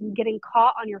here getting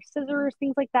caught on your scissors,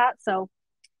 things like that. So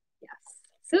yes,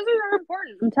 scissors are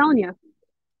important, I'm telling you.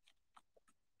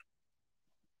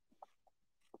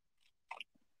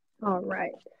 All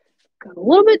right. Got a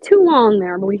little bit too long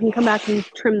there, but we can come back and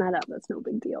trim that up. That's no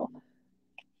big deal.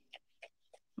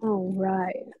 All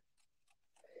right.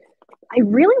 I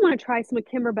really want to try some of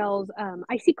Kimberbell's.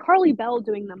 I see Carly Bell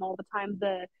doing them all the time.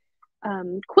 The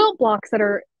quilt blocks that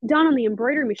are done on the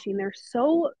embroidery machine. They're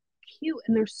so cute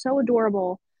and they're so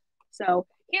adorable. So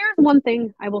here's one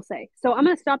thing I will say. So I'm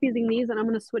going to stop using these and I'm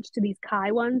going to switch to these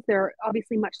Kai ones. They're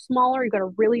obviously much smaller. You've got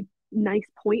a really nice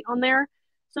point on there.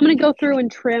 So I'm going to go through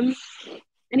and trim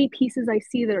any pieces I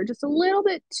see that are just a little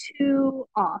bit too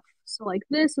off. So like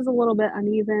this is a little bit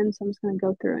uneven. So I'm just going to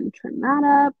go through and trim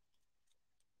that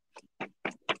up.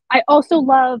 I also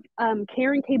love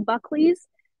Karen K. Buckley's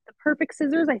the Perfect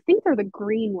Scissors. I think they're the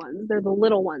green ones. They're the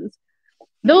little ones.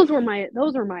 Those are my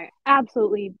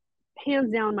absolutely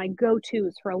hands down my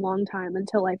go-tos for a long time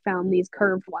until I found these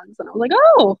curved ones. And I was like,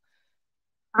 oh,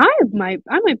 I might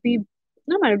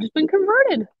have just been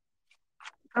converted.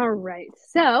 All right.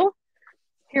 So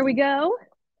here we go.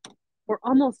 We're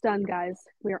almost done, guys.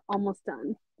 We are almost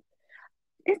done.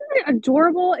 Isn't it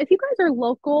adorable? If you guys are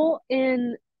local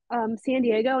in San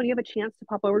Diego and you have a chance to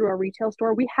pop over to our retail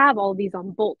store, we have all of these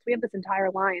on bolts. We have this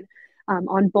entire line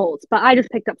on bolts, but I just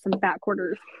picked up some fat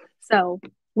quarters. So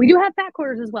we do have fat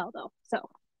quarters as well, though. So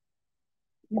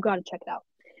you got to check it out.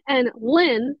 And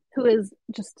Lynn, who is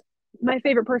just my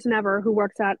favorite person ever, who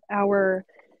works at our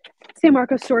San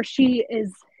Marcos store, she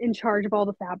is in charge of all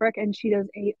the fabric and she does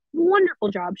a wonderful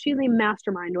job. She's a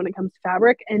mastermind when it comes to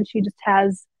fabric, and she just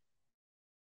has.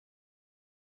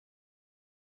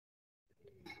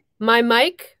 My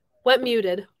mic went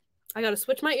muted. I gotta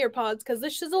switch my earpods because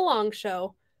this is a long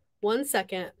show. 1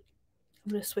 second.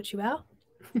 I'm gonna switch you out.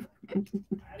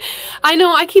 I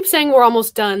know, I keep saying we're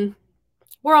almost done.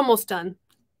 We're almost done.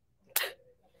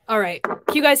 All right.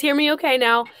 Can you guys hear me okay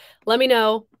now? Let me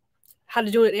know how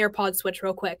to do an AirPod switch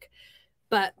real quick.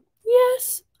 But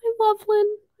yes, I love Lynn.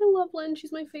 I love Lynn.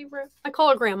 She's my favorite. I call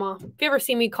her Grandma. If you ever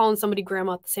see me calling somebody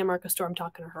Grandma at the San Marcos store, I'm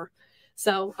talking to her.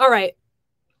 So, all right.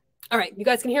 All right. You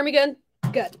guys can hear me good?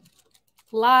 Good.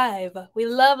 Live. We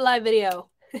love live video.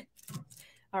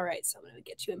 All right. So I'm going to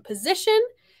get you in position.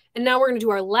 And now we're going to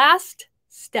do our last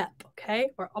step. Okay.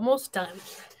 We're almost done.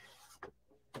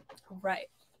 All right.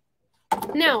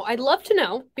 Now, I'd love to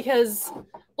know, because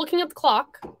looking at the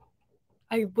clock,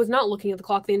 I was not looking at the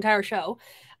clock the entire show.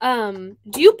 Do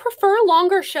you prefer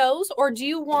longer shows or do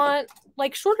you want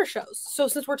like shorter shows? So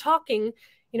since we're talking,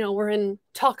 you know, we're in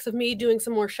talks of me doing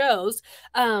some more shows.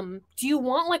 Do you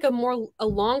want like a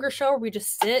longer show where we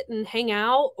just sit and hang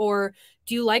out, or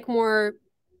do you like more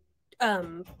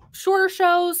shorter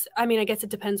shows? I mean, I guess it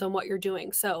depends on what you're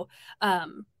doing. So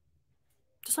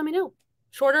just let me know.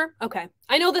 Shorter? Okay.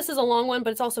 I know this is a long one,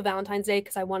 but it's also Valentine's Day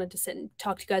because I wanted to sit and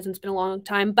talk to you guys and it's been a long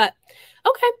time. But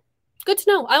okay. Good to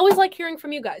know. I always like hearing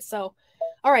from you guys. So,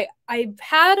 all right. I've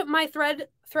had my thread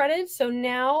threaded. So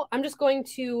now I'm going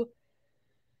to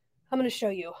show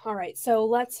you. All right. So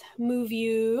let's move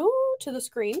you to the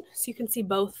screen so you can see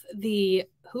both the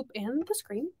hoop and the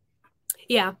screen.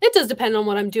 Yeah, it does depend on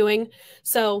what I'm doing.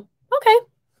 So, okay.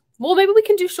 Well, maybe we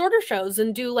can do shorter shows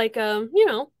and do like, you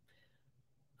know,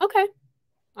 okay.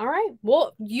 All right.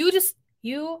 Well, you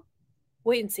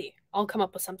wait and see. I'll come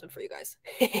up with something for you guys.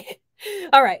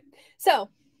 All right. So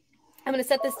I'm going to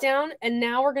set this down, and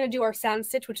now we're going to do our satin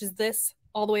stitch, which is this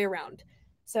all the way around.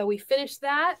 So we finish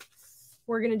that.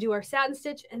 We're going to do our satin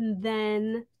stitch, and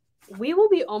then we will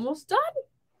be almost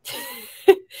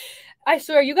done. I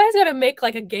swear, you guys got to make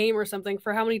like a game or something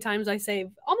for how many times I say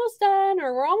almost done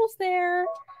or we're almost there.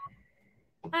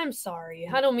 I'm sorry.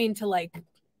 I don't mean to like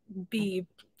be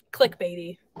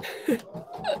clickbaity.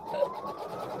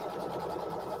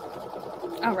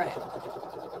 All right.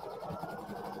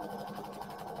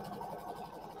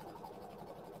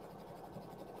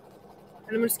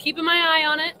 And I'm just keeping my eye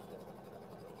on it.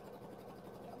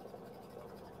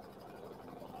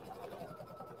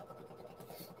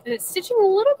 And it's stitching a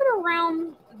little bit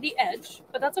around the edge,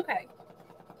 but that's okay.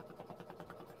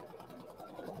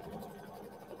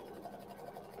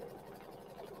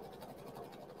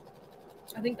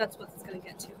 I think that's what it's going to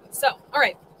get to. So, all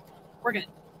right, we're good.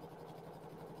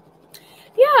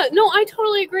 Yeah, no, I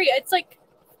totally agree. It's like,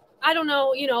 I don't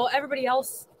know, you know, everybody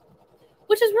else.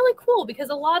 which is really cool because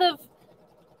a lot of,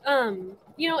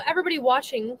 you know, everybody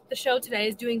watching the show today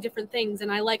is doing different things.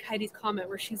 And I like Heidi's comment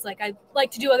where she's like, I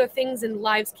like to do other things and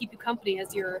lives keep you company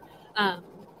as you're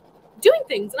doing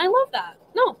things. And I love that.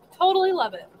 No, totally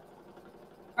love it.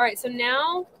 All right, so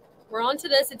now we're on to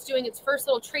this. It's doing its first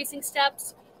little tracing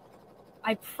steps.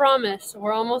 I promise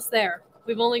we're almost there.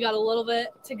 We've only got a little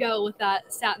bit to go with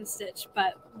that satin stitch,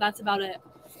 but that's about it.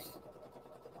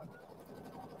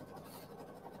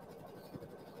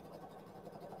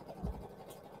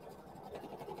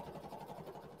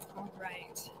 All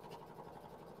right.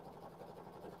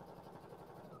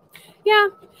 Yeah,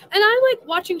 and I like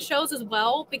watching shows as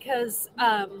well because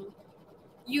I'm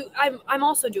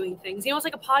also doing things. You know, it's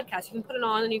like a podcast. You can put it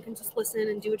on and you can just listen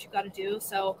and do what you got to do.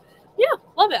 So yeah,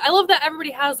 love it. I love that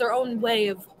everybody has their own way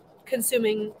of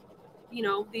consuming, you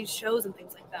know, these shows and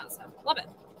things like that. So love it.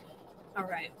 All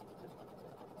right.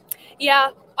 Yeah,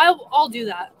 I'll do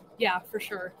that. Yeah, for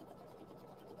sure.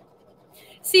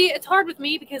 See, it's hard with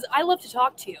me because I love to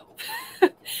talk to you.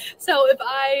 So if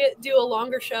I do a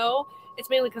longer show, it's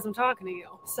mainly because I'm talking to you.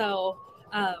 So,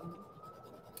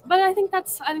 but I think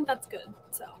that's good.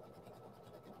 So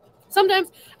sometimes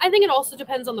I think it also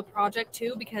depends on the project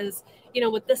too, because, you know,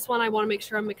 with this one, I want to make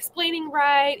sure I'm explaining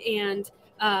right and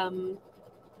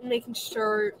making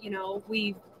sure, you know,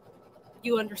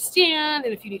 you understand,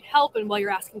 and if you need help and while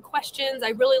you're asking questions, I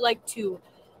really like to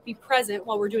be present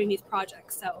while we're doing these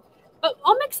projects. So, but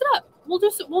I'll mix it up.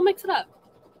 We'll mix it up.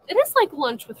 It is like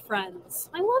lunch with friends.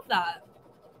 I love that.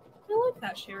 I like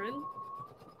that, Sharon.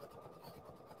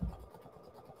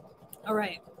 All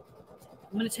right.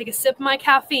 I'm going to take a sip of my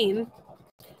caffeine.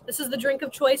 This is the drink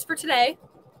of choice for today.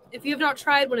 If you have not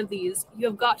tried one of these, you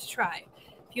have got to try.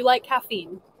 If you like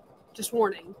caffeine, just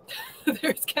warning,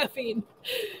 there's caffeine.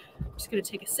 I'm just going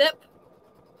to take a sip.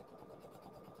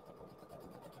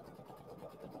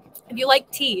 If you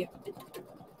like tea,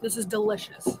 this is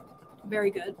delicious. Very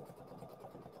good.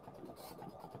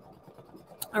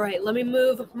 All right, let me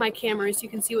move my camera so you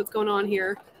can see what's going on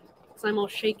here because I'm all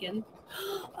shaken.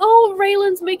 Oh,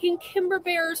 Raylan's making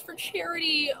Kimberbells for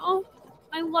charity. Oh,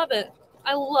 I love it.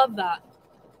 I love that.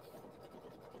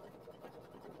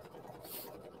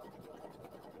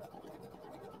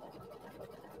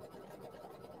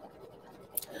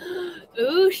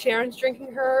 Ooh, Sharon's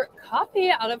drinking her coffee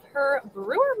out of her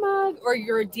brewer mug, or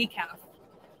your decaf. I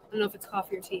don't know if it's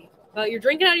coffee or tea, but you're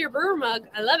drinking out of your brewer mug.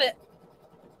 I love it.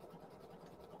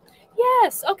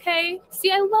 Yes, okay.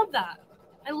 See, I love that.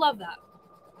 I love that.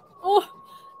 Oh,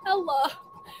 Ella.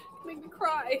 Make me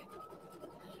cry.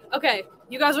 Okay,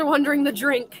 you guys are wondering the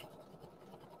drink.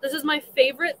 This is my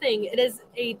favorite thing. It is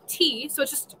a tea, so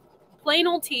it's just plain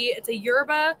old tea. It's a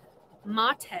yerba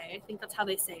mate. I think that's how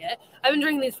they say it. I've been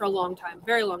drinking these for a long time,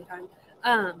 very long time.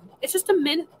 It's just a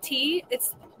mint tea.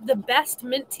 It's the best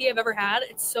mint tea I've ever had.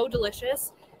 It's so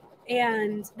delicious.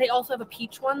 And they also have a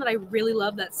peach one that I really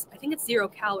love. I think it's 0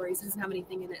 calories. It doesn't have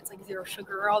anything in it. It's like 0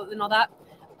 sugar and all that.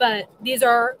 But these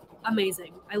are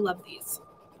amazing. I love these.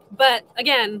 But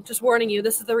again, just warning you,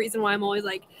 this is the reason why I'm always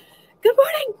like, good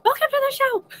morning, welcome to the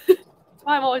show. That's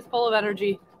why I'm always full of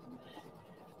energy.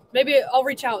 Maybe I'll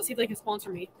reach out, see if they can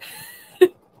sponsor me.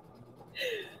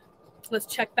 Let's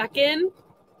check back in,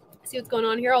 see what's going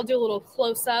on here. I'll do a little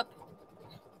close-up.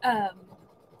 Let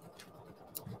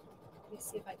me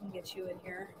see if I can get you in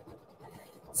here.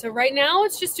 So right now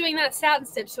it's just doing that satin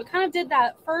stitch. So it kind of did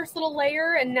that first little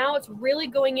layer, and now it's really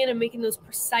going in and making those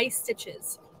precise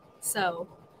stitches. So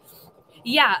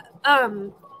yeah,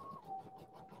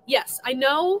 yes, I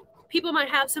know people might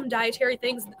have some dietary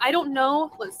things. I don't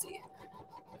know. Let's see.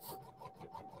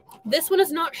 This one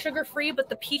is not sugar-free, but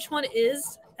the peach one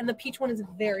is, and the peach one is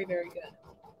very, very good.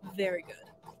 Very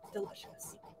good.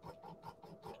 Delicious.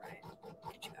 All right.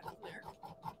 Get you back on there.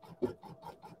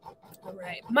 All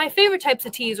right. My favorite types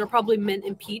of teas are probably mint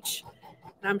and peach,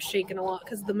 and I'm shaking a lot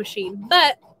because of the machine,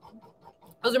 but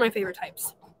those are my favorite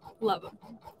types. Love them.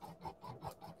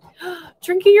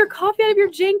 Drinking your coffee out of your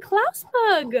Jane Klaus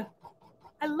mug.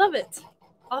 I love it.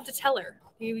 I'll have to tell her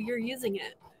you're using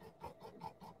it.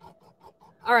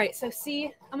 All right, so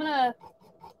see, I'm going to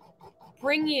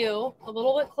bring you a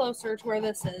little bit closer to where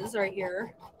this is right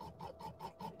here.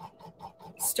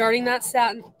 Starting that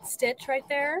satin stitch right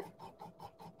there.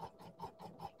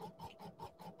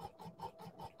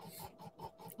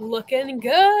 Looking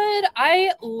good.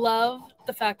 I love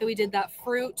the fact that we did that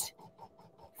fruit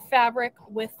fabric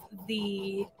with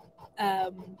the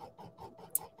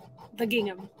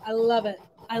gingham. I love it.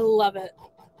 I love it.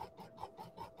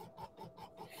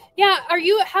 Yeah,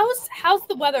 how's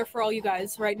the weather for all you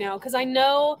guys right now? Because I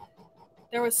know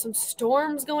there was some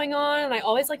storms going on, and I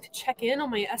always like to check in on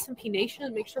my SMP Nation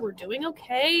and make sure we're doing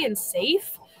okay and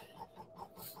safe.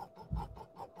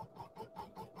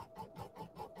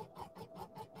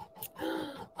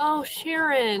 Oh,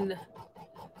 Sharon.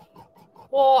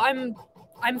 Well,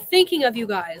 I'm thinking of you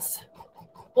guys.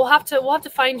 We'll have to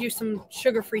find you some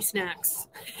sugar-free snacks.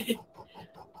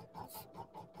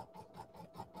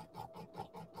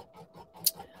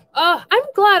 I'm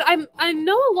glad. I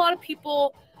know a lot of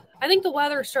people. I think the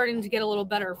weather is starting to get a little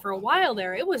better. For a while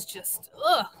there, it was just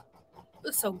it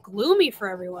was so gloomy for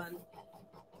everyone.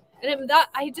 And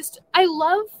I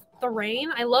love the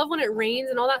rain. I love when it rains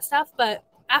and all that stuff. But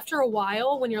after a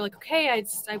while, when you're like, okay, I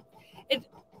feel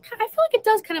like it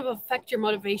does kind of affect your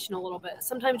motivation a little bit.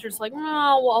 Sometimes you're just like,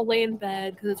 no, well, I'll lay in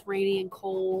bed because it's rainy and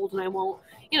cold, and I won't,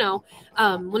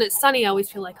 when it's sunny, I always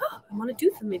feel like, oh, I want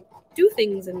to do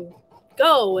things and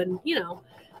go, and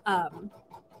I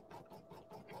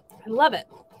love it.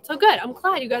 So good. I'm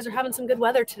glad you guys are having some good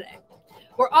weather today.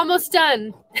 We're almost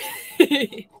done.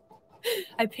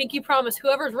 I pinky promise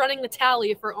whoever's running the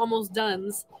tally for almost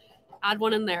done's, add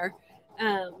one in there.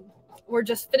 We're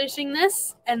just finishing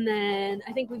this, and then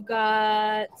I think we've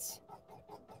got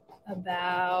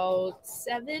about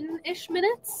 7-ish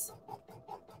minutes.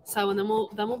 So, and then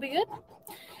we'll be good.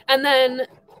 And then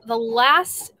the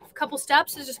last couple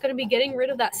steps is just going to be getting rid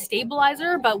of that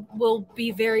stabilizer, but will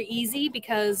be very easy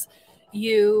because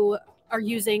you are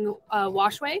using a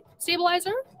washway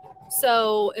stabilizer.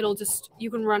 So you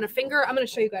can run a finger. I'm going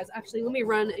to show you guys. Actually, let me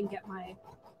run and get my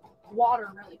water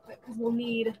really quick because we'll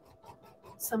need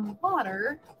some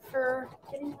water for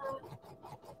getting that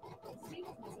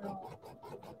stabilizer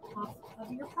off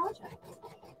of your project.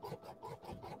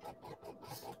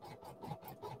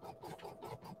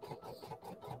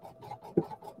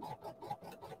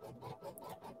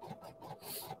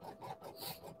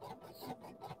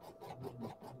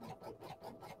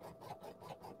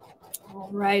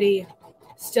 Alrighty,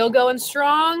 still going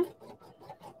strong.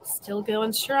 Still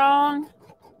going strong.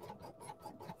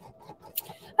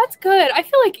 That's good. I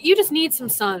feel like you just need some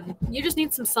sun. You just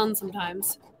need some sun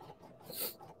sometimes.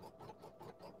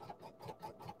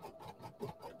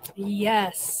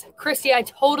 Yes. Christy, I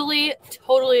totally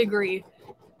agree.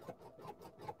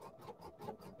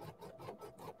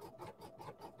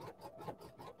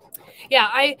 Yeah,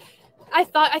 I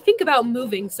think about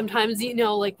moving sometimes,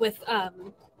 like with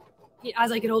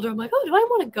as I get older, I'm like, oh, do I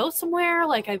want to go somewhere?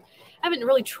 Like I haven't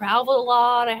really traveled a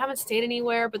lot. I haven't stayed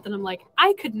anywhere, but then I'm like,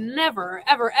 I could never,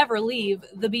 ever, ever leave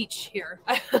the beach here.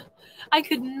 I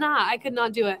could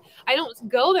not do it. I don't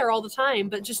go there all the time,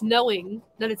 but just knowing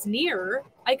that it's near,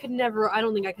 I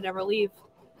don't think I could ever leave.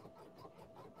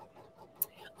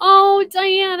 Oh,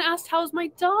 Diane asked, how's my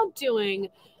dog doing?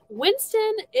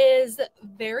 Winston is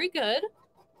very good.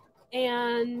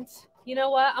 And you know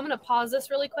what? I'm going to pause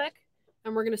this really quick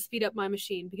and we're going to speed up my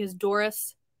machine because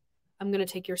Doris, I'm going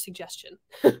to take your suggestion.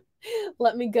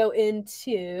 Let me go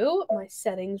into my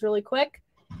settings really quick.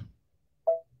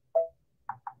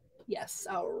 Yes.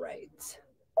 All right.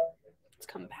 Let's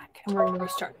come back and we're going to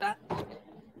restart that.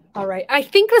 All right. I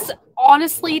think this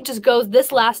honestly just goes,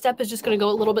 this last step is just going to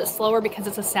go a little bit slower because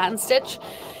it's a satin stitch.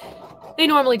 They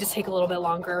normally just take a little bit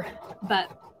longer, but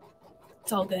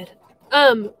it's all good.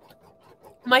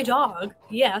 My dog,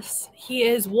 yes, he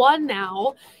is 1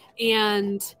 now,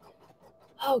 and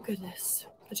oh goodness,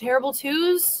 the terrible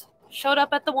twos showed up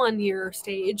at the 1 year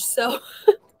stage, so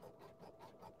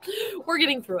we're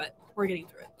getting through it.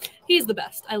 He's the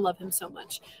best. I love him so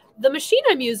much. The machine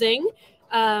I'm using,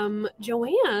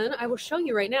 Joanne, I will show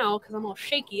you right now because I'm all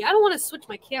shaky. I don't want to switch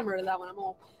my camera to that one. I'm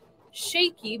all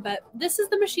shaky, but this is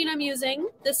the machine I'm using.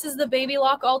 This is the Baby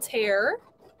Lock Altair.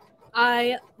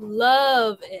 I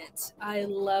love it.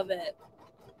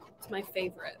 It's my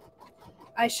favorite.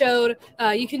 I showed,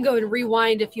 you can go and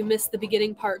rewind if you missed the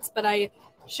beginning parts, but I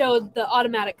showed the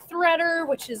automatic threader,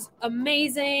 which is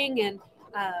amazing. And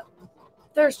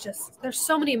there's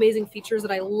so many amazing features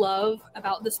that I love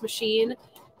about this machine.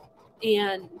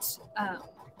 And I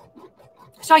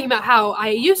was talking about how I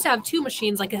used to have 2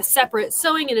 machines, like a separate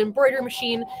sewing and embroidery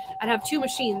machine. I'd have 2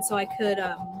 machines so I could,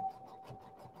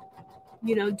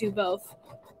 do both.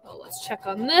 Oh, let's check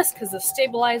on this because the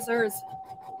stabilizer is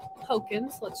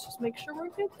poking. So let's just make sure we're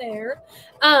good there.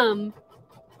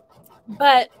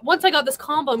 But once I got this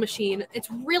combo machine,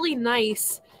 it's really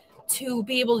nice to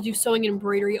be able to do sewing and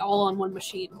embroidery all on one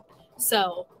machine.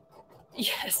 So,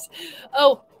 yes.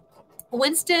 Oh,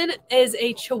 Winston is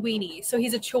a Chiweenie. So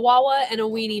he's a Chihuahua and a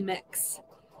Weenie mix.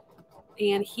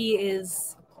 And he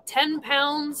is 10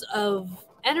 pounds of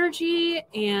energy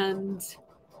and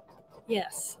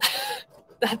yes,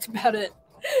 that's about it.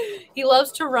 He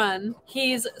loves to run.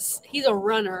 He's a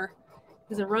runner.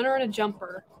 He's a runner and a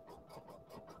jumper.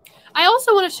 I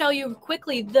also want to show you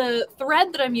quickly the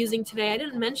thread that I'm using today. I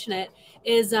didn't mention it.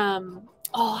 Is oh,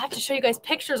 I have to show you guys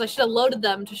pictures. I should have loaded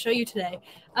them to show you today.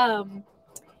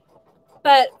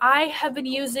 But I have been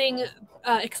using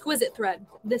exquisite thread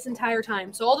this entire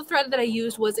time. So all the thread that I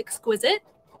used was exquisite.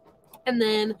 And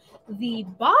then the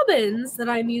bobbins that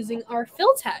I'm using are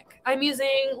Filtech. I'm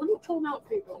using, let me pull them out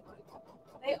for you real quick.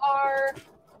 They are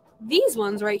these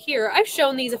ones right here. I've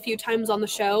shown these a few times on the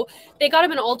show. They got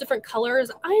them in all different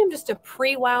colors. I am just a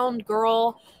pre-wound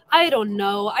girl. I don't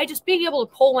know. I just being able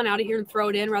to pull one out of here and throw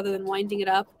it in rather than winding it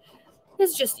up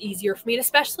is just easier for me, and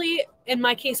especially in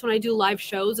my case when I do live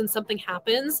shows and something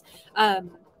happens.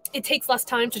 It takes less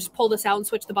time to just pull this out and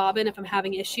switch the bobbin if I'm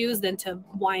having issues than to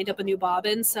wind up a new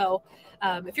bobbin. So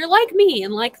if you're like me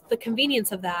and like the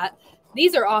convenience of that,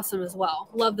 these are awesome as well.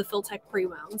 Love the Filtech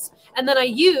pre-wounds. And then I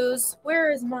use, where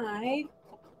is my,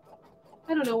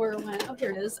 I don't know where it went. Oh,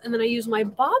 here it is. And then I use my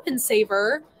bobbin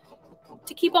saver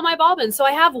to keep all my bobbins. So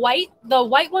I have white. The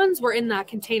white ones were in that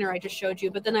container I just showed you.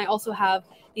 But then I also have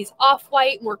these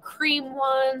off-white, more cream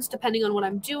ones, depending on what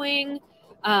I'm doing.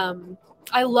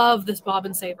 I love this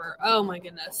bobbin saver. Oh my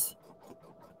goodness.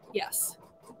 Yes.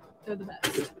 They're the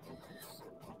best.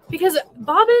 Because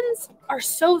bobbins are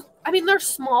so, I mean, they're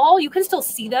small. You can still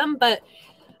see them, but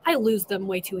I lose them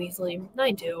way too easily.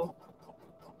 I do.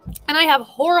 And I have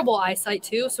horrible eyesight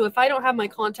too. So if I don't have my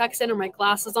contacts in or my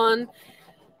glasses on,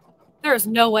 there's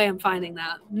no way I'm finding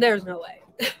that. There's no way.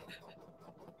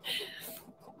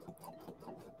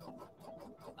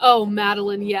 Oh,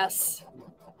 Madeline, yes.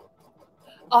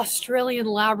 Australian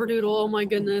Labradoodle. Oh my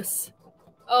goodness.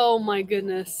 Oh my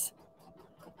goodness.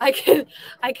 I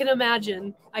can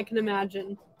imagine. I can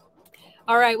imagine.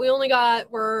 All right,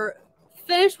 we're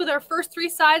finished with our first 3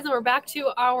 sides and we're back to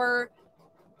our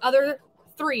other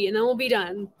 3 and then we'll be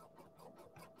done.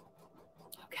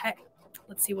 Okay,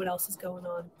 let's see what else is going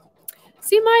on.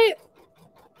 See, my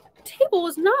table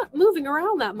was not moving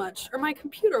around that much, or my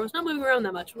computer was not moving around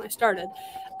that much when I started.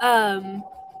 I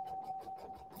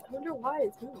wonder why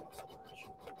it's moving so much.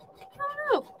 I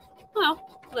don't know. Well,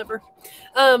 whatever.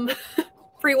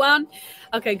 Pre-wound?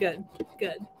 Okay, good.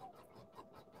 Good.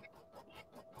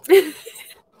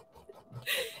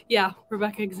 Yeah,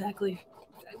 Rebecca, exactly.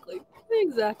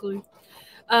 Exactly.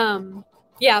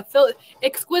 Yeah,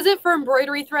 exquisite for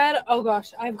embroidery thread. Oh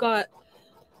gosh, I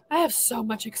have so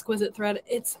much exquisite thread.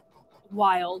 It's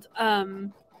wild.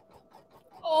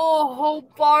 Oh,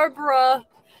 Barbara.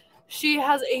 She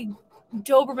has a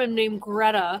Doberman named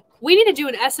Greta. We need to do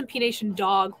an S&P Nation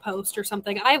dog post or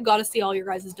something. I've got to see all your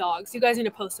guys' dogs. You guys need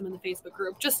to post them in the Facebook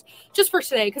group just for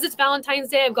today because it's Valentine's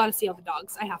Day. I've got to see all the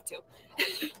dogs. I have to.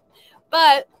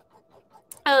 But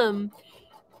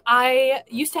I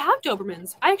used to have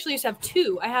Dobermans. I actually used to have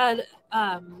 2. I had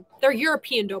they're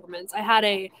European Dobermans. I had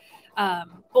a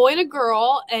boy and a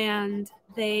girl, and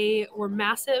they were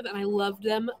massive, and I loved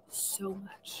them so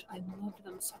much. I loved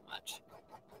them so much.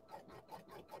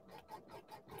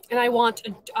 And I want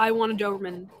a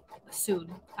Doberman soon.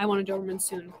 I want a Doberman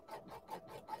soon.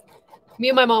 Me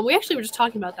and my mom, we actually were just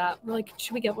talking about that. We're like,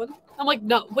 should we get one? I'm like,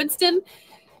 no. Winston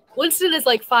is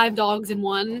like 5 dogs in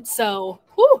one. So,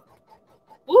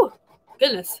 whoo,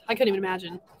 goodness, I couldn't even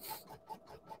imagine.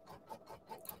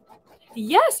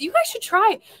 Yes, you guys should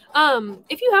try.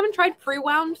 If you haven't tried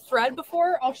pre-wound thread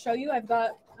before, I'll show you. I've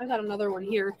got another one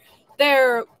here.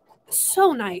 They're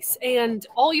so nice, and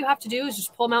all you have to do is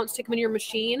just pull them out and stick them in your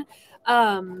machine,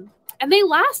 and they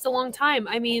last a long time.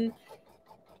 I mean,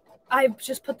 I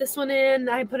just put this one in,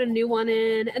 I put a new one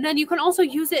in, and then you can also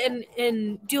use it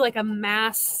and do like a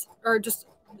mass or just,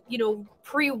 you know,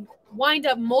 wind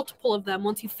up multiple of them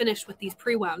once you finish with these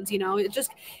pre-wounds. You know, it's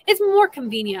more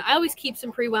convenient. I always keep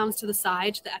some pre-wounds to the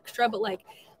side, to the extra, but like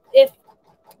if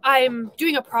I'm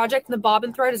doing a project and the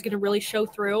bobbin thread is going to really show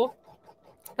through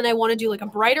and I want to do like a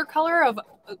brighter color of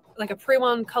like a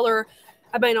pre-wound color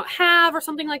I might not have or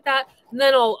something like that, and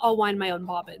then I'll wind my own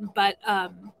bobbin. But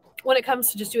when it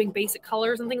comes to just doing basic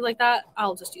colors and things like that,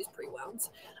 I'll just use pre-wounds.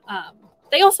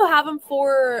 They also have them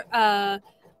for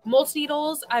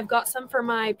multi-needles. I've got some for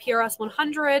my PRS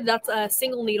 100. That's a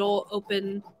single needle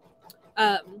open.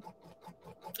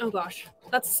 Oh gosh,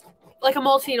 that's like a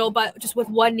multi-needle, but just with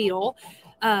one needle.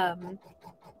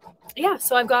 Yeah,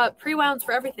 so I've got pre-wounds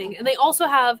for everything. And they also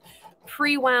have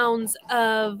pre-wounds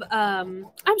of, I'm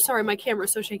sorry, my camera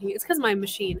is so shaky. It's because of my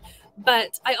machine.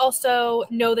 But I also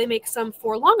know they make some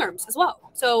for long arms as well.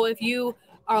 So if you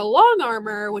are a long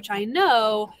armor, which I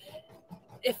know,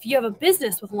 if you have a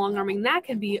business with long arming, that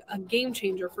could be a game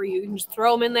changer for you. You can just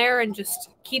throw them in there and just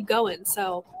keep going.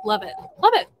 So love it.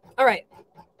 Love it. All right.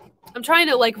 I'm trying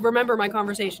to like remember my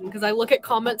conversation because I look at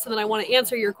comments and then I want to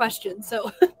answer your questions.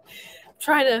 So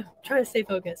trying to stay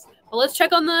focused. But let's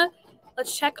check on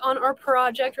our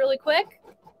project really quick.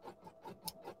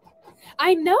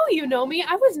 I know you know me.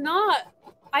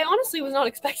 I honestly was not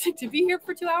expecting to be here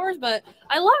for 2 hours, but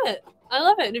I love it. I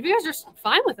love it. And if you guys are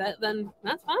fine with it, then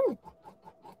that's fine.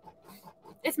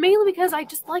 It's mainly because I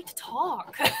just like to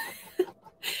talk.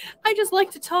 I just like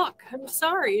to talk. I'm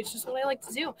sorry. It's just what I like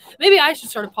to do. Maybe I should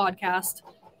start a podcast.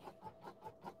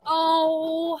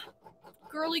 Oh,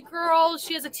 girly girl.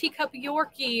 She has a teacup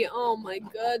Yorkie. Oh my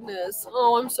goodness.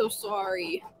 Oh, I'm so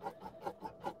sorry.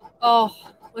 Oh,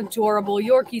 adorable.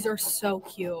 Yorkies are so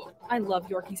cute. I love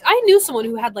Yorkies. I knew someone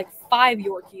who had like 5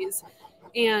 Yorkies,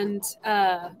 and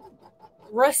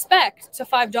respect to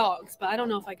 5 dogs, but I don't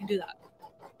know if I can do that.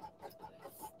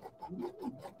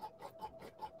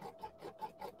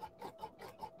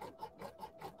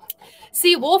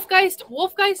 See, Wolfgeist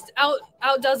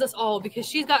outdoes us all because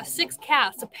she's got 6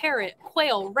 cats, a parrot,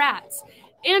 quail, rats,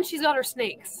 and she's got her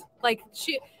snakes. Like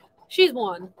she's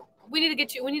one. We need to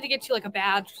get you like a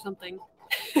badge or something.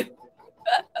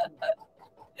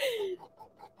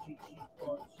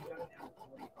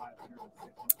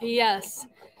 Yes.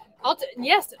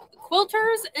 Yes,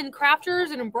 quilters and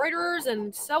crafters and embroiderers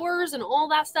and sewers and all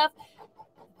that stuff.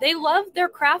 They love their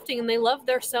crafting and they love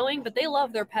their sewing, but they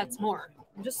love their pets more.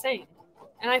 I'm just saying.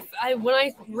 And I when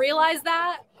I realized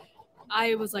that,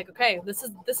 I was like, okay, this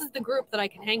is the group that I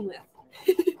can hang with.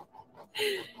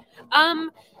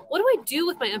 What do I do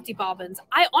with my empty bobbins?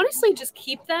 I honestly just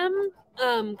keep them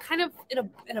kind of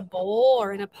in a bowl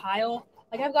or in a pile.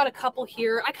 Like I've got a couple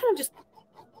here. I kind of just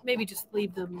maybe just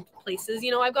leave them places. You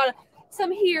know, I've got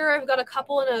some here. I've got a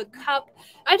couple in a cup.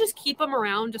 I just keep them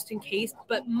around just in case.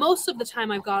 But most of the time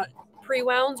I've got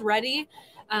pre-wounds ready.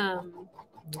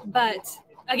 But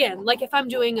again, like if I'm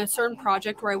doing a certain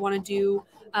project where I want to do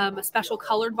a special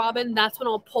colored bobbin, that's when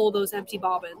I'll pull those empty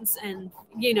bobbins. And,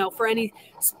 you know, for any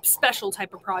special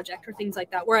type of project or things like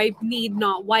that, where I need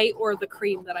not white or the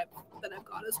cream that I've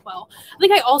got as well. I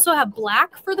think I also have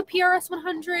black for the PRS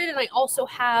 100, and I also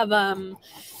have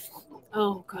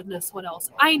oh goodness, what else?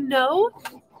 I know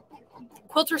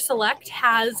Quilter Select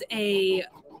has a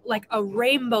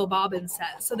rainbow bobbin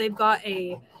set. So they've got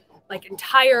a like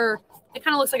entire, it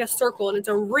kind of looks like a circle, and it's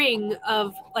a ring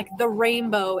of like the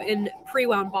rainbow in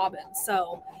pre-wound bobbins.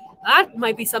 So that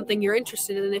might be something you're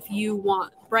interested in if you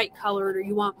want bright colored or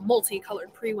you want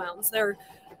multicolored pre-wounds.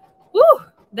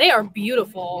 They are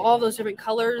beautiful. All those different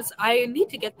colors. I need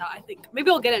to get that, I think. Maybe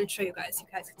I'll get it and show you guys so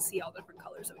you guys can see all the different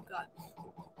colors that we've got.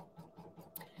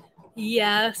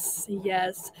 Yes.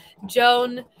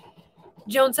 Joan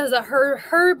says that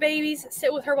her babies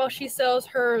sit with her while she sews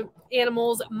her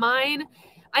animals. Mine,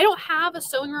 I don't have a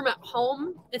sewing room at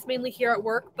home. It's mainly here at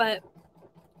work, but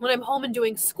when I'm home and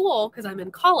doing school, because I'm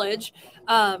in college,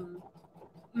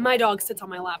 my dog sits on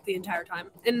my lap the entire time.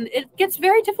 And it gets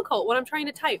very difficult when I'm trying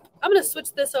to type. I'm going to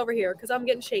switch this over here because I'm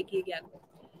getting shaky again.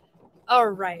 All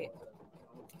right.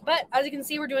 But as you can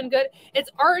see, we're doing good. It's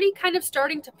already kind of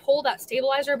starting to pull that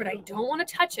stabilizer, but I don't want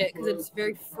to touch it because it's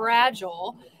very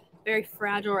fragile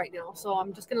right now. So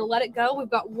I'm just going to let it go. We've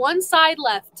got one side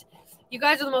left. You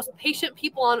guys are the most patient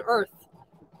people on earth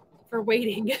for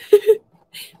waiting.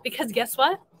 Because guess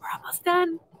what? We're almost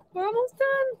done.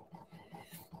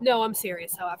 No, I'm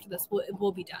serious. So after this,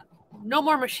 we'll be done. No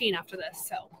more machine after this.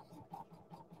 So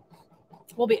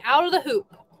we'll be out of the hoop.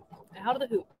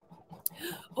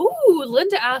 Oh,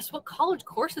 Linda asked, what college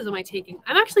courses am I taking?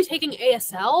 I'm actually taking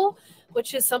ASL,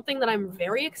 which is something that I'm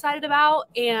very excited about.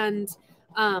 And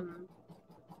I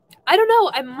don't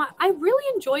know. I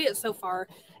really enjoy it so far.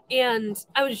 And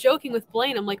I was joking with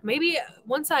Blaine. I'm like, maybe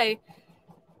once I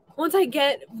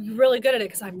get really good at it,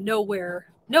 because I'm nowhere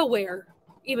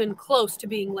even close to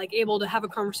being like able to have a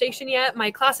conversation yet. My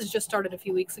classes just started a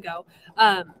few weeks ago.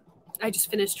 I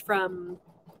just finished from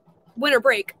winter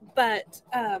break, but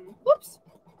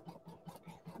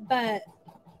but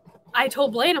I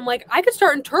told Blaine, I'm like, I could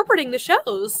start interpreting the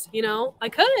shows, you know.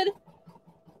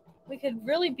 We could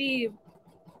really be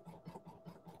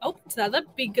open to that.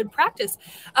 That'd be good practice.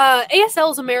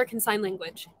 ASL is American Sign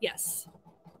Language. Yes.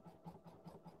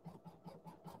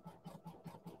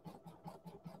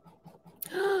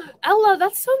 Ella,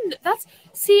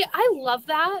 see, I love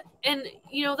that. And,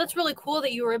 you know, that's really cool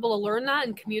that you were able to learn that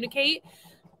and communicate.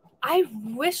 I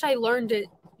wish I learned it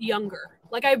younger.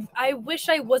 Like, I wish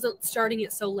I wasn't starting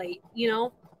it so late, you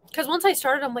know? Because once I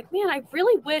started, I'm like, man, I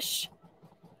really wish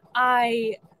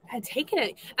I had taken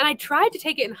it. And I tried to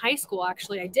take it in high school,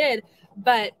 actually. I did.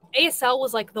 But ASL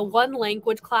was like the one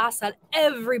language class that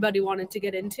everybody wanted to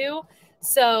get into.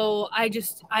 So I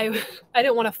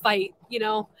didn't want to fight, you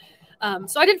know.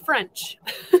 So I did French.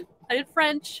 I did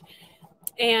French,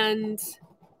 and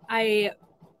I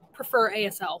prefer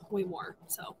ASL way more.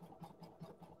 So,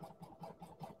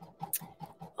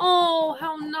 oh,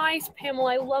 how nice,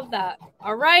 Pamela. I love that.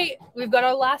 All right, we've got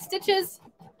our last stitches.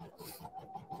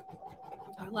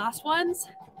 Our last ones.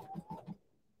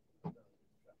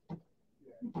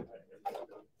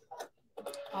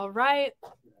 All right,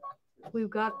 we've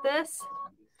got this.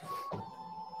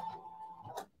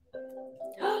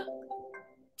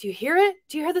 Do you hear it?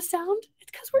 Do you hear the sound?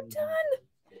 It's because we're done.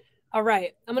 All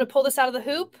right, I'm going to pull this out of the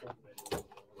hoop.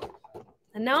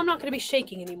 And now I'm not going to be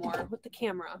shaking anymore with the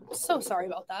camera. I'm so sorry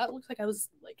about that. It looks like I was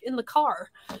like in the car.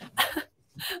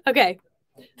 Okay,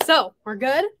 so we're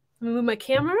good. I'm going to move my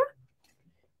camera.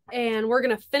 And we're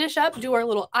going to finish up, do our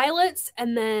little eyelets,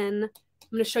 and then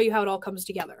I'm going to show you how it all comes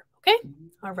together. Okay?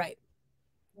 All right.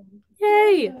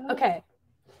 Yay. Okay.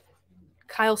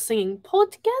 Kyle's singing, pull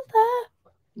it together.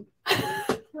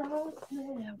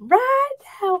 Right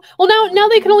now. Well, now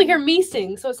they can only hear me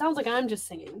sing, so it sounds like I'm just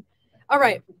singing. All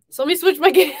right. So let me switch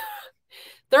my game.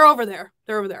 They're over there.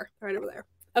 They're over there. Right over there.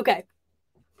 Okay.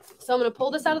 So I'm going to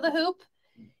pull this out of the hoop,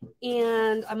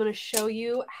 and I'm going to show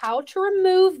you how to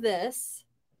remove this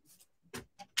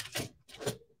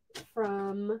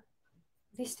from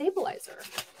the stabilizer.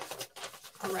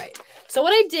 All right. So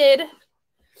what I did,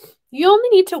 you only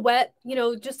need to wet, you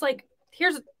know, just like,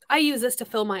 I use this to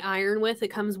fill my iron with. It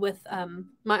comes with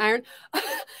my iron.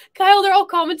 Kyle, they're all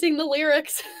commenting the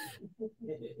lyrics.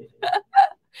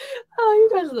 Oh, you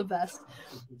guys are the best.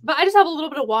 But I just have a little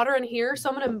bit of water in here, so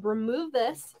I'm going to remove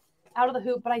this out of the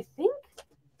hoop. But I think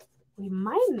we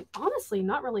might honestly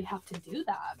not really have to do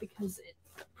that because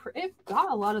it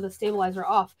got a lot of the stabilizer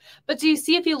off. But do you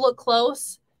see, if you look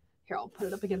close, here, I'll put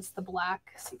it up against the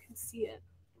black so you can see it.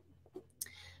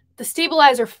 The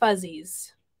stabilizer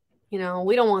fuzzies, you know,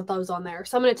 we don't want those on there.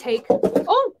 So I'm going to take,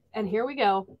 oh, and here we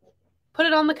go. Put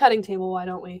it on the cutting table, why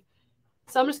don't we?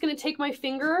 So I'm just going to take my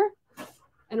finger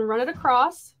and run it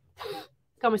across.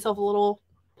 Got myself a little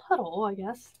puddle, I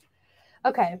guess.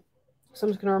 Okay, so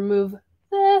I'm just going to remove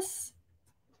this.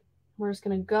 We're just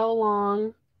going to go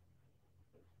along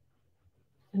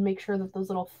and make sure that those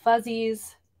little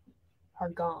fuzzies are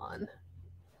gone.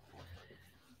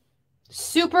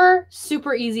 Super,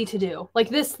 super easy to do. Like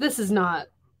this is not,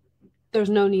 there's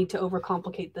no need to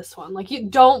overcomplicate this one. Like, you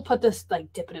don't put this,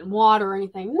 like, dip it in water or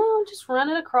anything. No, just run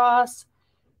it across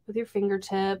with your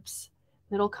fingertips.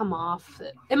 It'll come off.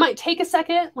 It might take a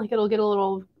second, like it'll get a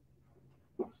little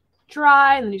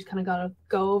dry, and then you just kind of gotta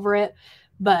go over it.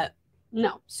 But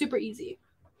no, super easy.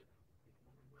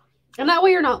 And that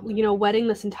way you're not, you know, wetting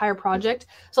this entire project.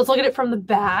 So let's look at it from the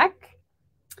back.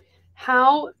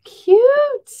 How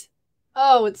cute.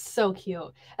 Oh, it's so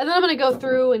cute. And then I'm going to go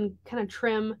through and kind of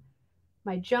trim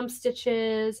my jump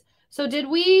stitches. So did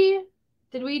we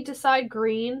decide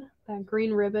green? That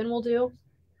green ribbon will do?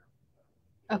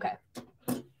 Okay.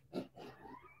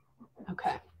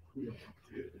 Okay.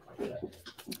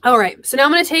 All right. So now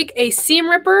I'm going to take a seam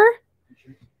ripper.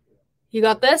 You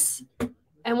got this?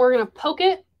 And we're going to poke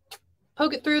it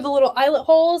through the little eyelet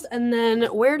holes. And then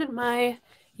where did my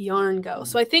yarn go?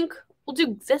 So I think we'll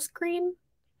do this green.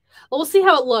 Well, we'll see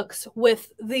how it looks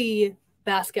with the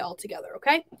basket all together,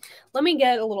 okay? Let me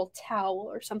get a little towel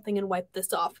or something and wipe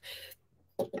this off.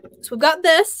 So we've got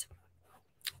this.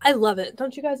 I love it.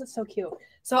 Don't you guys? It's so cute.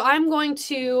 So I'm going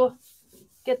to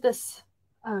get this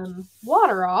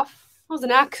water off. It was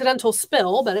an accidental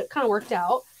spill, but it kind of worked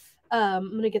out. I'm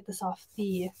going to get this off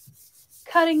the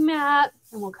cutting mat,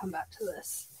 and we'll come back to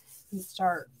this and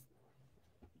start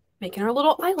making our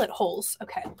little eyelet holes.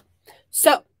 Okay,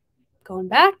 so going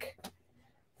back.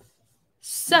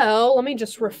 So let me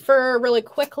just refer really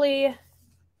quickly.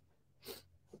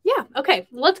 Yeah, okay,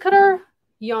 let's cut our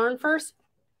yarn first.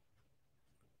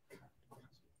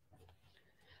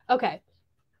 Okay,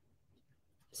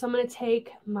 so I'm going to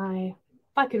take my,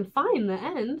 if I can find the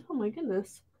end, oh my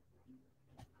goodness.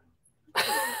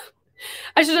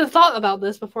 I should have thought about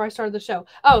this before I started the show.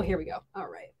 Oh, here we go. All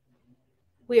right.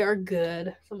 We are good.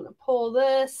 So I'm going to pull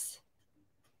this.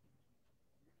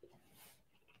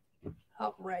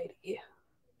 All righty.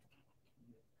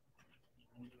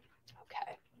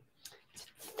 Okay. It's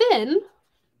thin,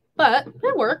 but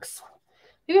it works.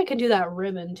 Maybe I can do that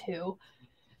ribbon too.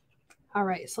 All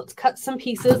right, so let's cut some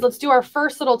pieces. Let's do our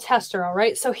first little tester, all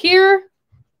right? So here,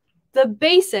 the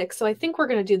basics. So I think we're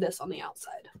going to do this on the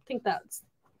outside. I think that's,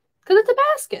 because it's a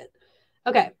basket.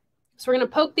 Okay, so we're going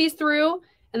to poke these through,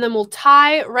 and then we'll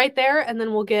tie right there, and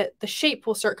then we'll get the shape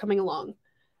will start coming along.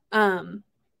 The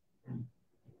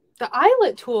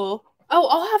eyelet tool,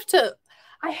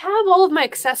 I have all of my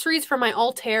accessories for my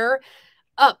Altair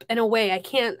up and away. I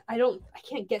can't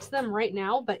get to them right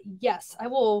now, but yes, I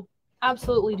will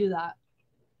absolutely do that.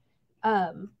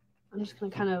 I'm just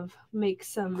going to kind of make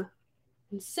some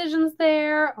incisions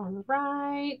there on the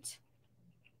right.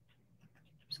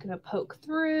 Just going to poke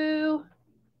through,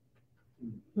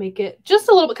 make it just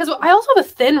a little bit, because I also have a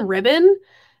thin ribbon,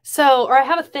 or I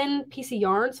have a thin piece of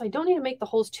yarn, so I don't need to make the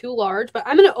holes too large, but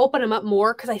I'm going to open them up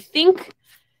more because I think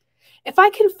if I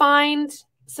can find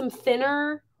some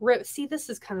thinner see, this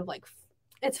is kind of like,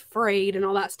 it's frayed and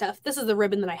all that stuff. This is the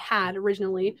ribbon that I had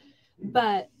originally,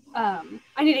 but I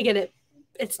need to get it.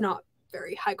 It's not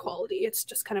very high quality. It's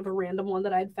just kind of a random one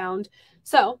that I'd found.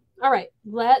 So, all right,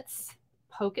 let's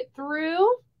poke it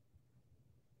through.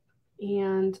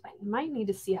 And I might need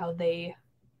to see how they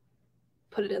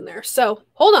put it in there. So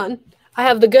hold on. I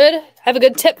have a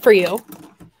good tip for you.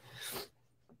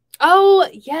 Oh,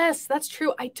 yes, that's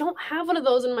true. I don't have one of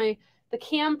those in the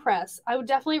cam press. I would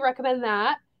definitely recommend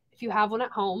that. If you have one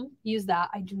at home, use that.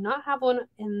 I do not have one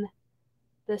in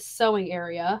this sewing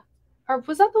area. Or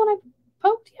was that the one I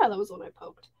poked? Yeah, that was the one I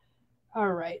poked.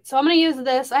 All right, so I'm going to use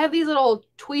this. I have these little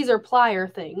tweezer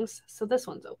plier things. So this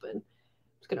one's open. I'm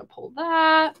just going to pull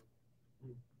that.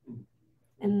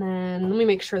 And then let me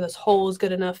make sure this hole is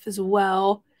good enough as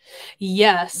well.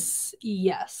 Yes,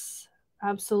 yes,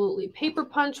 absolutely. Paper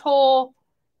punch hole.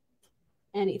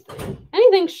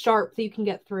 Anything sharp that you can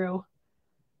get through.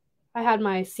 I had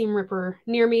my seam ripper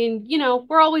near me, and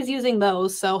we're always using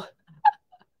those, so.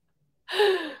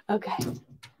 Okay,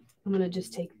 I'm gonna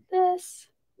just take this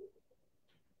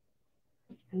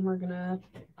and we're gonna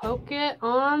poke it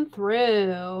on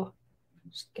through.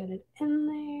 Just get it in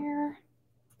there.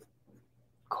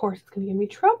 Of course, it's gonna give me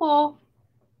trouble.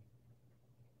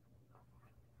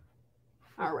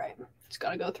 All right, just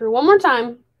gotta go through one more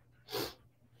time.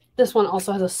 This one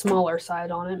also has a smaller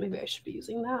side on it. Maybe I should be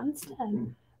using that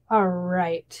instead. All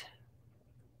right.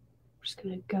 I'm just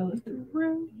going to go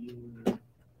through.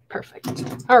 Perfect.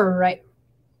 All right.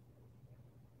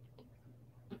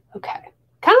 Okay.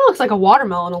 Kind of looks like a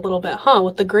watermelon a little bit, huh,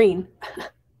 with the green.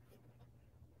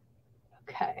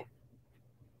 Okay.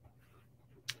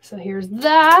 So here's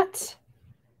that.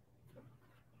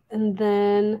 And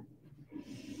then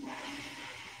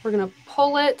we're going to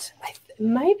pull it.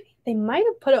 They might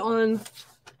have put it on.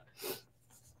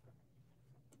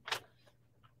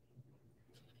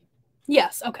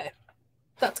 Yes, okay.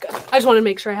 That's good. I just wanted to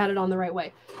make sure I had it on the right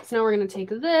way. So now we're going to take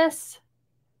this.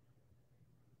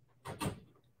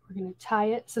 We're going to tie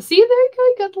it. So see, there you go.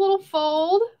 You got the little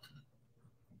fold.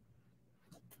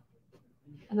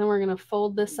 And then we're going to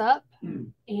fold this up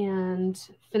and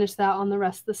finish that on the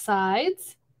rest of the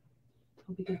sides.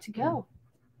 We'll be good to go.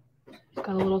 Got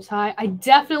a little tie. I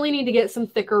definitely need to get some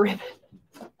thicker ribbon.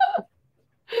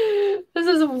 This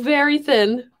is very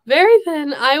thin. Very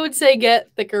thin. I would say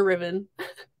get thicker ribbon.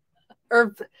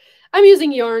 Or I'm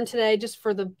using yarn today just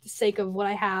for the sake of what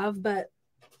I have, but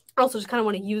I also just kind of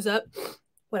want to use up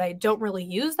what I don't really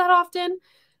use that often.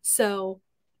 So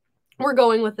we're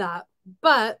going with that.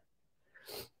 But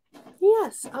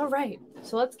yes, all right.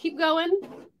 So let's keep going.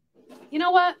 You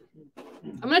know what?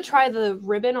 I'm going to try the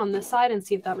ribbon on this side and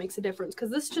see if that makes a difference, because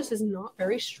this just is not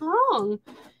very strong.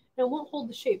 And it won't hold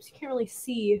the shape, so you can't really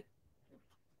see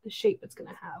the shape it's going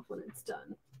to have when it's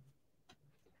done.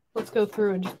 Let's go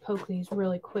through and just poke these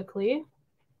really quickly.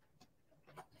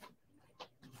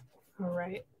 All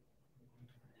right.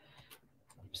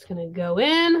 I'm just going to go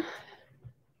in.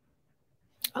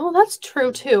 Oh, that's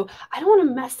true too. I don't want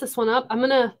to mess this one up. I'm going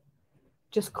to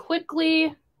just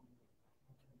quickly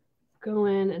go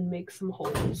in and make some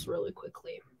holes really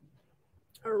quickly.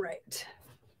 All right.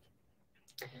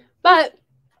 But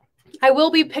I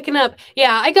will be picking up.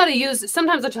 Yeah, I got to use,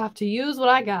 sometimes I just have to use what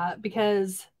I got,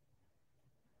 because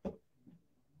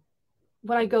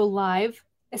when I go live,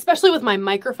 especially with my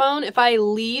microphone, if I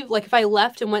leave, like if I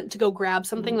left and went to go grab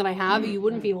something that I have, you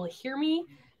wouldn't be able to hear me.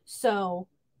 So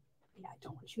yeah, I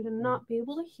don't want you to not be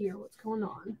able to hear what's going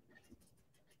on.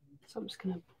 So I'm just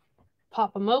going to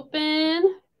pop them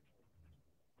open.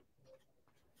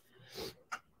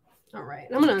 All right,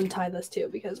 I'm going to untie this too,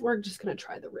 because we're just going to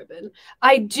try the ribbon.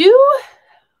 I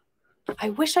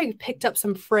wish I picked up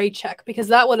some fray check, because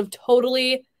that would have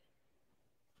totally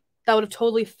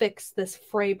fixed this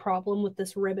fray problem with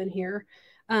this ribbon here.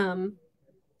 Oh,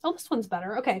 this one's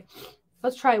better. Okay,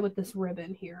 let's try it with this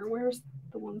ribbon here. Where's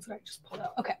the ones that I just pulled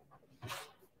out? Okay.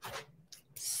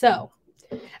 So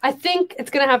I think it's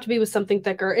going to have to be with something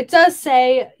thicker. It does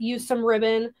say use some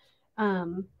ribbon.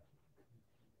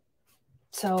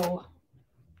 So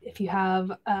if you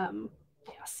have, yeah,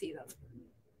 see, that's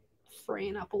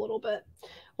fraying up a little bit.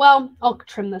 Well, I'll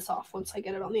trim this off once I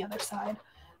get it on the other side.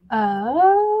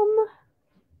 Let's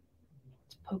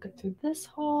poke it through this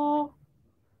hole.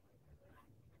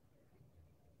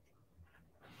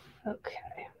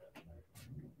 Okay.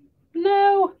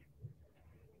 No.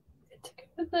 It took it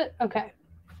with it. Okay.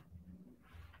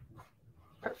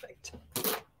 Perfect.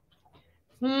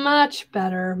 Much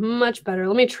better. Much better.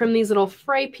 Let me trim these little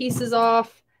fray pieces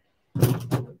off.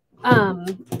 I'm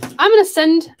going to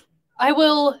send, I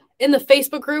will, in the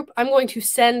Facebook group, I'm going to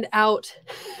send out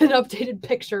an updated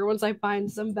picture once I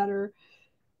find some better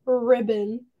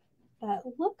ribbon that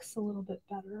looks a little bit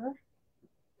better.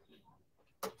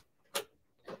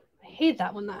 I hate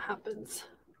that when that happens.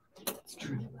 Let's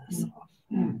trim this off.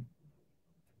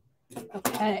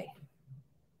 Okay.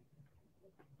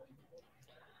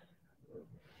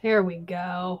 There we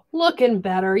go. Looking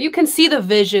better. You can see the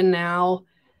vision now.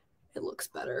 It looks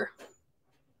better.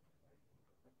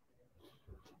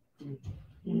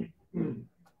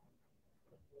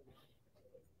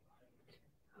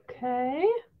 Okay.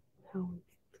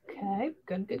 Okay.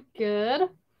 Good, good, good. All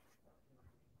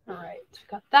right.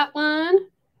 Got that one.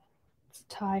 Let's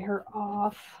tie her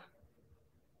off.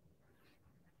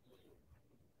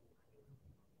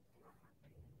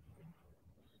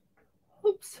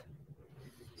 Oops.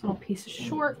 This little piece is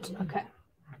short. Okay.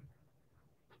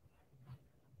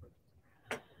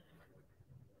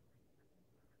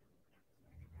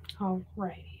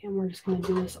 Alrighty, and we're just going to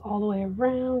do this all the way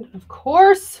around. Of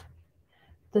course,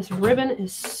 this ribbon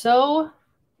is so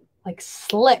like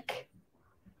slick.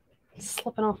 It's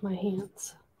slipping off my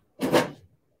hands. There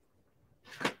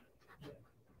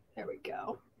we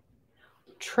go.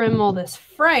 Trim all this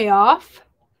fray off,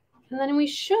 and then we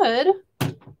should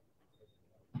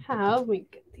have, we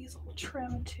get these all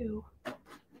trimmed too.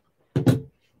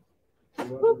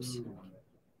 Oops.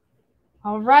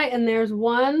 All right, and there's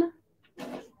one.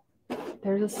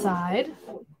 There's a side.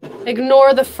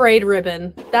 Ignore the frayed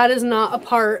ribbon. That is not a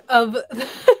part of the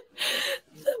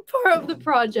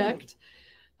project.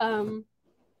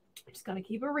 Just gotta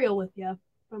keep it real with you.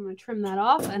 I'm gonna trim that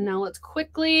off, and now let's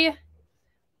quickly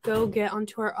go get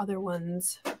onto our other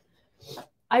ones.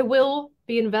 I will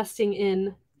be investing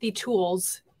in the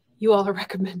tools you all are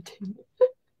recommending.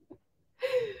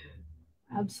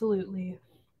 Absolutely.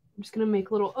 I'm just gonna make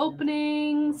little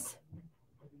openings.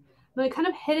 I'm going to kind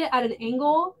of hit it at an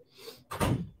angle.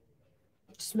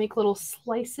 Just make little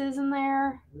slices in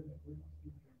there.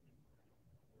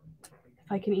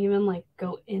 If I can even like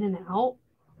go in and out,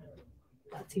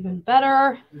 that's even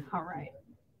better. All right.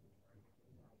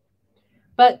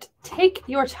 But take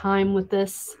your time with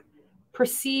this.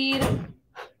 Proceed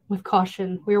with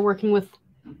caution. We are working with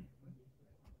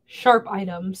sharp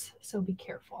items, so be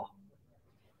careful.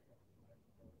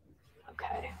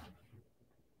 Okay.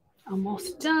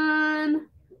 Almost done.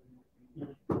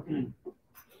 Okay.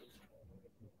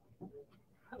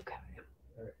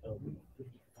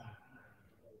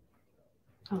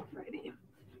 Alrighty.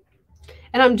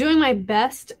 And I'm doing my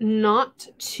best not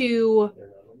to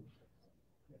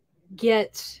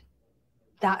get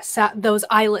those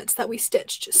eyelets that we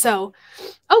stitched. So,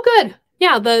 oh good.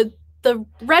 Yeah, the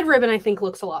red ribbon I think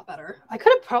looks a lot better. I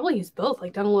could have probably used both,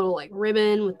 like done a little like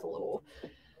ribbon with the little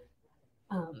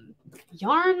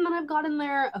yarn that I've got in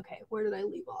there. Okay, where did I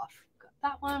leave off? Got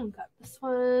that one, got this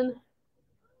one.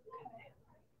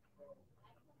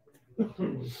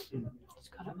 Okay.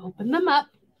 Just gotta open them up.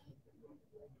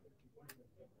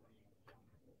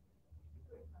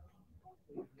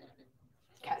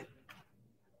 Okay.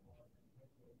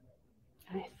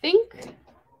 I think,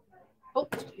 oh,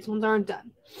 these ones aren't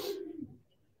done.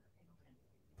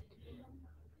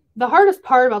 The hardest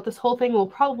part about this whole thing will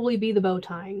probably be the bow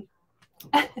tying.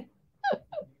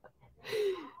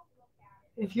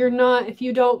 If you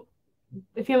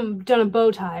haven't done a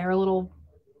bow tie or a little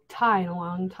tie in a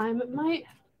long time, it might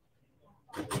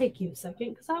take you a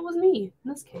second, because that was me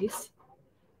in this case.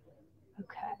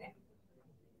 Okay.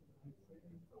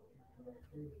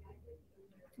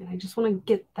 And I just want to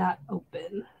get that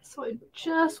open. So I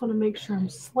just want to make sure I'm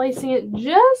slicing it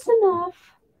just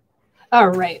enough. All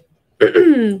right.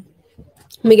 Let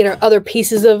me get our other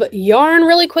pieces of yarn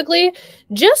really quickly,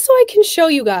 just so I can show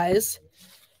you guys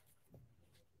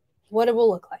what it will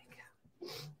look like.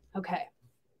 Okay.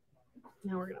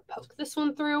 Now we're going to poke this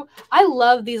one through. I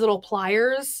love these little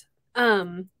pliers.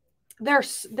 They're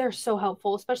so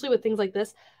helpful, especially with things like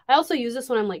this. I also use this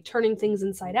when I'm like turning things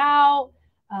inside out.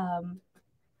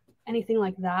 Anything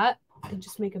like that. They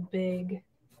just make a big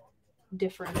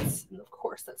difference. And of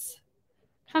course, that's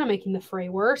Kind of making the fray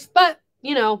worse, but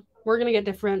you know, we're going to get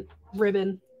different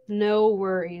ribbon. No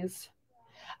worries.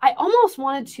 I almost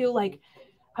wanted to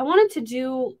I wanted to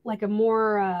do like a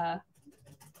more,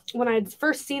 when I'd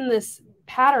first seen this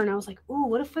pattern, I was like, ooh,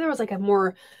 what if there was like a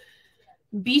more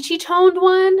beachy toned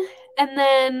one? And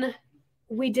then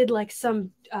we did like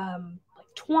some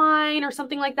like twine or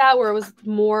something like that, where it was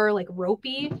more like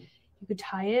ropey. You could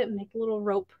tie it and make a little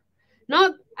rope,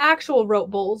 not actual rope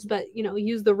bowls, but you know,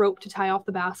 use the rope to tie off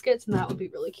the baskets, and that would be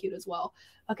really cute as well.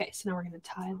 Okay, so now we're going to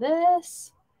tie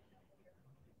this.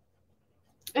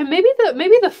 And maybe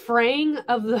the fraying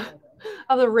of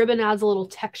the ribbon adds a little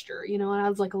texture, you know, it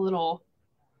adds like a little,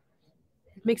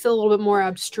 makes it a little bit more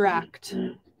abstract.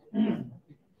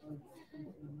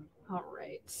 All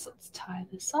right, so let's tie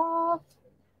this off.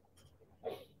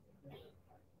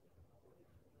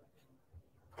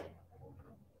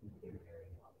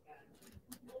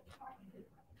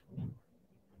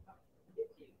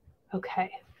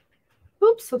 Okay.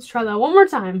 Oops, let's try that one more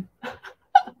time.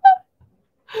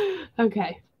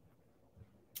 Okay.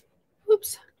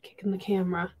 Oops, kicking the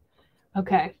camera.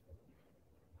 Okay.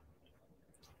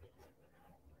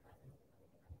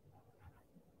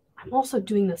 I'm also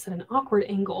doing this at an awkward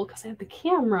angle because I have the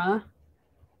camera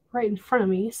right in front of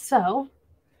me, so.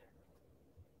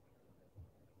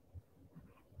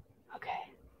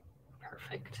 Okay,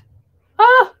 perfect.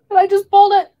 Ah, and I just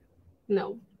pulled it.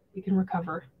 No, we can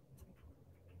recover.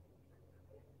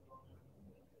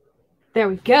 There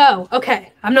we go.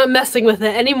 Okay, I'm not messing with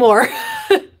it anymore.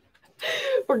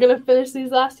 We're going to finish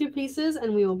these last two pieces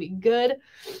and we will be good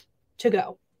to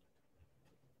go.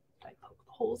 I poke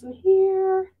the holes in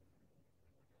here.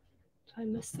 Did I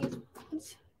miss these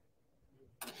ones?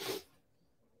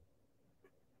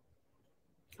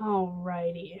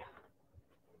 Alrighty.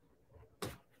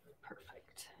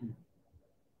 Perfect.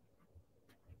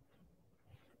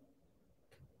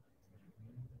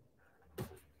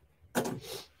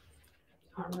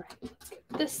 All right, let's get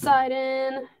this side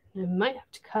in. I might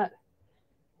have to cut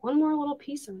one more little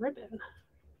piece of ribbon.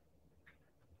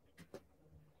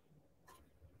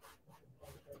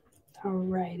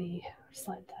 Alrighty,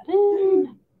 slide that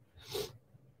in.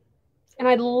 And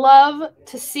I'd love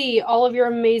to see all of your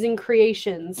amazing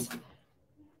creations.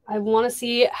 I want to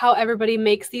see how everybody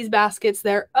makes these baskets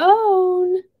their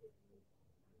own.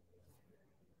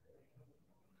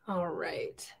 All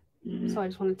right. So I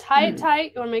just want to tie it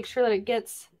tight. You want to make sure that it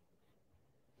gets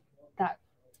that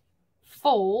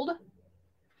fold.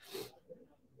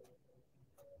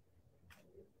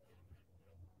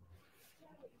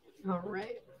 All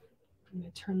right. I'm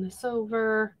going to turn this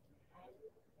over.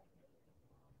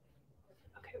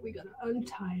 Okay, we got to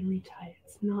untie and retie it.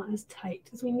 It's not as tight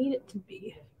as we need it to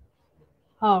be.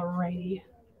 All righty.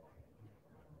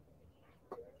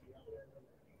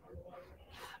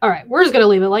 All right, we're just going to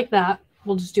leave it like that.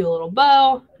 We'll just do a little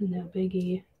bow. No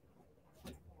biggie.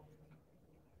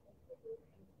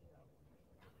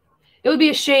 It would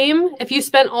be a shame if you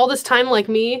spent all this time like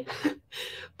me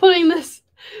putting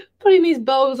these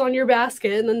bows on your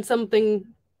basket and then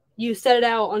you set it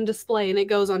out on display and it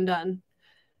goes undone.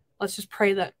 Let's just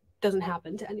pray that doesn't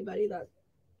happen to anybody that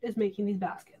is making these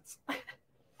baskets.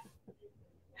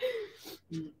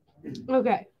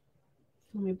 Okay.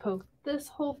 Let me poke this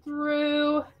hole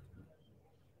through.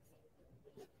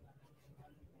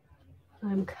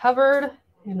 I'm covered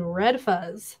in red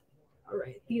fuzz. All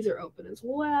right, these are open as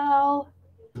well.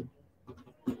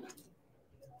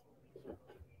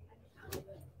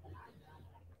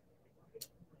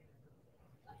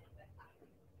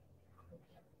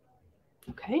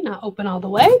 Okay, not open all the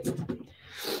way.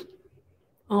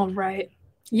 All right.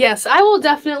 Yes, I will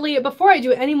definitely, before I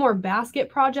do any more basket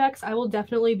projects, I will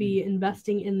definitely be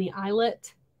investing in the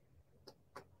eyelet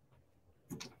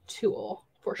tool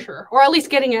for sure. Or at least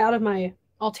getting it out of my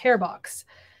Altair box.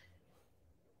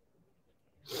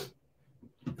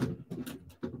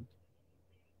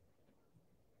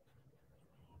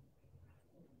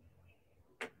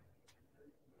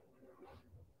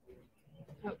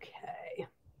 Okay.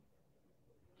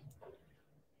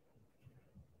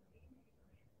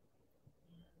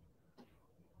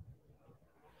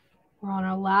 We're on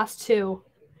our last two.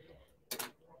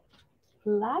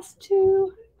 Last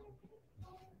two.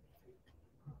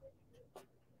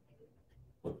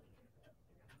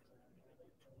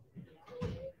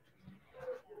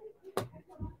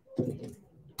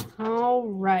 All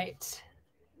right.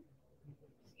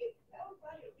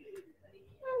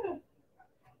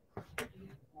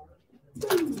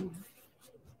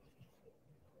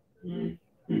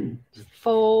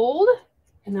 Fold,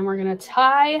 and then we're going to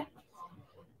tie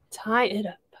it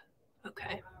up.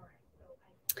 Okay.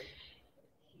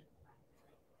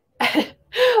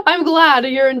 I'm glad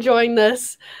you're enjoying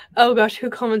this. Oh gosh, who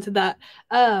commented that?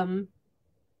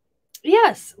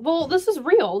 Yes, well, this is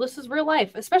real. This is real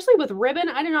life, especially with ribbon.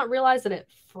 I did not realize that it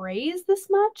frays this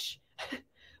much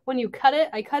when you cut it.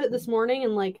 I cut it this morning,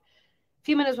 and like a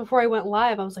few minutes before I went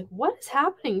live, I was like, what is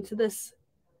happening to this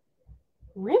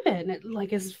ribbon? It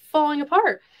like is falling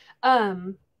apart.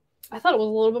 I thought it was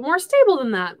a little bit more stable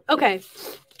than that. Okay,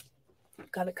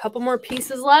 got a couple more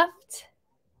pieces left,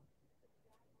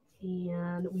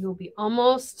 and we will be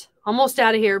almost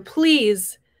out of here.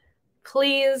 Please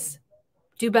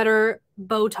do better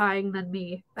bow tying than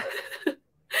me.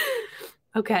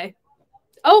 Okay.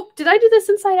 Oh, did I do this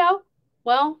inside out?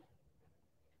 Well,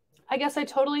 I guess I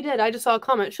totally did. I just saw a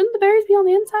comment. Shouldn't the berries be on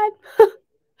the inside?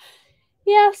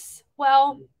 Yes.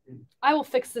 Well, I will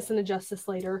fix this and adjust this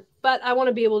later, but I want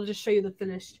to be able to just show you the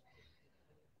finished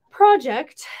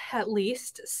project at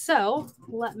least. So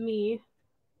let me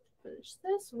finish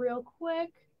this real quick,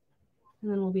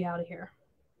 and then we'll be out of here.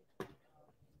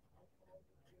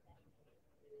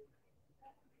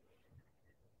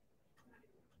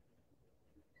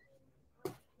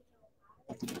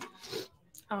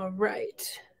 All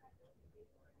right.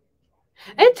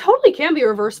 It totally can be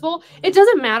reversible. It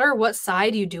doesn't matter what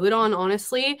side you do it on,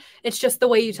 honestly. It's just the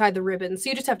way you tie the ribbons. So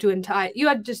you just have to untie.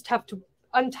 Just have to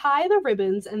untie the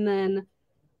ribbons and then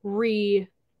reattach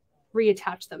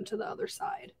them to the other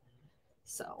side.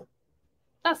 So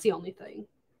that's the only thing.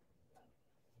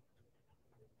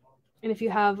 And if you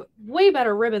have way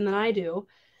better ribbon than I do,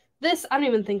 this, I don't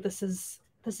even think this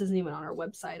isn't even on our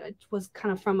website. It was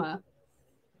kind of from a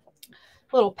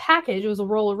little package. It was a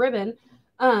roll of ribbon.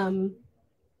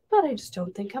 But I just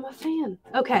don't think I'm a fan.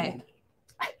 Okay.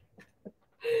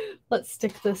 Let's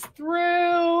stick this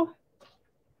through.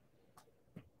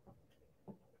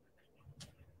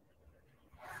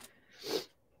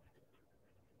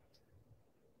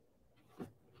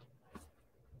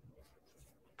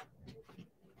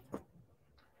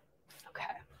 Okay.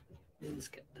 Let's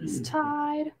get this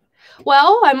tied.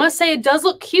 Well, I must say it does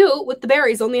look cute with the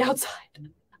berries on the outside.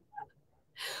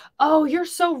 Oh, you're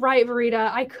so right,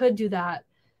 Verita. I could do that.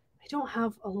 I don't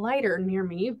have a lighter near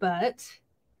me, but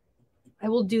I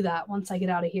will do that once I get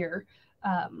out of here.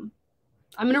 I'm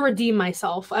going to redeem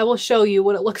myself. I will show you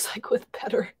what it looks like with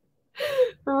better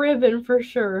ribbon for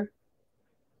sure.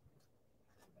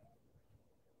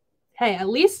 Hey, at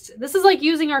least this is like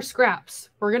using our scraps.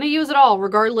 We're going to use it all,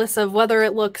 regardless of whether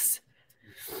it looks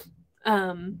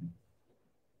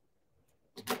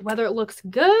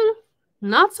good,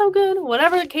 not so good,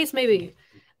 whatever the case may be.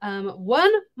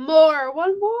 One more,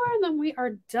 and then we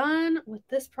are done with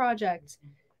this project.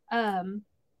 I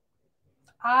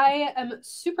am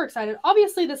super excited.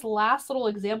 Obviously, this last little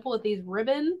example with these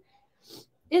ribbon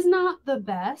is not the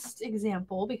best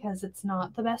example because it's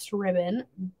not the best ribbon,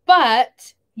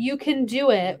 but you can do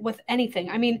it with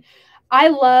anything. I mean,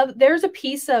 there's a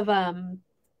piece of,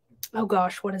 oh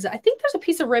gosh, what is it? I think there's a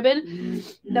piece of ribbon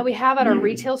that we have at our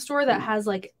retail store that has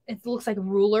like, it looks like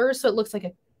rulers. So it looks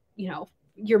like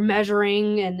you're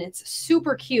measuring, and it's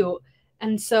super cute.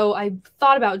 And so I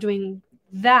thought about doing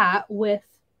that with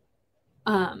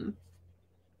that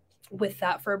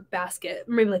for a basket,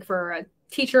 maybe like for a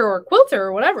teacher or a quilter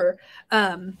or whatever.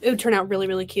 It would turn out really,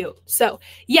 really cute. So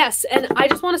yes, and I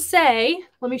just want to say,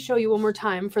 let me show you one more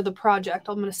time for the project.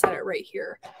 I'm going to set it right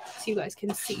here so you guys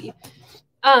can see.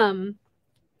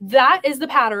 That is the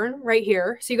pattern right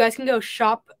here. So you guys can go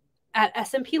shop at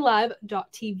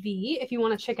smplive.tv if you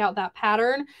want to check out that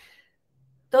pattern.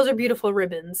 Those are beautiful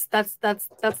ribbons. That's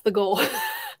the goal.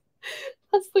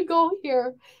 That's the goal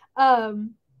here.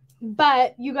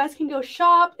 But you guys can go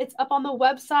shop. It's up on the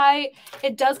website.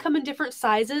 It does come in different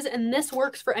sizes, and this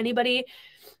works for anybody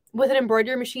with an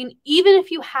embroidery machine, even if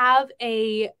you have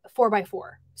a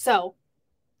 4x4. So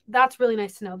that's really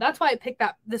nice to know. That's why I picked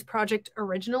this project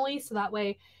originally, so that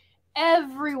way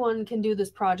everyone can do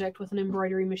this project with an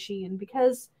embroidery machine,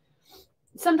 because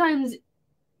sometimes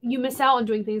you miss out on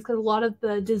doing things because a lot of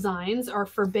the designs are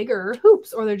for bigger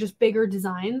hoops, or they're just bigger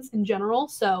designs in general.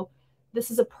 So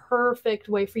this is a perfect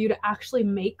way for you to actually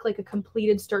make like a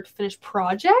completed start to finish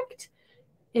project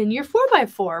in your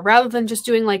 4x4 rather than just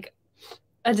doing like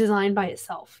a design by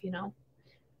itself, you know.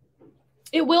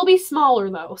 It will be smaller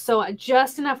though. So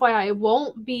just an FYI, it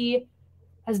won't be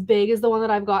as big as the one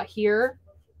that I've got here,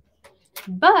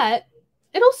 but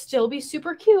it'll still be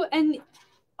super cute, and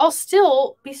I'll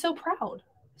still be so proud.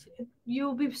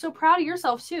 You'll be so proud of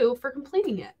yourself too for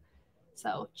completing it.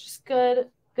 So just good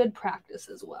practice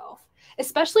as well.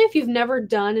 Especially if you've never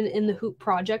done an in the hoop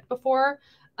project before.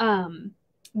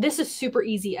 This is super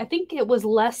easy. I think it was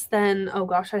less than, oh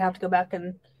gosh, I'd have to go back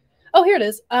and, oh, here it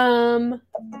is.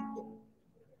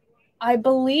 I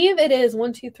believe it is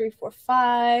 1, 2, 3, 4,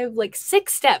 5, like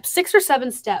 6 steps, 6 or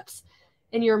 7 steps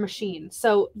in your machine.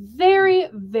 So very,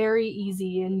 very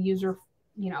easy and user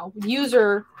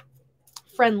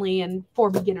friendly and for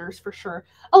beginners for sure.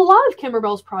 A lot of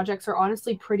Kimberbell's projects are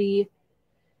honestly pretty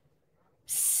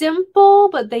simple,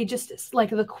 but they just like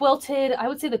the quilted, I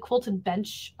would say the quilted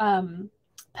bench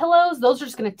pillows, those are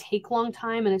just going to take a long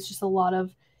time, and it's just a lot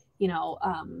of,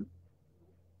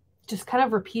 just kind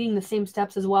of repeating the same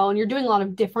steps as well. And you're doing a lot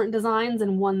of different designs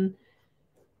in one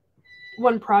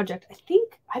project. I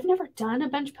think I've never done a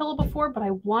bench pillow before, but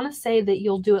I want to say that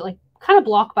you'll do it like kind of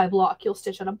block by block. You'll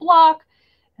stitch on a block,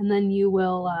 and then you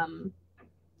will,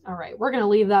 all right, we're going to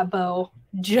leave that bow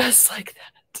just like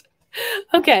that.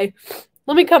 Okay,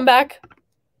 let me come back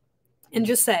and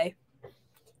just say,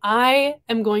 I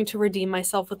am going to redeem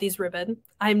myself with these ribbon.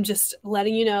 I'm just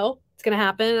letting you know it's going to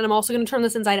happen. And I'm also going to turn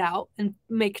this inside out and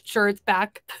make sure it's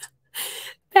back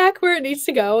where it needs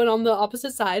to go and on the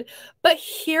opposite side. But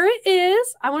here it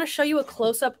is. I want to show you a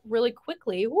close-up really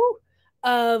quickly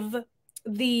of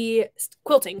the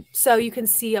quilting so you can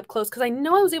see up close, because I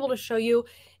know I was able to show you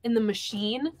in the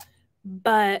machine,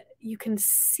 but you can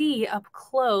see up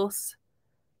close.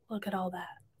 Look at all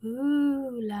that.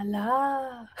 Ooh la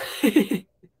la.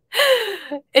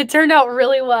 It turned out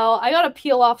really well. I got to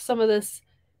peel off some of this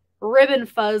ribbon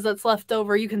fuzz that's left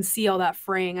over. You can see all that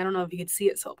fraying. I don't know if you could see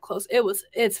it so up close.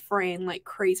 It's fraying like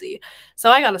crazy. So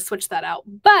I got to switch that out.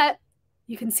 But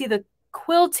you can see the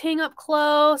quilting up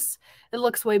close. It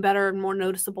looks way better and more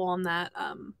noticeable on that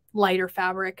lighter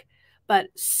fabric. But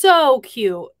so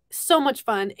cute. So much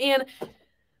fun. And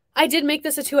I did make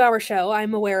this a 2-hour show.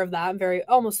 I'm aware of that.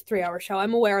 Almost 3-hour show.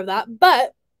 I'm aware of that.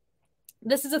 But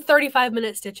this is a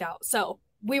 35-minute stitch out. So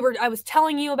I was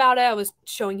telling you about it. I was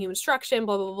showing you instruction,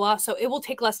 blah, blah, blah. So it will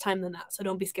take less time than that. So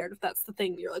don't be scared if that's the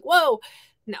thing. You're like, whoa.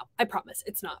 No, I promise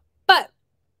it's not. But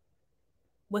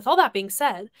with all that being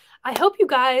said, I hope you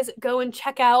guys go and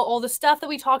check out all the stuff that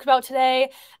we talked about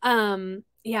today.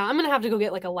 Yeah, I'm going to have to go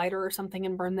get like a lighter or something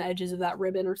and burn the edges of that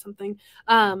ribbon or something.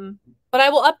 But I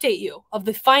will update you of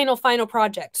the final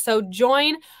project. So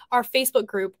join our Facebook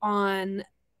group on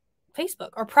Facebook,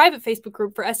 our private Facebook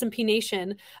group for SMP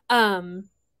Nation,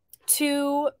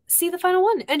 to see the final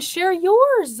one and share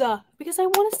yours, because I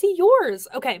want to see yours.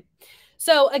 Okay.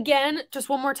 So again, just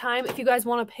one more time, if you guys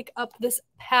want to pick up this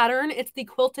pattern, it's the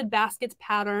Quilted Baskets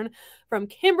pattern from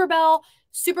Kimberbell.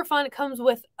 Super fun. It comes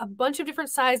with a bunch of different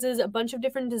sizes, a bunch of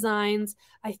different designs.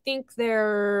 I think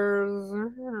there's,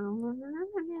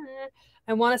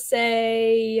 I want to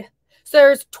say, so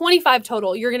there's 25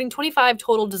 total. You're getting 25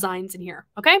 total designs in here.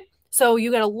 Okay. So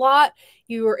you get a lot.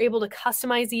 You are able to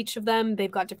customize each of them. They've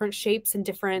got different shapes and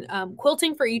different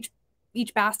quilting for each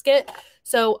basket.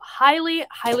 So highly,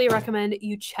 highly recommend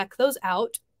you check those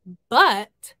out.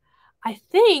 But I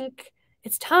think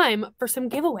it's time for some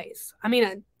giveaways. I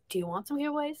mean, do you want some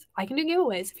giveaways? I can do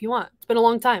giveaways if you want. It's been a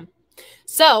long time.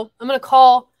 So I'm going to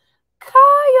call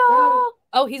Kyle.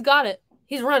 Oh, he's got it.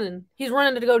 He's running. He's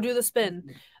running to go do the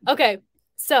spin. Okay.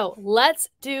 So let's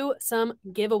do some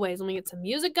giveaways. Let me get some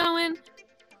music going.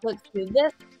 Let's do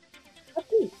this.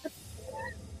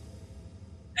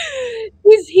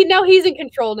 He's in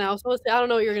control now. So I don't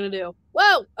know what you're gonna do.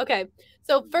 Whoa. Okay.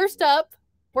 So first up,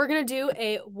 we're gonna do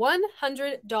a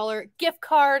 $100 gift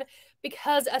card,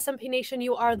 because SMP Nation,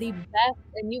 you are the best,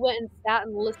 and you went and sat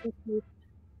and listened to me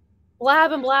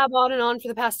blab and blab on and on for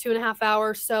the past 2.5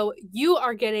 hours. So you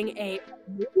are getting a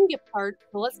gift card.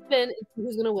 So let's spin and see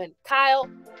who's gonna win. Kyle,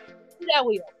 do that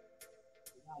wheel.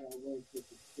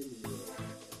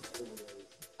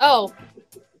 Oh,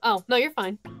 no, you're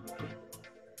fine.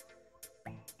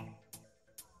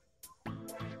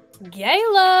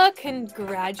 Gayla,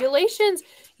 congratulations.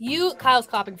 Kyle's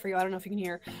clapping for you. I don't know if you can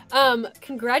hear.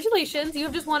 Congratulations. You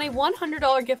have just won a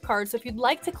 $100 gift card. So if you'd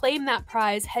like to claim that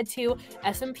prize, head to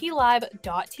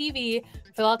smplive.tv,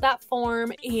 fill out that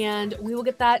form, and we will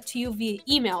get that to you via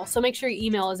email. So make sure your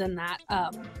email is in that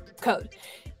code,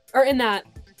 or in that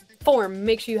form.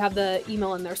 Make sure you have the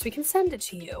email in there so we can send it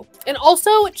to you. And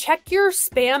also check your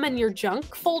spam and your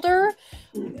junk folder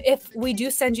if we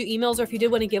do send you emails, or if you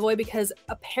did win a giveaway, because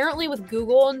apparently with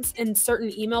Google and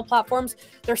certain email platforms,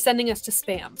 they're sending us to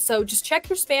spam. So just check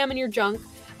your spam and your junk.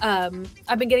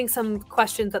 I've been getting some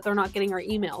questions that they're not getting our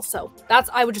emails. So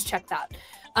I would just check that.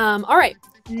 All right.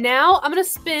 Now I'm going to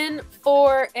spin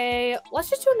for let's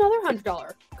just do another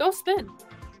 $100. Go spin.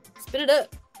 Spin it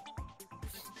up.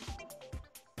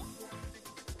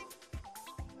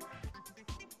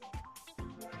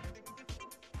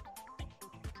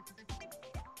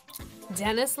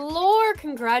 Dennis Lore,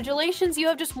 congratulations. You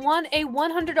have just won a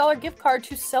 $100 gift card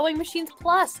to Sewing Machines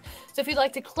Plus. So if you'd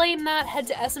like to claim that, head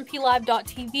to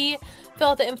SMPlive.tv, fill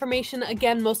out the information.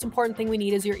 Again, most important thing we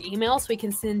need is your email so we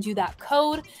can send you that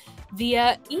code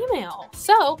via email.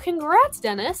 So congrats,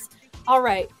 Dennis. All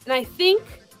right, and I think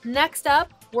next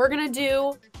up, we're gonna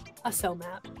do a sew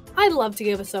mat. I'd love to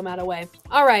give a sew mat away.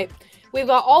 All right, we've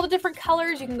got all the different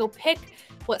colors. You can go pick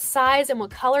what size and what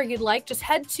color you'd like. Just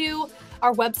head to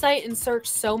our website and search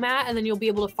sew mat, and then you'll be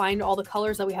able to find all the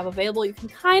colors that we have available. You can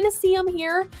kind of see them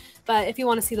here, but if you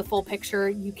want to see the full picture,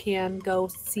 you can go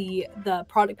see the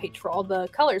product page for all the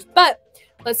colors. But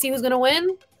let's see who's gonna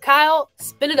win. Kyle,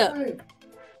 spin it up.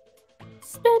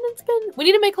 Spin and spin. We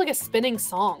need to make like a spinning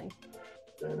song.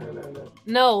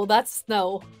 No, that's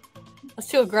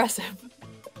too aggressive.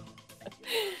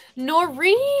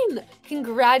 Noreen,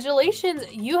 congratulations.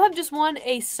 You have just won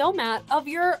a sew mat of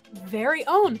your very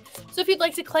own. So if you'd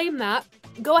like to claim that,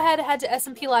 go ahead, head to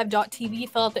smplive.tv,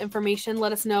 fill out the information,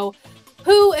 let us know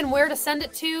who and where to send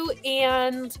it to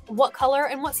and what color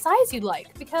and what size you'd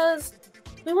like, because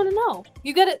we want to know.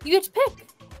 You get to pick.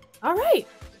 All right.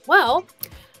 Well,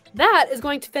 that is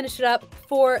going to finish it up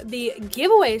for the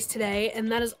giveaways today,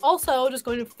 and that is also just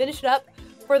going to finish it up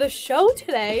for the show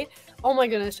today. Oh my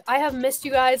goodness, I have missed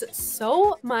you guys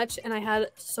so much, and I had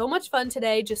so much fun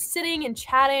today just sitting and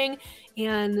chatting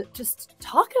and just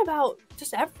talking about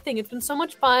just everything. It's been so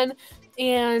much fun,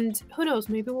 and who knows,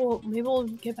 maybe we'll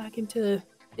get back into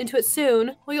it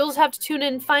soon. Well, you'll just have to tune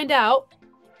in and find out.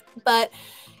 But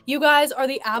you guys are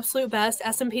the absolute best,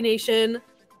 SMP Nation.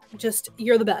 Just,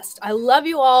 you're the best. I love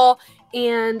you all,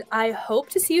 and I hope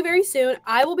to see you very soon.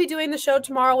 I will be doing the show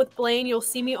tomorrow with Blaine. You'll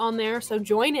see me on there, so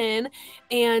join in.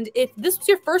 And if this was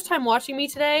your first time watching me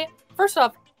today, first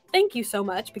off, thank you so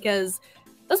much, because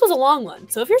this was a long one.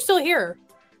 So if you're still here,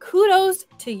 kudos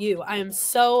to you. I am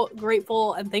so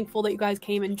grateful and thankful that you guys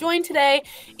came and joined today.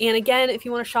 And again, if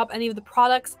you want to shop any of the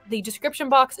products, the description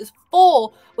box is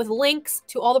full with links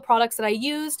to all the products that I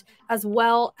used, as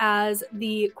well as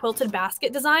the quilted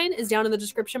basket design is down in the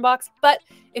description box. But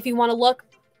if you want to look,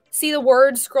 see the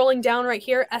words scrolling down right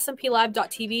here,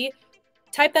 smplive.tv,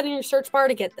 type that in your search bar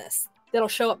to get this. That'll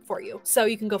show up for you. So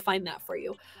you can go find that for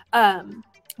you. But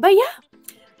yeah.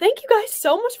 Thank you guys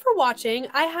so much for watching.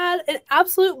 I had an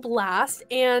absolute blast,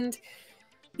 and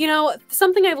you know,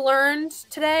 something I've learned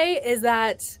today is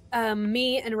that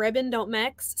me and ribbon don't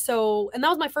mix. So, and that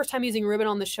was my first time using ribbon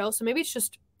on the show, so maybe it's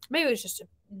just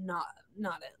not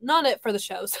it for the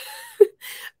shows.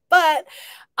 But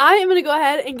I am gonna go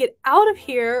ahead and get out of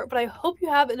here. But I hope you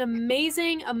have an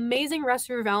amazing, amazing rest of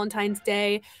your Valentine's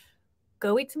Day.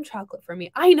 Go eat some chocolate for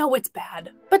me. I know it's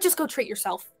bad, but just go treat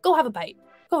yourself. Go have a bite.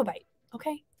 Go have a bite.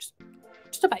 Okay,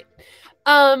 just a bite.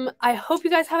 I hope you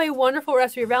guys have a wonderful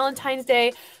rest of your Valentine's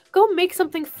Day. Go make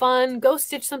something fun. Go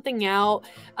stitch something out.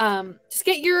 Just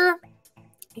get your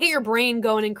brain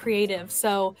going and creative.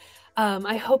 So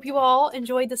I hope you all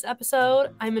enjoyed this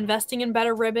episode. I'm investing in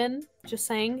better ribbon. Just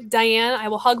saying. Diane, I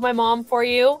will hug my mom for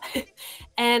you.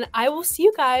 And I will see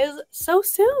you guys so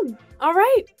soon. All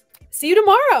right. See you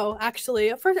tomorrow,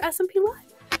 actually, for SMP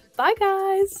Live. Bye,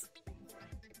 guys.